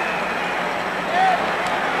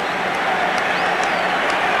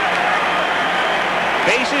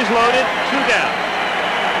 Bases loaded, 2 down.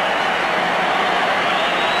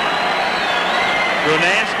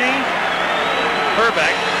 Brunansky,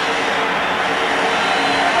 Herbeck,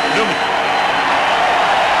 Newman.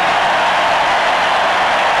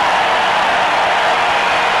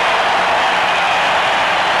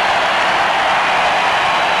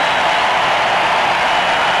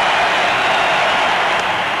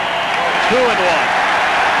 Two and one.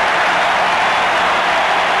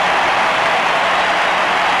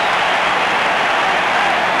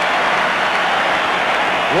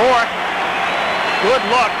 Rourke, good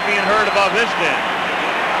luck being heard above his den.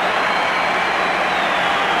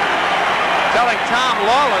 Telling Tom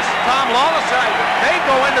Lawless may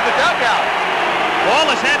go into the dugout.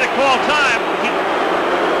 Lawless had to call time.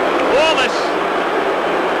 Lawless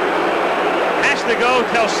has to go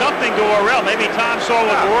tell something to Worrell. Maybe Tom saw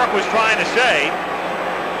what Rourke was trying to say.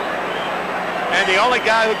 And the only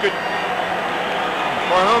guy who could,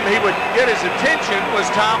 for whom he would get his attention, was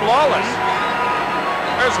Tom Lawless.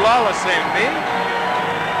 There's Lawless saying, me?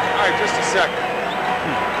 All right, just a second.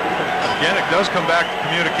 Again, it does come back to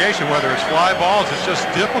communication, whether it's fly balls. It's just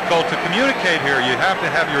difficult to communicate here. You have to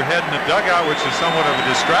have your head in the dugout, which is somewhat of a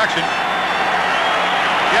distraction.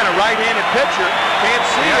 Again, a right-handed pitcher can't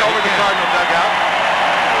see over the Cardinal dugout.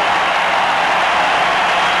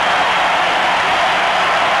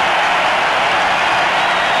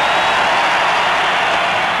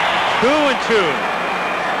 Two and two.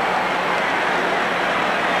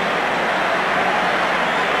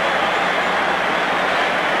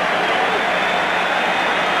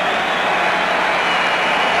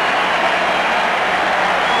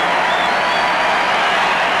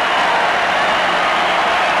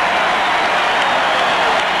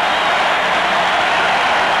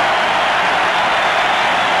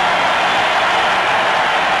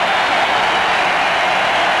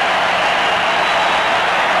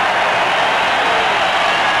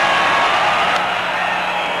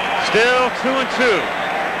 Still 2 and 2.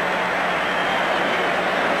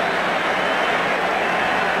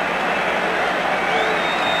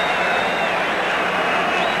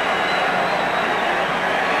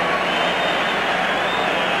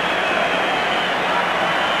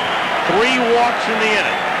 Three walks in the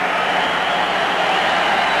inning.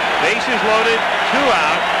 Bases loaded, 2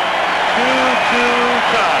 out,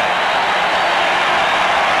 2-2 tie.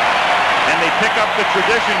 And they pick up the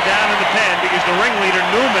tradition down in the pen because the ringleader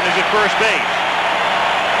Newman is at first base.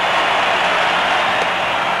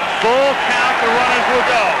 Full count, the runners will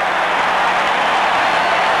go.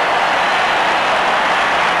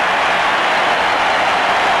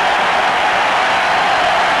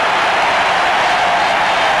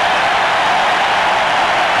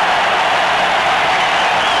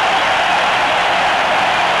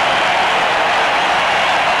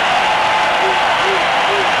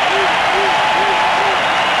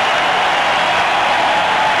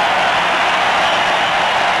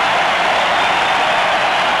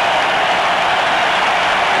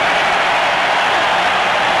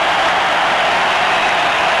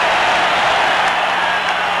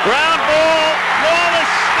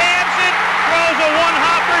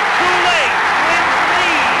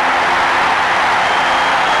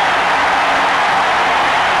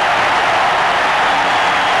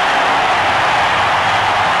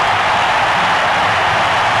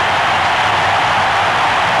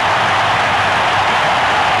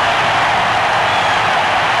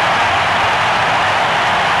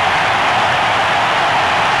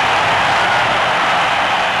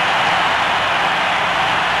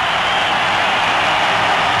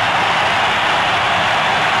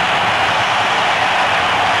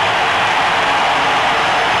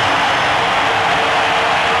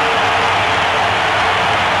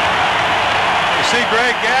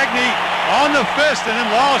 missed, and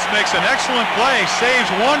then Wallace makes an excellent play,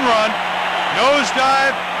 saves one run,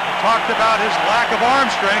 nosedive. We talked about his lack of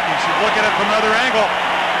arm strength. You should look at it from another angle.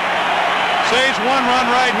 Saves one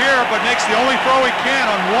run right here, but makes the only throw he can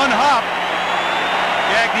on one hop.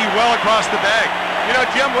 Hanky well across the bag. You know,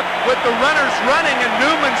 Jim, with the runners running and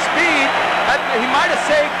Newman's speed, he might have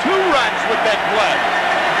saved 2 runs with that play.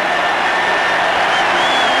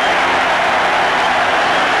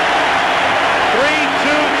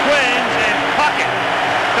 Twins and Puckett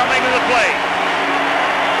coming to the plate.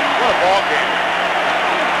 What a ball game.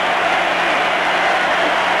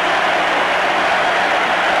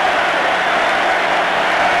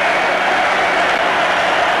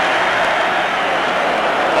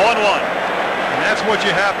 And that's what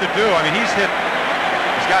you have to do. I mean, he's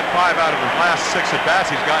got 5 out of the last 6 at-bats.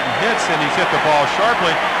 He's gotten hits, and he's hit the ball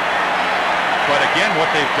sharply. But again, what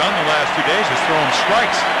they've done the last 2 days is throw him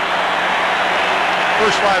strikes.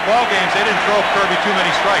 First 5 ball games, they didn't throw Kirby too many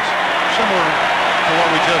strikes, similar to what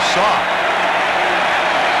we just saw.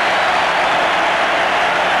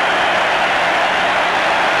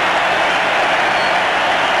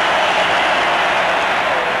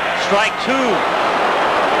 Strike 2.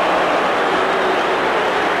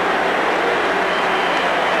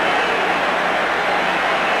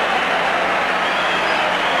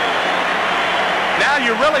 Now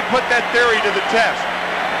you really put that theory to the test.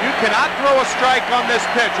 You cannot throw a strike on this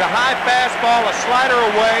pitch. A high fastball, a slider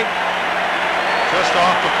away. Just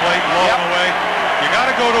off the plate, low and away. You got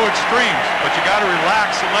to go to extremes, but you got to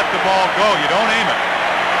relax and let the ball go. You don't aim it.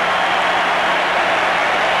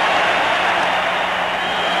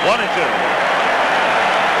 1-2.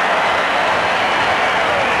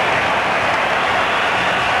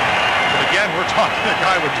 But again, we're talking a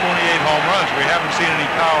guy with 28 home runs. We haven't seen any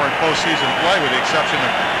power in postseason play with the exception of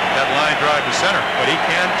that line drive to center. But he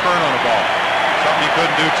can turn on a ball, something he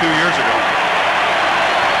couldn't do 2 years ago.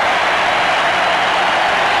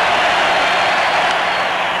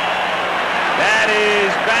 That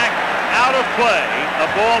is back out of play.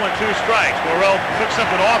 A ball and 2 strikes. Morrell took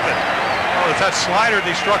something off it. Oh, it's that slider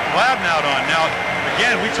they struck Glavin out on. Now,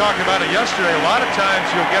 again, we talked about it yesterday. A lot of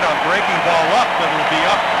times you'll get a breaking ball up, but it'll be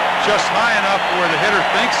up just high enough where the hitter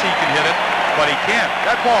thinks he can hit it, but he can't.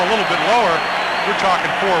 That ball a little bit lower, we're talking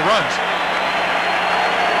 4 runs.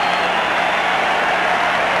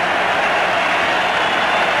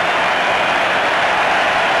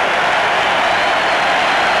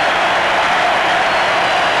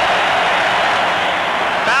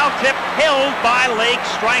 Tip held by Lake,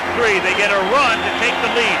 strike 3. They get a run to take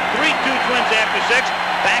the lead. 3-2 Twins after 6.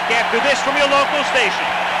 Back after this from your local station.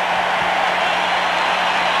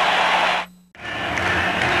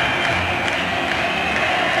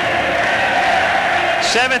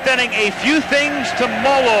 Seventh inning, a few things to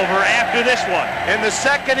mull over after this one. In the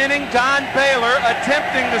 2nd inning, Don Baylor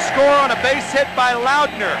attempting to score on a base hit by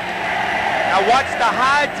Loudner. Now watch the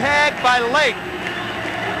high tag by Lake.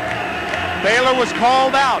 Baylor was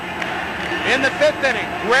called out. In the 5th inning,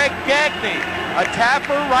 Greg Gagne, a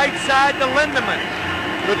tapper right side to Lindemann.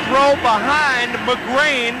 The throw behind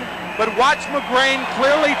McGrain, but watch McGrain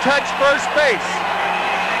clearly touch first base.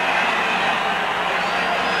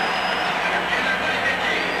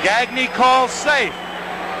 Gagne calls safe.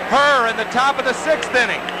 Herr in the top of the 6th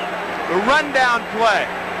inning. The rundown play.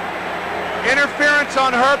 Interference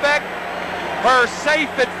on Herbeck. Herr safe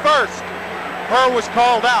at first. Herr was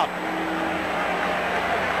called out.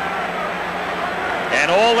 And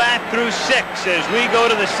all that through 6 as we go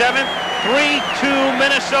to the 7th. 3-2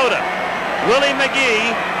 Minnesota. Willie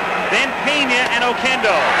McGee, then Pena and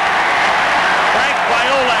Oquendo. Frank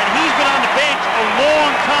Viola, and he's been on the bench a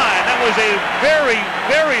long time. That was a very,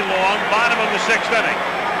 very long bottom of the 6th inning.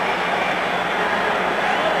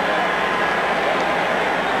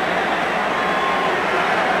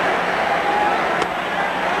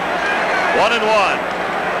 One and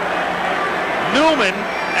 1. Newman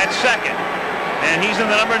at second. And he's in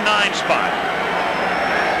the number 9 spot.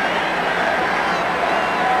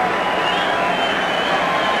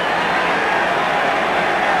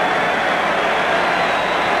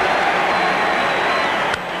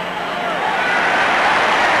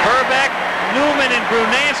 Herbeck, Newman, and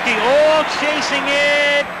Brunansky all chasing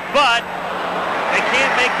it, but they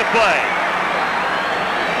can't make the play.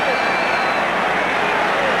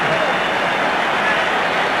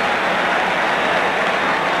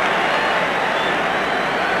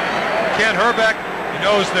 Ken Herbeck, he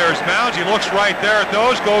knows there's mounds. He looks right there at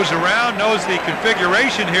those, goes around, knows the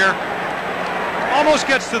configuration here. Almost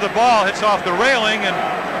gets to the ball, hits off the railing, and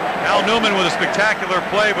Al Newman with a spectacular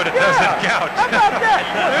play, but it doesn't count. How about that?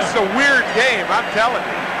 This is a weird game, I'm telling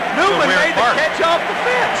you. Newman made the catch off the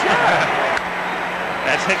fence,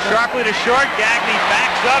 That's hit sharply to short. Gagne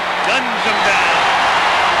backs up, guns him down.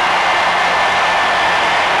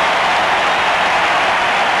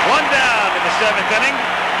 One down in the 7th inning.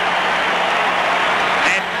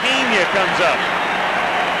 And Pena comes up.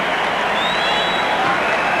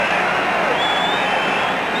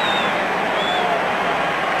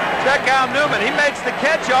 Check out Newman. He makes the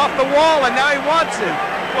catch off the wall, and now he wants it.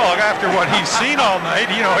 Well, after what he's seen all night,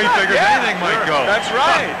 you know, he figures anything might go. That's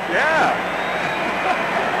right. Yeah.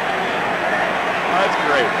 That's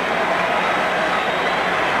great.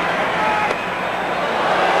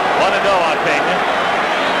 1-0 on Pena.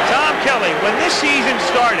 Tom Kelly, when this season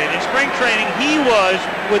started in spring training, he was,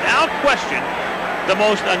 without question, the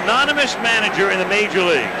most anonymous manager in the major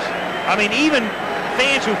leagues. I mean, even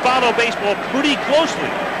fans who follow baseball pretty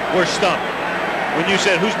closely were stumped when you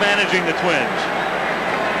said, who's managing the Twins?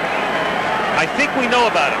 I think we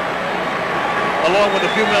know about him, along with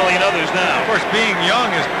a few million others now. Of course, being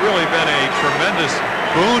young has really been a tremendous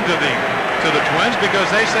boon to the Twins, because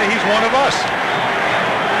they say he's one of us.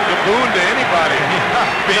 The boon to anybody.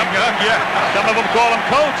 Being young, yeah. Some of them call him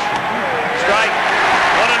coach. Strike.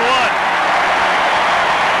 1-1.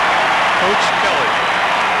 Coach Kelly.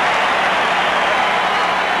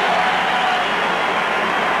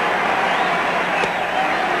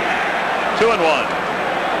 Two and one.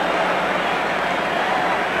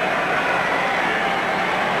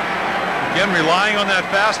 Again, relying on that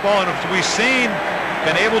fastball, and as we've seen,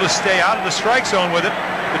 been able to stay out of the strike zone with it.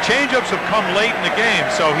 The changeups have come late in the game,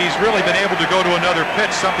 so he's really been able to go to another pitch,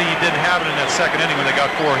 something he didn't have in that 2nd inning when they got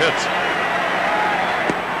 4 hits.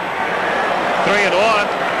 3-1.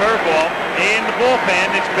 Curveball in the bullpen.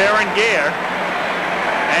 It's Berenguer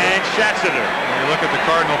and Schatzeder. When you look at the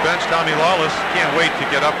Cardinal bench, Tommy Lawless can't wait to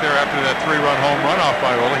get up there after that 3-run home run off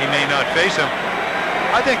Viola. He may not face him.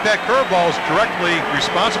 I think that curveball is directly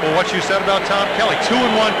responsible for what you said about Tom Kelly.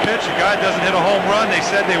 2-1 pitch. The guy doesn't hit a home run. They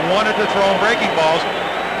said they wanted to throw him breaking balls.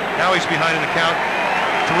 Now he's behind in the count,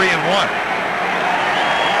 3-1.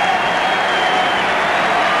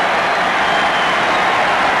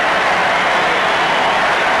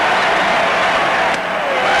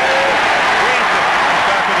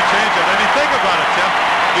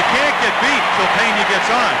 You can't get beat till Pena gets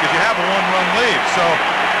on, because you have a 1-run lead. So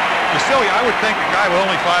I would think a guy with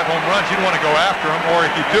only 5 home runs, you'd want to go after him, or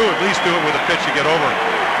if you do, at least do it with a pitch you get over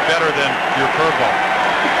better than your curveball.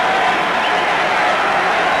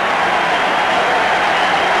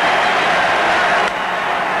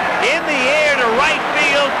 In the air to right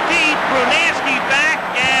field, deep. Brunansky back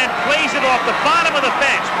and plays it off the bottom of the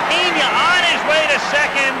fence. Pena on his way to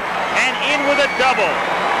second and in with a double.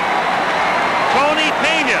 Tony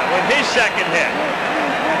Pena with his 2nd hit.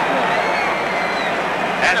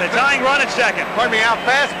 And the tying run at second. Pardon me, out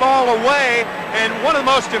fastball away, and one of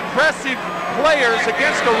the most impressive players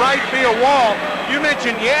against the right field wall. You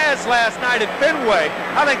mentioned Yaz last night at Fenway.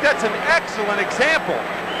 I think that's an excellent example,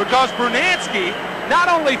 because Brunansky not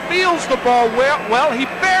only fields the ball well, he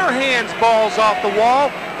barehands balls off the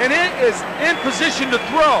wall, and it is in position to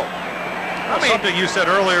throw. Something you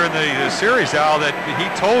said earlier in the series, Al, that he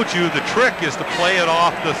told you the trick is to play it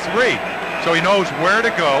off the 3, so he knows where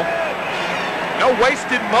to go. No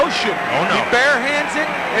wasted motion. Oh, no. He barehands it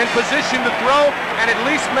in position to throw, and at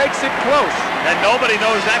least makes it close. And nobody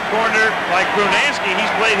knows that corner like Brunansky. He's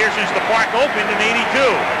played here since the park opened in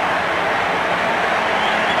 '82.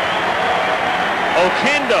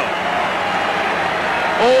 Oquendo,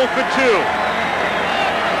 0 for 2.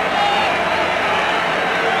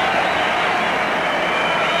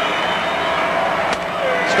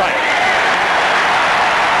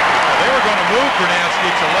 They were going to move Brunansky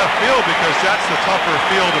to left field because that's the tougher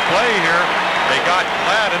field to play here. They got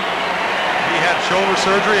Gladden. He had shoulder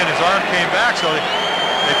surgery and his arm came back, so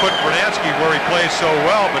they put Brunansky where he plays so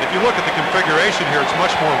well. But if you look at the configuration here, it's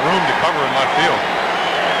much more room to cover in left field.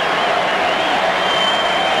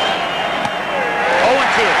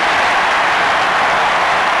 0-2.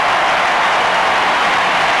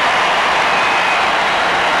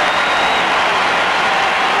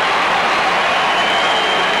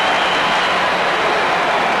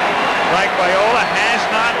 Viola has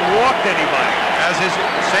not walked anybody. As his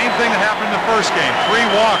same thing that happened in the first game. 3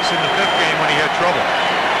 walks in the 5th game when he had trouble.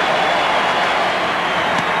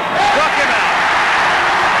 Struck him out.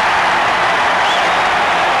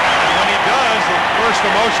 And when he does, the first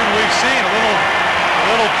emotion we've seen, a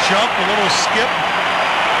little jump, a little skip.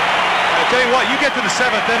 I tell you what, you get to the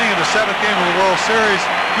 7th inning of the 7th game of the World Series,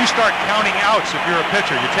 you start counting outs if you're a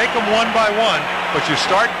pitcher. You take them one by one, but you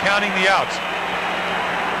start counting the outs.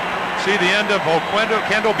 See the end of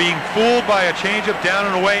Oquendo being fooled by a changeup down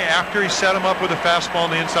and away after he set him up with a fastball on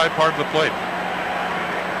the inside part of the plate.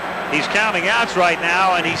 He's counting outs right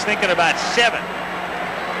now, and he's thinking about 7.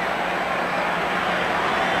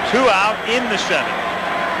 2 out in the 7th.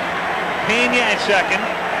 Pena at second.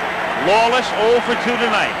 Lawless 0 for 2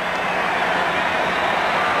 tonight.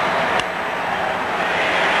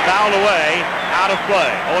 Foul away, out of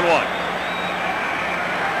play, 0-1.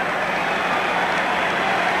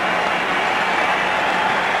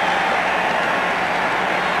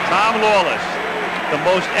 Tom Lawless, the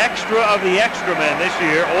most extra of the extra men this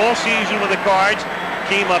year, all season with the Cards,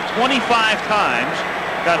 came up 25 times,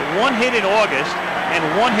 got 1 hit in August, and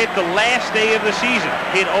 1 hit the last day of the season,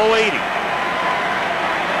 hit 080.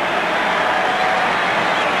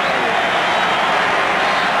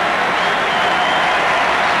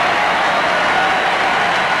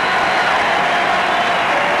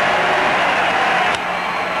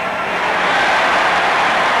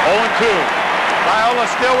 Viola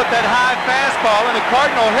still with that high fastball, and the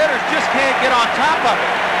Cardinal hitters just can't get on top of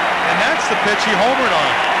it. And that's the pitch he homered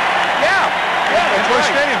on. Yeah, in Busch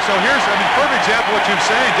Stadium. So here's, I mean, perfect example of what you're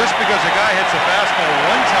saying. Just because a guy hits a fastball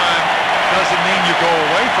one time doesn't mean you go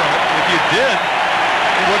away from it. If you did,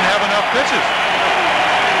 he wouldn't have enough pitches.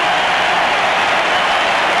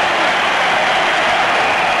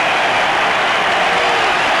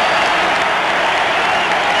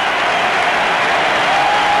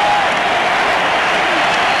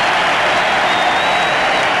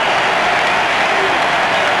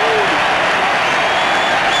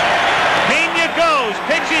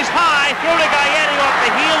 Throw to Galletti off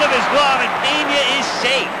the heel of his glove, and Pena is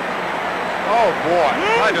safe. Oh, boy.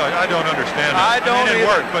 I don't understand it. I don't mean, it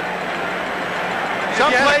either. worked, but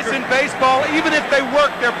some plays in baseball, even if they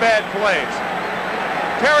work, they're bad plays.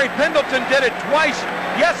 Terry Pendleton did it twice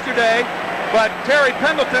yesterday, but Terry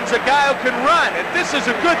Pendleton's a guy who can run. If this is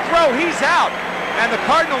a good throw, he's out. And the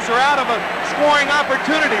Cardinals are out of a scoring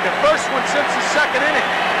opportunity. The first one since the 2nd inning.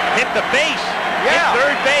 Hit the base. Yeah. Hit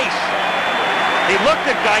third base. He looked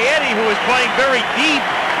at Galletti, who was playing very deep,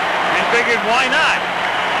 and figured, why not?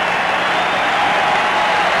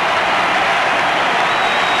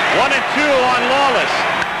 1-2 on Lawless,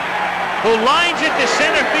 who lines it to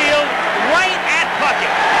center field right at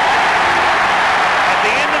Puckett. At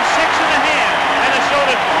the end of 6 1/2,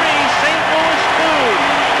 Minnesota 3, St. Louis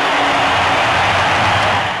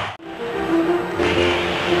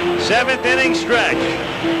 2. 7th inning stretch.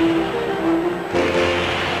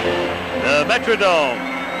 The Metrodome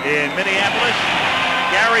in Minneapolis.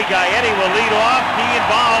 Gary Galletti will lead off. He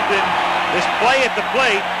involved in this play at the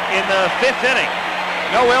plate in the 5th inning.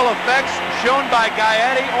 No ill effects shown by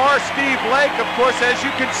Galletti or Steve Lake. Of course, as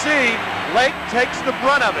you can see, Lake takes the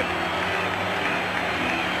brunt of it.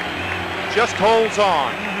 Just holds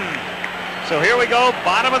on. So here we go,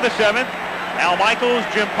 bottom of the 7th. Al Michaels,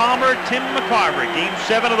 Jim Palmer, Tim McCarver. Game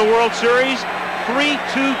 7 of the World Series.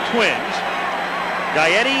 3-2 Twins.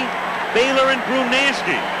 Galletti, Baylor, and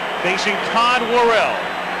Brunansky facing Todd Worrell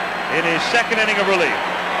in his 2nd inning of relief.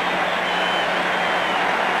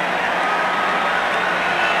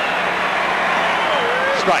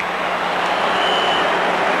 Strike.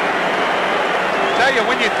 Tell you,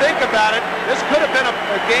 when you think about it, this could have been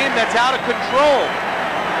a game that's out of control.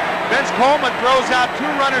 Vince Coleman throws out 2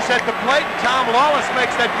 runners at the plate, and Tom Lawless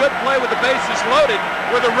makes that good play with the bases loaded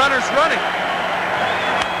with the runners running.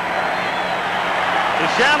 To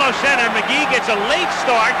shallow center, McGee gets a late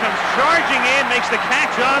start, comes charging in, makes the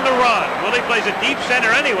catch on the run. Willie plays a deep center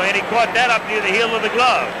anyway, and he caught that up near the heel of the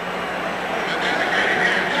glove.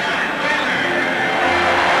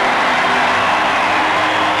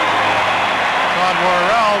 Todd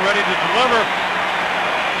Worrell ready to deliver.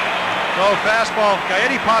 So fastball,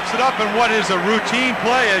 Galletti pops it up, and what is a routine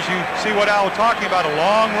play, as you see what Al was talking about, a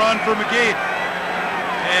long run for McGee.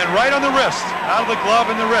 And right on the wrist, out of the glove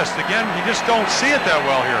and the wrist. Again, you just don't see it that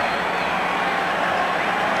well here.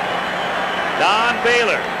 Don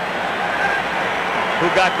Baylor, who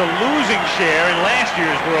got the losing share in last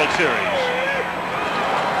year's World Series.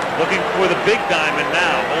 Looking for the big diamond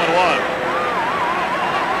now, 0-1.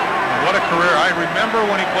 What a career. I remember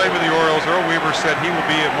when he played with the Orioles, Earl Weaver said he will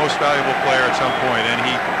be a most valuable player at some point. And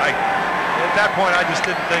at that point, I just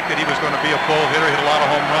didn't think that he was going to be a full hitter, hit a lot of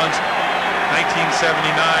home runs.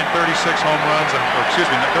 1979, 36 home runs, or excuse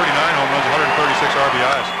me, 39 home runs, 136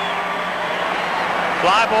 RBIs.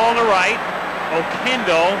 Fly ball to right.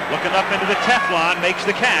 Oquendo looking up into the Teflon, makes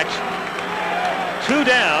the catch. 2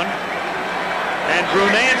 down. And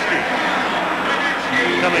Brunansky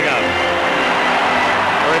coming up.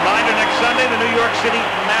 A reminder, next Sunday, the New York City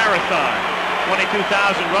Marathon. 22,000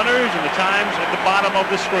 runners, and the times at the bottom of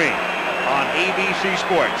the screen on ABC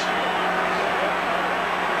Sports.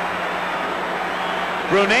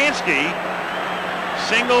 Brunansky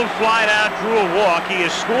Singled, flied out, drew a walk. He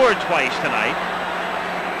has scored twice tonight.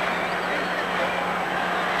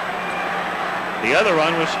 The other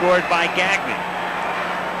run was scored by Gagnon.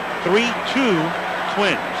 3-2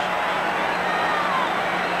 Twins.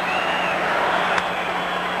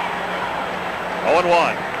 Oh and 1.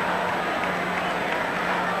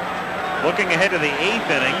 Looking ahead to the 8th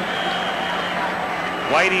inning,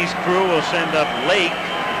 Whitey's crew will send up Lake,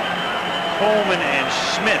 Coleman, and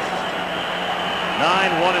Smith.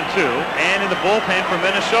 9, 1, and 2. And in the bullpen for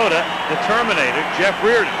Minnesota, the Terminator, Jeff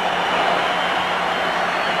Reardon.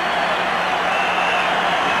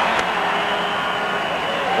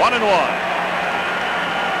 One and 1.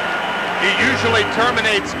 He usually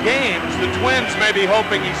terminates games. The Twins may be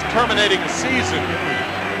hoping he's terminating a season.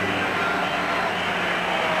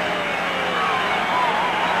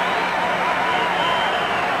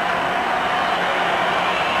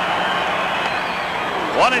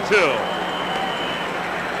 One and 2.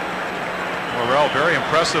 Morrell, very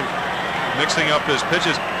impressive, mixing up his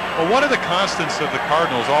pitches. Well, one of the constants of the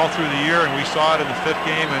Cardinals all through the year, and we saw it in the 5th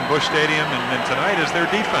game in Busch Stadium and tonight, is their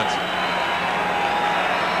defense.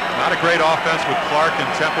 Not a great offense with Clark and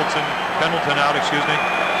Pendleton out,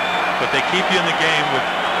 but they keep you in the game with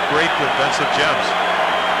great defensive gems.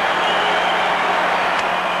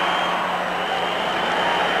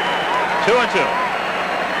 Two and 2.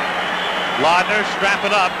 Laudner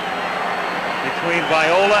strapping up between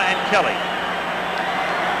Viola and Kelly.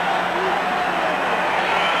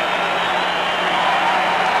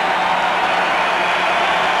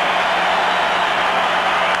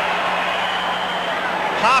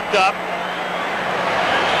 Popped up.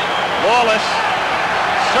 Wallace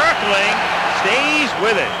circling, stays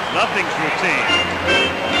with it. Nothing's routine.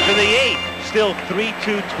 To the 8th, still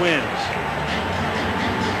 3-2 Twins.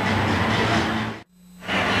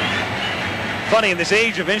 Funny, in this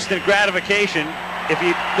age of instant gratification, if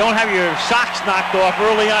you don't have your socks knocked off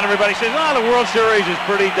early on, everybody says, oh, the World Series is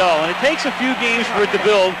pretty dull. And it takes a few games for it to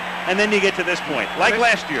build, and then you get to this point, like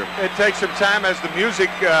last year. It takes some time as the music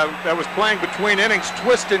that was playing between innings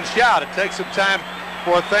twist and shout. It takes some time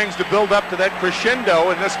for things to build up to that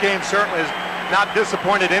crescendo, and this game certainly has not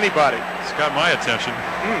disappointed anybody. It's got my attention.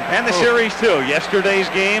 And the series, too. Yesterday's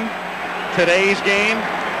game, today's game.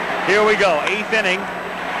 Here we go, 8th inning,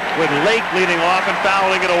 with Lake leading off and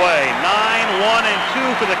fouling it away. 9, 1, and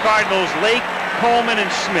 2 for the Cardinals. Lake, Coleman,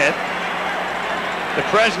 and Smith. The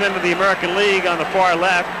president of the American League on the far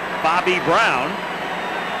left, Bobby Brown.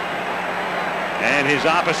 And his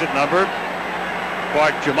opposite number,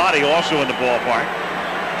 Bart Giamatti, also in the ballpark,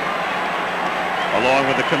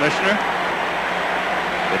 along with the commissioner.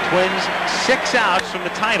 The Twins 6 outs from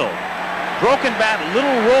the title. Broken bat,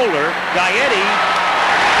 little roller, Gaetti,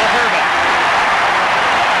 Herba.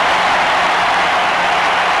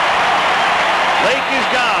 Lake is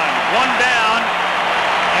gone, 1 down,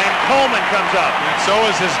 and Coleman comes up. And so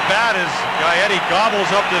is his bat as Gaetti gobbles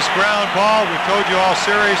up this ground ball. We've told you all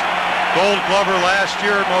series. Gold Glover last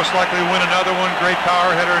year, most likely win another one. Great power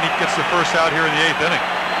hitter, and he gets the first out here in the 8th inning.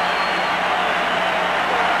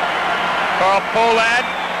 Carl Pohlad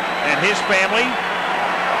and his family,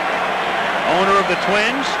 owner of the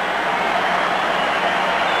Twins.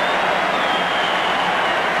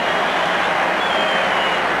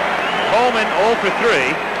 Coleman 0 for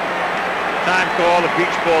 3. Time call, the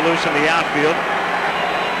beach ball loose in the outfield.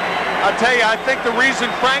 I'll tell you, I think the reason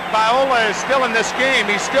Frank Viola is still in this game,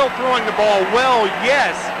 he's still throwing the ball well,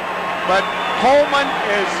 yes, but Coleman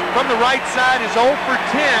is, from the right side, is 0 for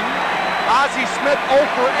 10. Ozzie Smith 0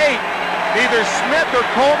 for 8. Neither Smith or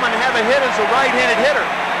Coleman have a hit as a right-handed hitter.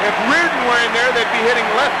 If Reardon were in there, they'd be hitting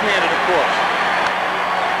left-handed, of course.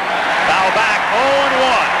 Foul back, 0 and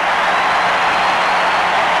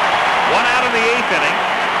 1. 1 out in the 8th inning.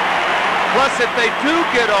 Plus, if they do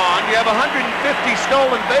get on, you have 150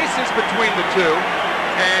 stolen bases between the two.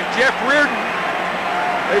 And Jeff Reardon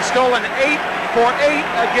has stolen 8 for 8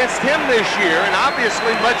 against him this year, and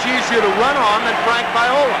obviously much easier to run on than Frank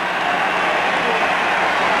Viola.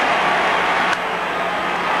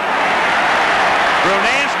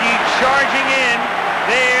 Brunansky charging in.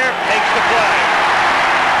 There, makes the play.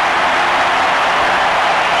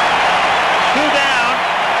 2 down.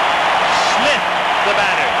 Smith, the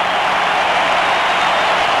batter.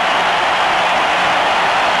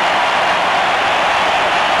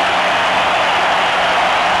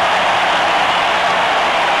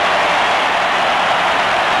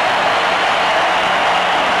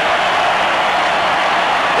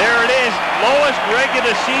 There it is, lowest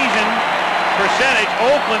regular season percentage.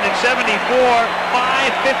 Oakland in 74,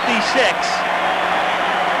 556.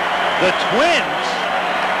 The Twins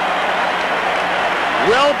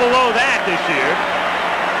well below that this year.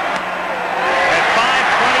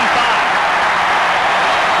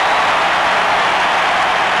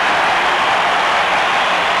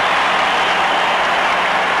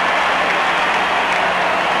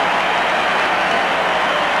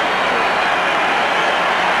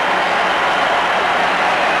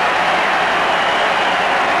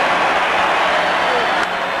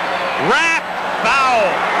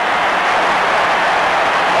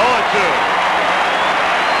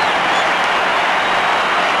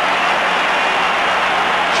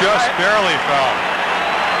 just barely fouled.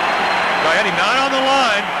 Eddie not on the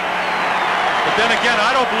line, but then again,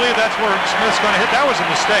 I don't believe that's where Smith's going to hit. That was a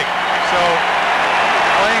mistake. So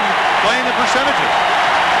playing the percentages.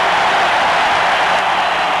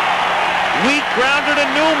 Weak grounder to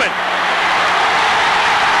Newman.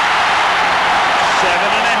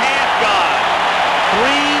 7.5 gone.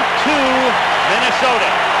 3-2 Minnesota.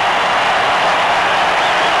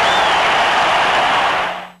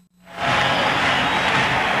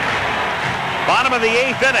 Bottom of the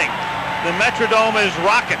 8th inning. The Metrodome is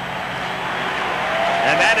rocking.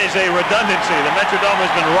 And that is a redundancy. The Metrodome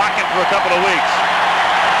has been rocking for a couple of weeks.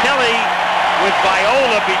 Kelly with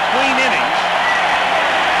Viola between innings.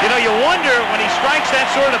 You know, you wonder when he strikes that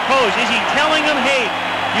sort of pose, is he telling him, hey,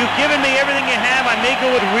 you've given me everything you have, I may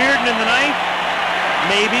go with Reardon in the ninth?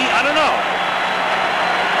 Maybe, I don't know.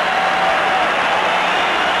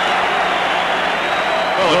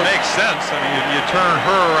 Well, it makes sense. I mean, you turn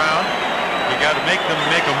her around. You got to make them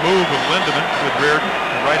make a move with Lindemann, with Reardon,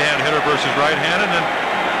 right-hand hitter versus right-hand, and then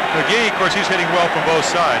McGee, of course, he's hitting well from both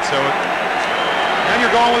sides. So, and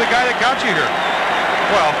you're going with a guy that got you here.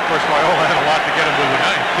 Well, of course, Viola had a lot to get him to the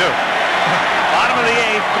ninth, too. Bottom of the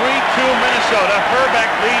 8th, 3-2 Minnesota.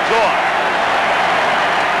 Herbeck leads off.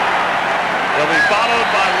 They'll be followed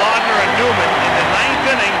by Laudner and Newman. In the 9th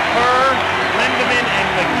inning, Herr, Lindemann, and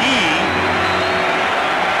McGee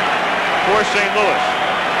for St. Louis.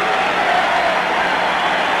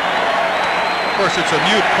 Of course, it's a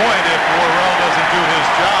moot point if Worrell doesn't do his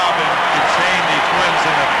job and contain the Twins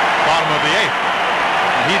in the bottom of the 8th.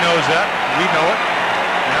 And he knows that. We know it.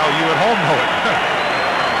 Now you at home know it.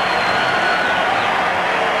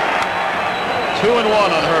 2-1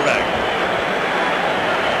 on Herbeck.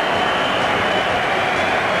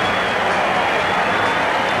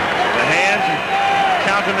 The hands and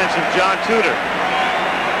countenance of John Tudor.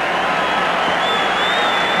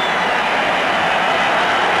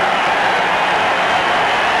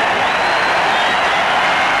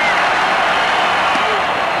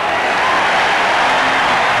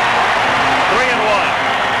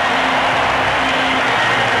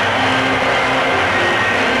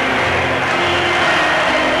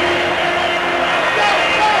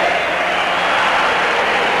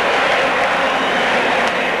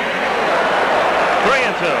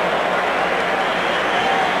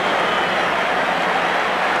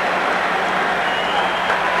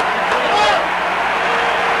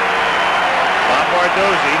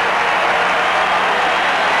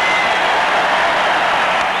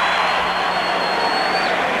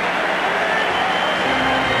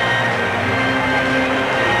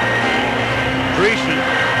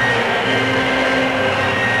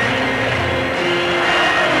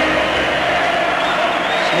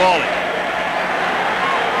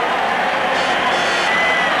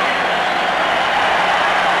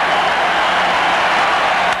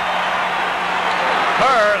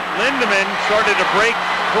 Lindemann started to break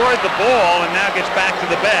toward the ball and now gets back to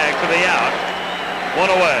the bag for the out. 1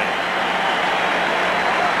 away.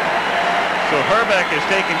 So Herbeck is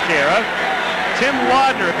taken care of. Tim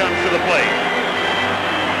Laudner comes to the plate.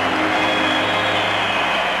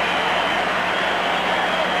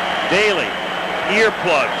 Daly,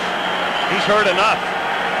 earplugs. He's heard enough.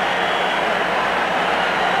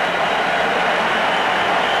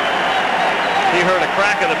 He heard a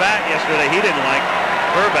crack of the bat yesterday he didn't like.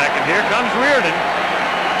 Herbeck, and here comes Reardon.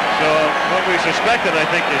 So what we suspected, I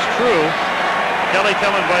think, is true. Kelly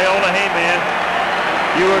telling Viola, hey man,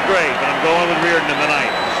 you were great, but I'm going with Reardon in the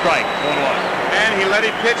ninth. Strike, 1-1. And he let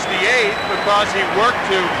him pitch the 8th because he worked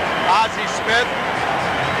to Ozzie Smith.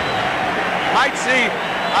 Might see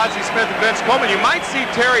Ozzie Smith and Vince Coleman. You might see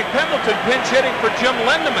Terry Pendleton pinch hitting for Jim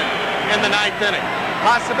Lindemann in the 9th inning.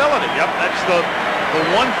 Possibility. Yep, that's the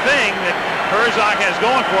one thing that Herzog has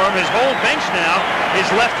going for him. His whole bench now is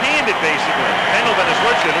left-handed, basically. Pendleton is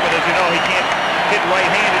switch hitter, but as you know, he can't hit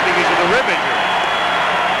right-handed because of the rib injury.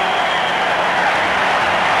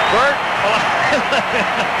 Bert,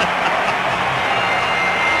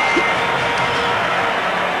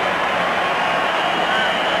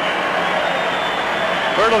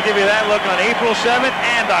 Bert will give you that look on April 7th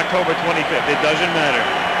and October 25th. It doesn't matter.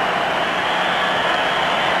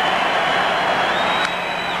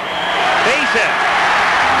 Base hit.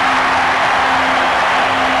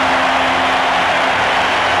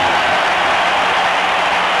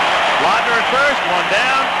 Laudner at first, one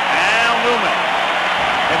down. Al Newman.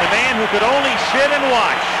 And the man who could only sit and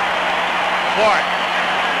watch, Clark.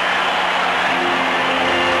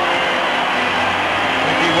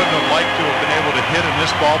 I think he wouldn't have liked to have been able to hit in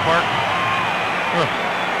this ballpark.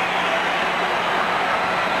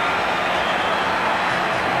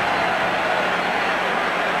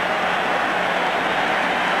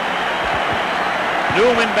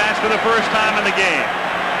 Newman bats for the first time in the game.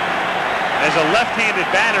 As a left-handed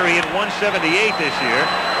batter, he hit 178 this year.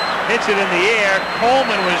 Hits it in the air.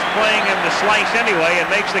 Coleman was playing him to slice anyway and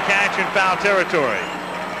makes the catch in foul territory.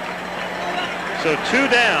 So 2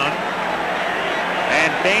 down. And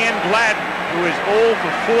Dan Gladden, who is 0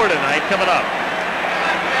 for 4 tonight, coming up.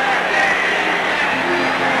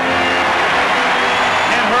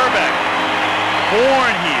 Ken Herbeck,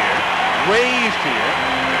 born here, raised here,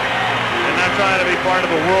 and now trying to be part of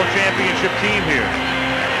a world championship team here.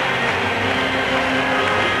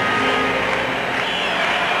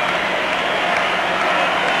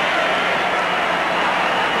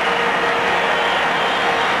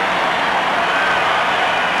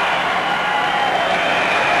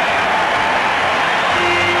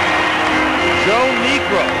 Joe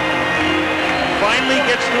Niekro finally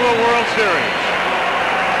gets to a World Series.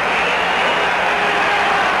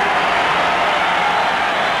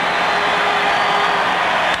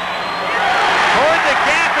 Toward the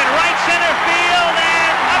gap in right center field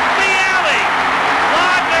and up the alley.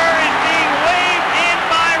 Laudner is being waved in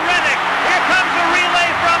by Rennick. Here comes a relay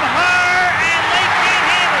from her, and they can't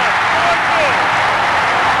handle it. 4-2.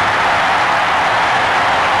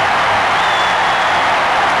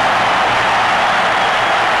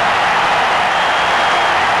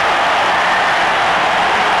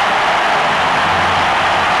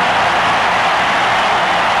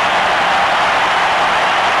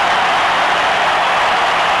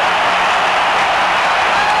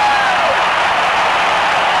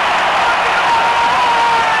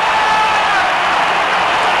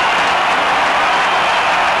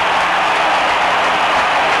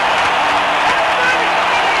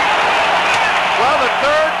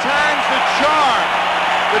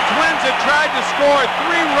 The Twins had tried to score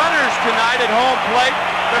 3 runners tonight at home plate.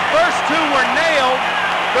 The first 2 were nailed.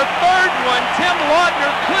 The third one, Tim Laudner,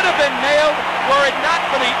 could have been nailed were it not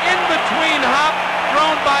for the in-between hop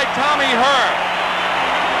thrown by Tommy Herr.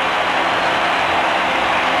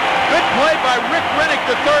 Good play by Rick Rennick,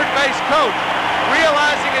 the third base coach,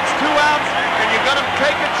 realizing it's 2 outs and you're going to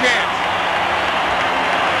take a chance.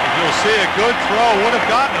 You'll see a good throw would have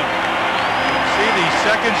gotten him. See the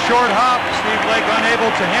second short hop, Steve Blake unable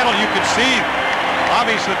to handle. You could see,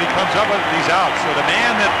 obviously, if he comes up with these outs. So the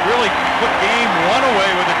man that really put game 1 away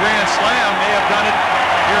with a grand slam may have done it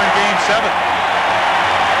here in game 7.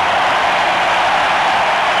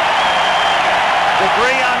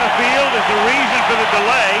 Debris on the field is the reason for the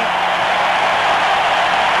delay.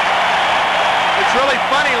 It's really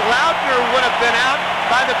funny. Laudner would have been out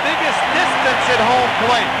by the biggest distance at home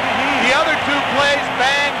plate. The other 2 plays,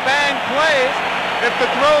 bang, bang plays. If the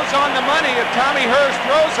throw's on the money, if Tommy Herr's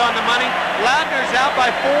throws on the money, Laudner's out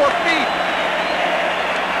by 4 feet.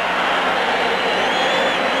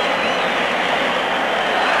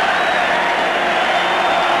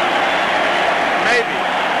 Maybe.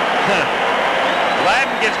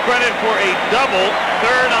 Gladden gets credit for a double,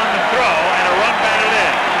 third on the throw, and a run batted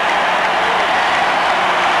in.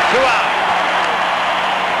 2 out.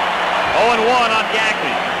 0-1 on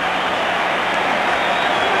Gagne.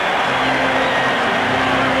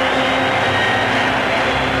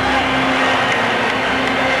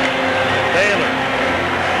 Taylor.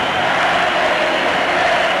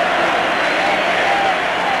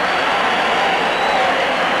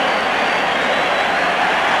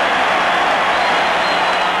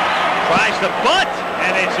 Tries the bunt,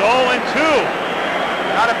 and it's 0-2.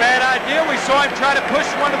 Not a bad idea. We saw him try to push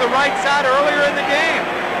one to the right side earlier in the game.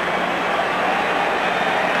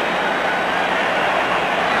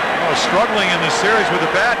 Oh, struggling in this series with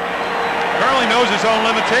the bat. Currently knows his own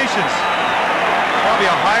limitations. Probably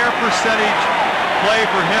a higher percentage play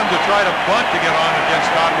for him to try to bunt to get on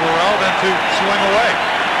against Scott Worrell than to swing away.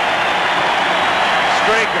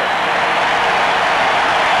 Straker.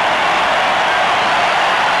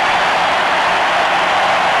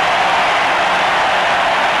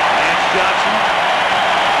 Lance Johnson.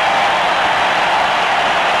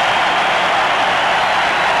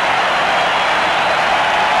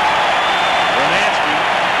 Romansky.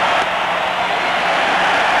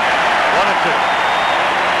 1-2.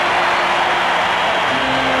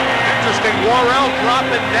 Interesting, Worrell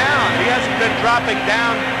dropping down. He hasn't been dropping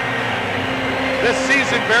down this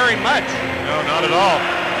season very much. No, not at all.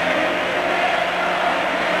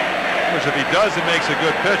 Because if he does, it makes a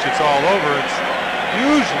good pitch. It's all over. It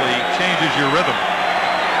usually changes your rhythm.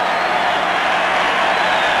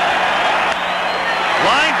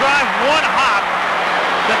 Line drive, 1 hop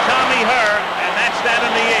to Tommy Herr, and that's that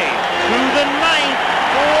in the 8th. To the 9th,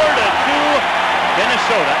 4-2,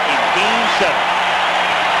 Minnesota in game 7.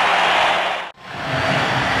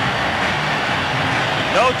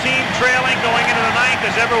 No team trailing going into the 9th.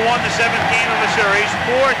 has ever won the 7th game of the series,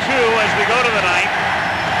 4-2 as we go to the 9th.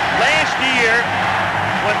 Last year,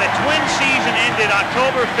 when the Twins season ended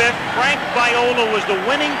October 5th, Frank Viola was the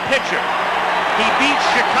winning pitcher. He beat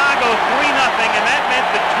Chicago 3-0, and that meant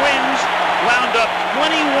the Twins wound up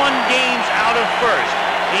 21 games out of first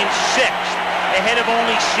in 6th, ahead of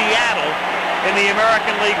only Seattle in the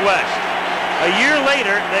American League West. A year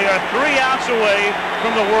later, they are 3 outs away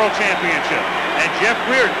from the World Championship, and Jeff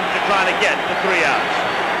Reardon is trying to get the 3 outs.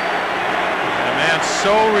 And a man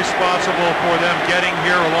so responsible for them getting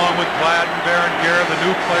here, along with Gladden, Berenguer, the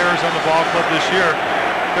new players on the ball club this year.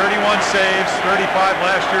 31 saves, 35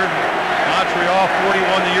 last year. Montreal,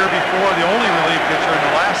 41 the year before. The only relief pitcher in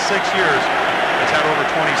the last 6 years has had over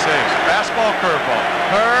 20 saves. Fastball, curveball.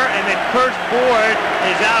 Her, and then Kurt Ford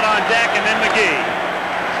is out on deck, and then McGee.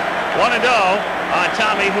 1-0 on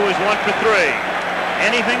Tommy, who is 1 for 3.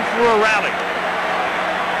 Anything for a rally.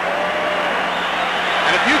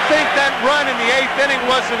 And if you think that run in the 8th inning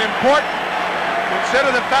wasn't important,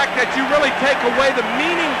 consider the fact that you really take away the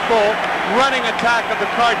meaningful running attack of the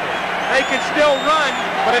Cardinals. They can still run,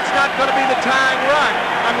 but it's not going to be the tying run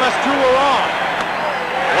unless 2 are on.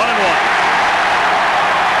 1-1.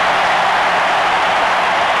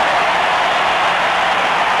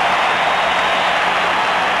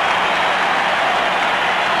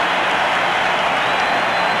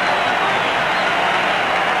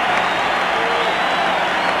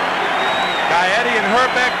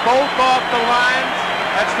 Herbeck both off the lines.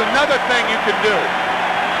 That's another thing you can do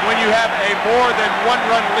when you have a more than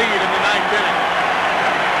 1-run lead in the 9th inning.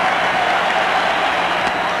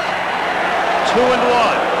 2-1.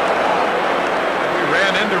 We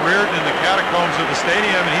ran into Reardon in the catacombs of the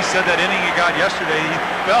stadium, and he said that inning he got yesterday he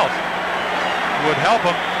felt would help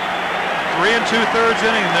him. 3 2/3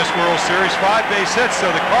 inning in this World Series, 5 base hits. So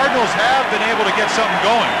the Cardinals have been able to get something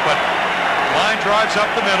going, but line drives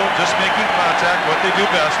up the middle, just making contact, what they do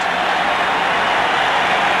best.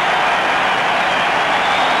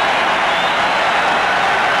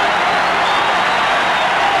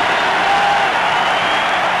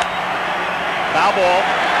 Foul ball.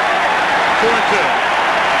 2-2.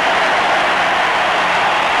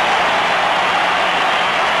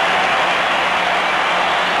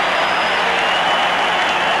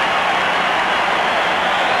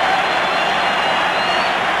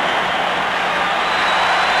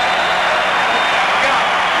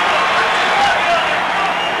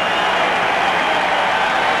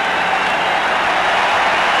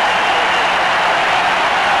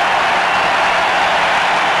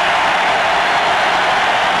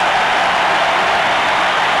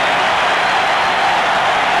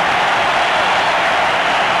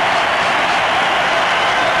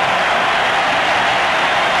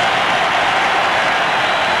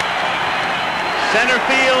 Center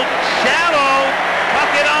field, shallow,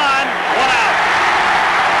 puck it on, 1 out.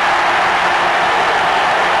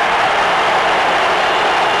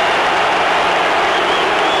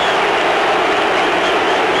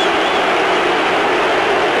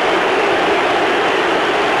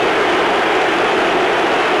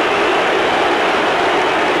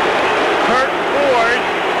 Kurt Ford,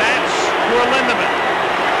 that's for Lindemann.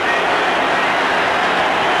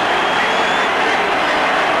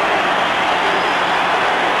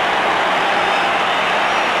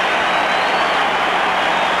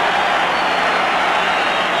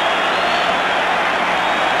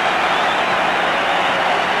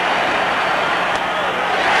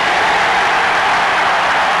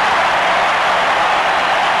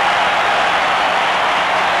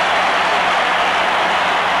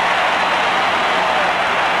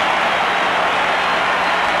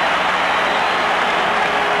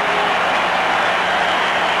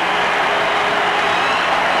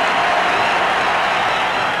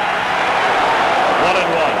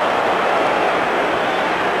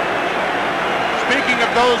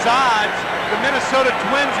 Those odds, the Minnesota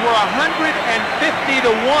Twins were 150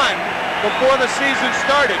 to 1 before the season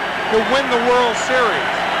started to win the World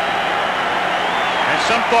Series. And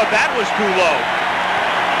some thought that was too low.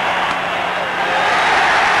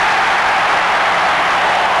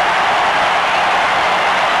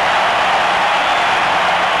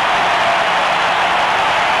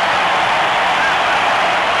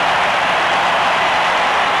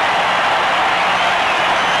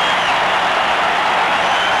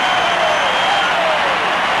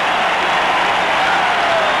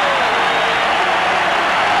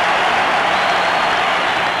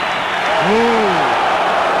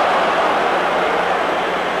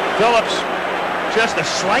 Phillips, just a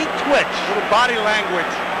slight twitch. Little body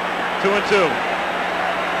language. 2-2. You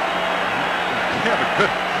have a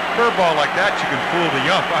good curveball like that, you can fool the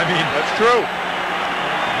ump. I mean, that's true.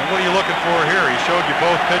 what are you looking for here? He showed you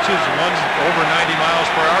both pitches. One's over 90 miles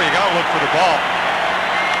per hour. You got to look for the ball.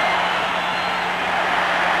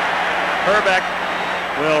 Herbeck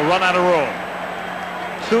will run out of room.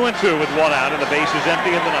 2-2 with one out, and the base is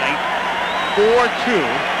empty in the ninth. 4-2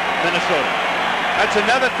 Minnesota. That's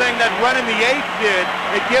another thing that run in the eighth did.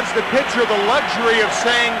 It gives the pitcher the luxury of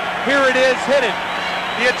saying, here it is, hit it.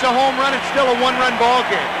 It's a home run. It's still a one-run ball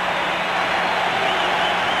game.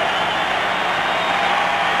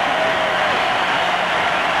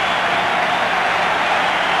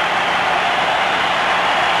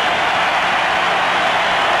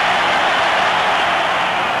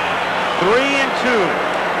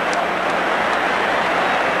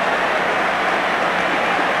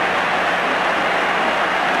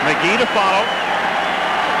 McGee to follow.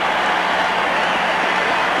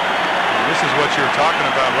 This is what you're talking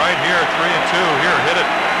about right here. 3-2. Here, hit it.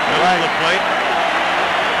 Middle of the plate.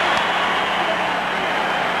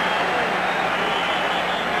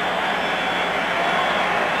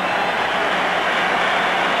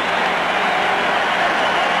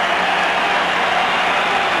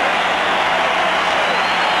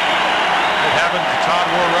 It happened to Todd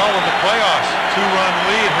Worrell in the playoffs. 2-run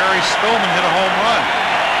lead. Harry Spillman hit a home run.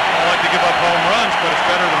 I like to give up home runs, but it's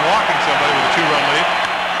better than walking somebody with a 2-run lead.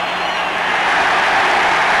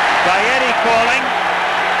 Gaetti calling.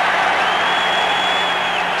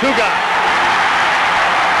 2 guys.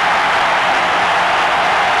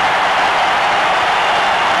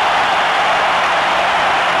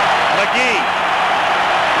 McGee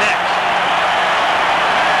next.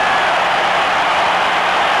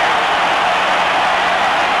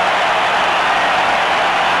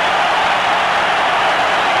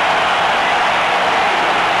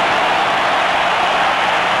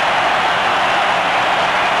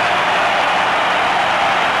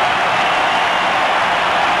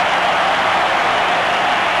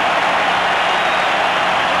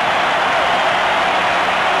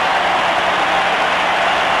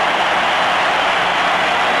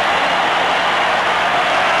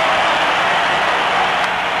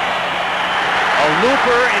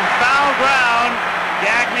 Looper in foul ground.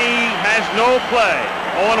 Gagne has no play.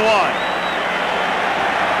 0-1.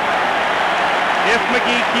 If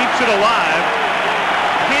McGee keeps it alive,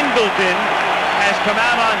 Pendleton has come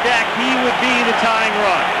out on deck. He would be the tying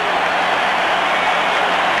run.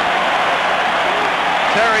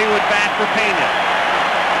 Terry would bat for Pena.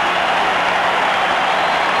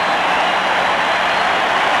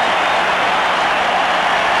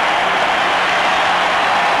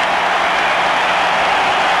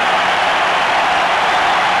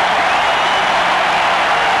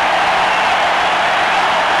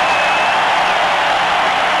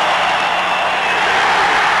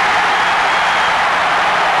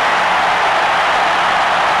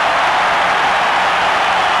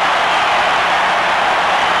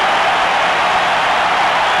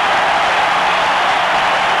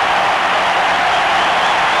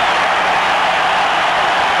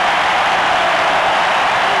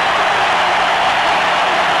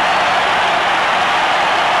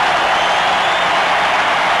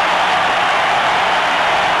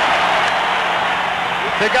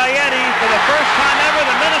 To Gaetti, for the first time ever,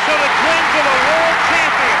 the Minnesota Twins are the world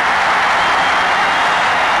champions.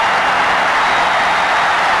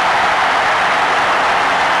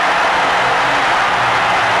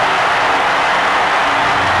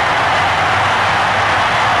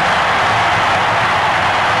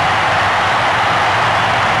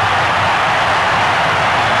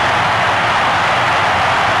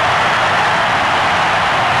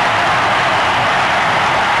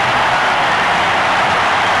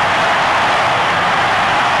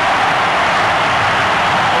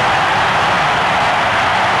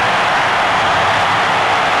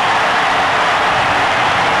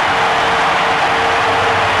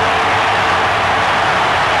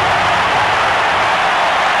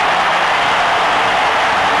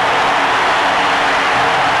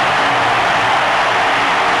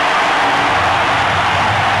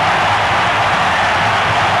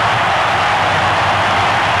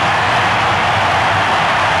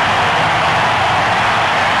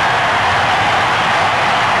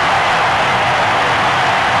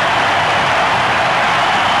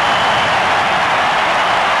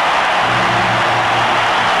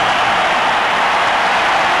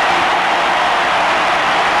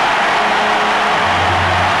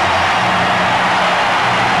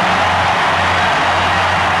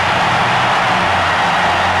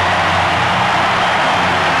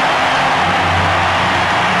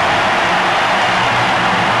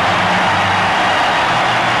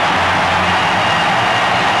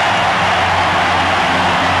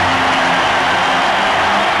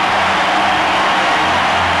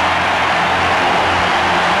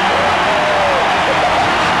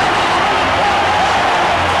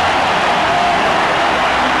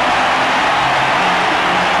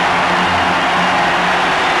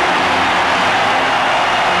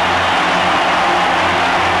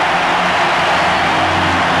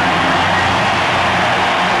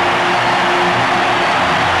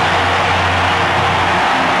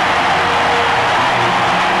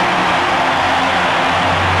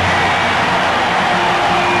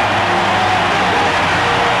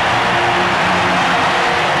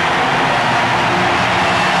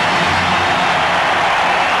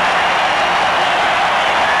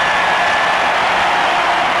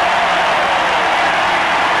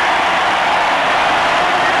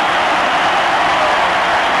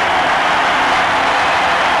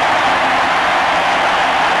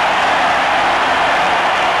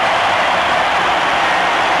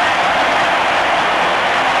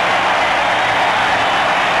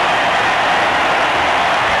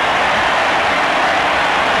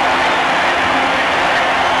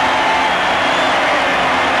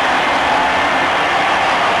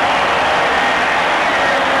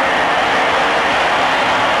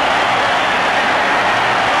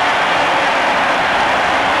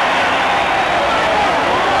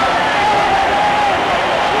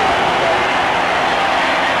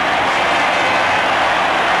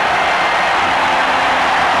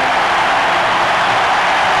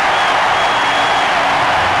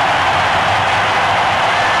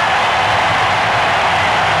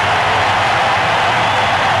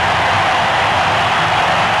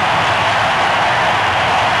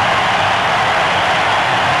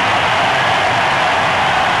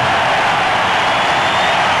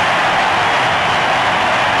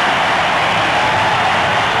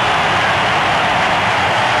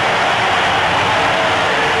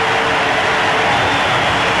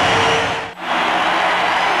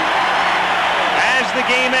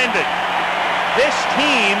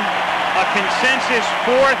 consensus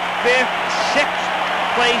 4th, 5th, 6th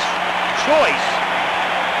place choice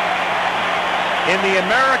in the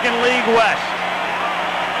American League West,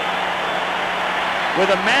 with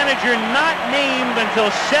a manager not named until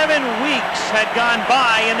 7 weeks had gone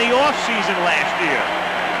by in the offseason last year,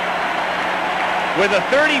 with a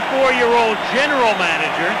 34-year-old general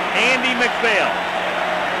manager, Andy MacPhail,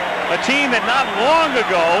 a team that not long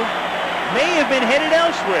ago may have been headed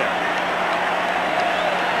elsewhere.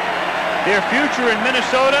 Their future in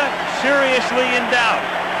Minnesota seriously in doubt.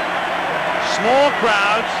 Small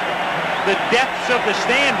crowds, the depths of the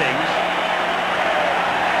standings,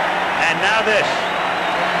 and now this.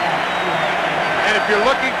 And if you're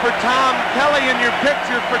looking for Tom Kelly in your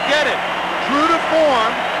picture, forget it. True to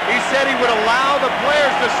form, he said he would allow the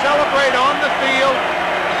players to celebrate on the field.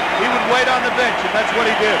 He would wait on the bench, and that's what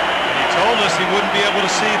he did. And he told us he wouldn't be able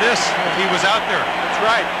to see this if he was out there. That's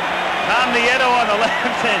right. Tom Nieto on the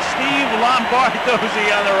left and Steve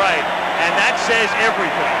Lombardozzi on the right. And that says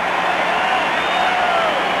everything.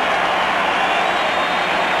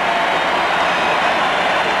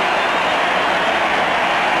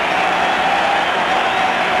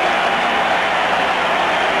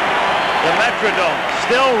 The Metrodome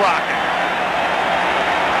still rocking.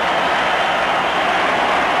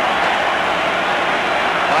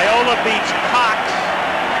 Viola beats Cox.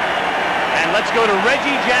 And let's go to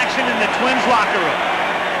Reggie Jackson in the Twins locker room.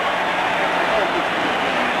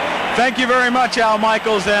 Thank you very much, Al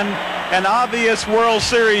Michaels. And an obvious World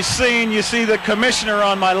Series scene. You see the commissioner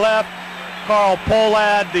on my left, Carl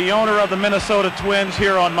Pohlad, the owner of the Minnesota Twins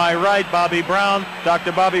here on my right, Bobby Brown,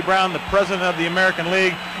 Dr. Bobby Brown, the president of the American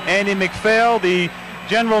League, Andy MacPhail, the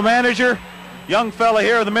general manager, young fella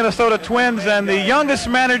here of the Minnesota Twins, and the youngest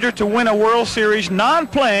manager to win a World Series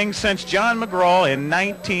non-playing since John McGraw in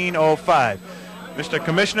 1905. Mr.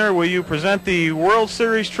 Commissioner, will you present the World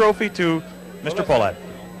Series trophy to Mr. Pohlad?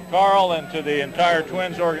 Carl, and to the entire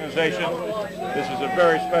Twins organization, this is a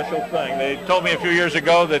very special thing. They told me a few years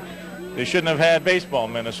ago that they shouldn't have had baseball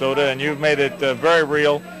in Minnesota, and you've made it very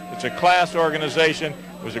real. It's a class organization.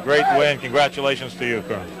 It was a great win. Congratulations to you,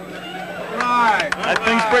 Colonel. That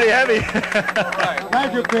thing's pretty heavy.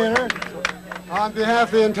 Thank you, Peter. On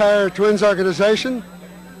behalf of the entire Twins organization,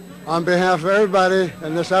 on behalf of everybody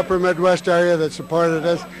in this upper Midwest area that supported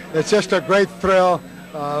us, it's just a great thrill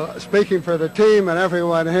speaking for the team and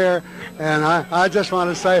everyone here. And I just want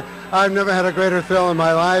to say I've never had a greater thrill in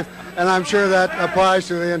my life, and I'm sure that applies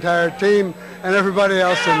to the entire team and everybody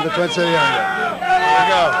else in the Twin City area. There you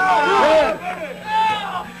go.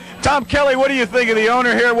 Tom Kelly, what do you think of the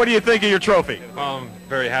owner here? What do you think of your trophy? I'm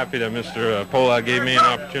very happy that Mr. Pohlad gave me an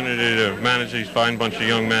opportunity to manage these fine bunch of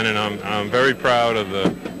young men, and I'm very proud of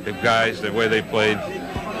the guys, the way they played.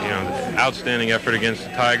 You know, outstanding effort against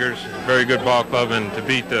the Tigers, very good ball club, and to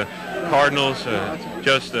beat the Cardinals,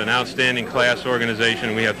 just an outstanding class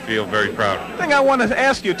organization. We have to feel very proud. The thing I want to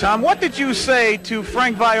ask you, Tom, what did you say to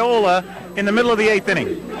Frank Viola in the middle of the 8th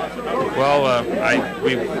inning? Well, I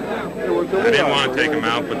didn't want to take him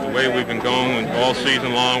out, but the way we've been going all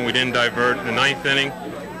season long, we didn't divert. In the 9th inning,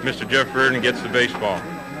 Mr. Jeff Reardon gets the baseball,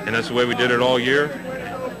 and that's the way we did it all year.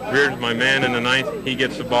 Reardon's my man in the 9th. He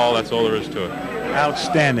gets the ball. That's all there is to it.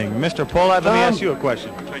 Outstanding. Mr. Pohlad, let me ask you a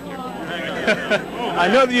question. Thank you. I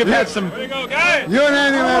know that you've had some... You and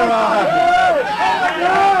Andy made it all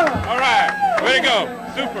happen. All right. Way to go.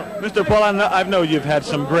 Super. Mr. Pohlad, I know you've had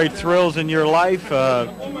some great thrills in your life.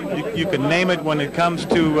 You can name it when it comes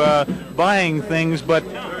to buying things, but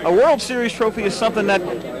a World Series trophy is something that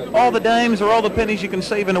all the dimes or all the pennies you can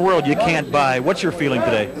save in the world you can't buy. What's your feeling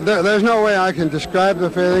today? There's no way I can describe the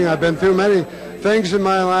feeling. I've been through many things in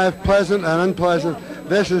my life, pleasant and unpleasant.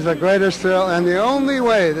 This is the greatest thrill, and the only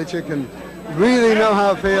way that you can really know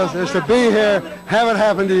how it feels is to be here, have it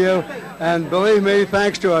happen to you, and believe me,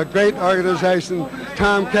 thanks to a great organization,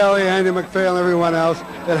 Tom Kelly, Andy MacPhail, and everyone else,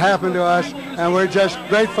 it happened to us, and we're just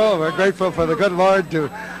grateful. We're grateful for the good Lord to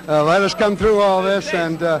let us come through all this,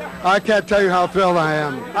 and I can't tell you how thrilled I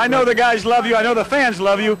am. I know the guys love you. I know the fans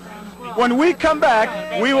love you. When we come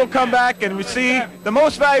back, we will come back and we see the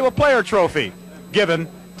most valuable player trophy given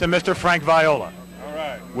to Mr. Frank Viola. All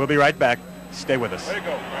right. We'll be right back. Stay with us. There you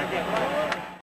go, Frankie.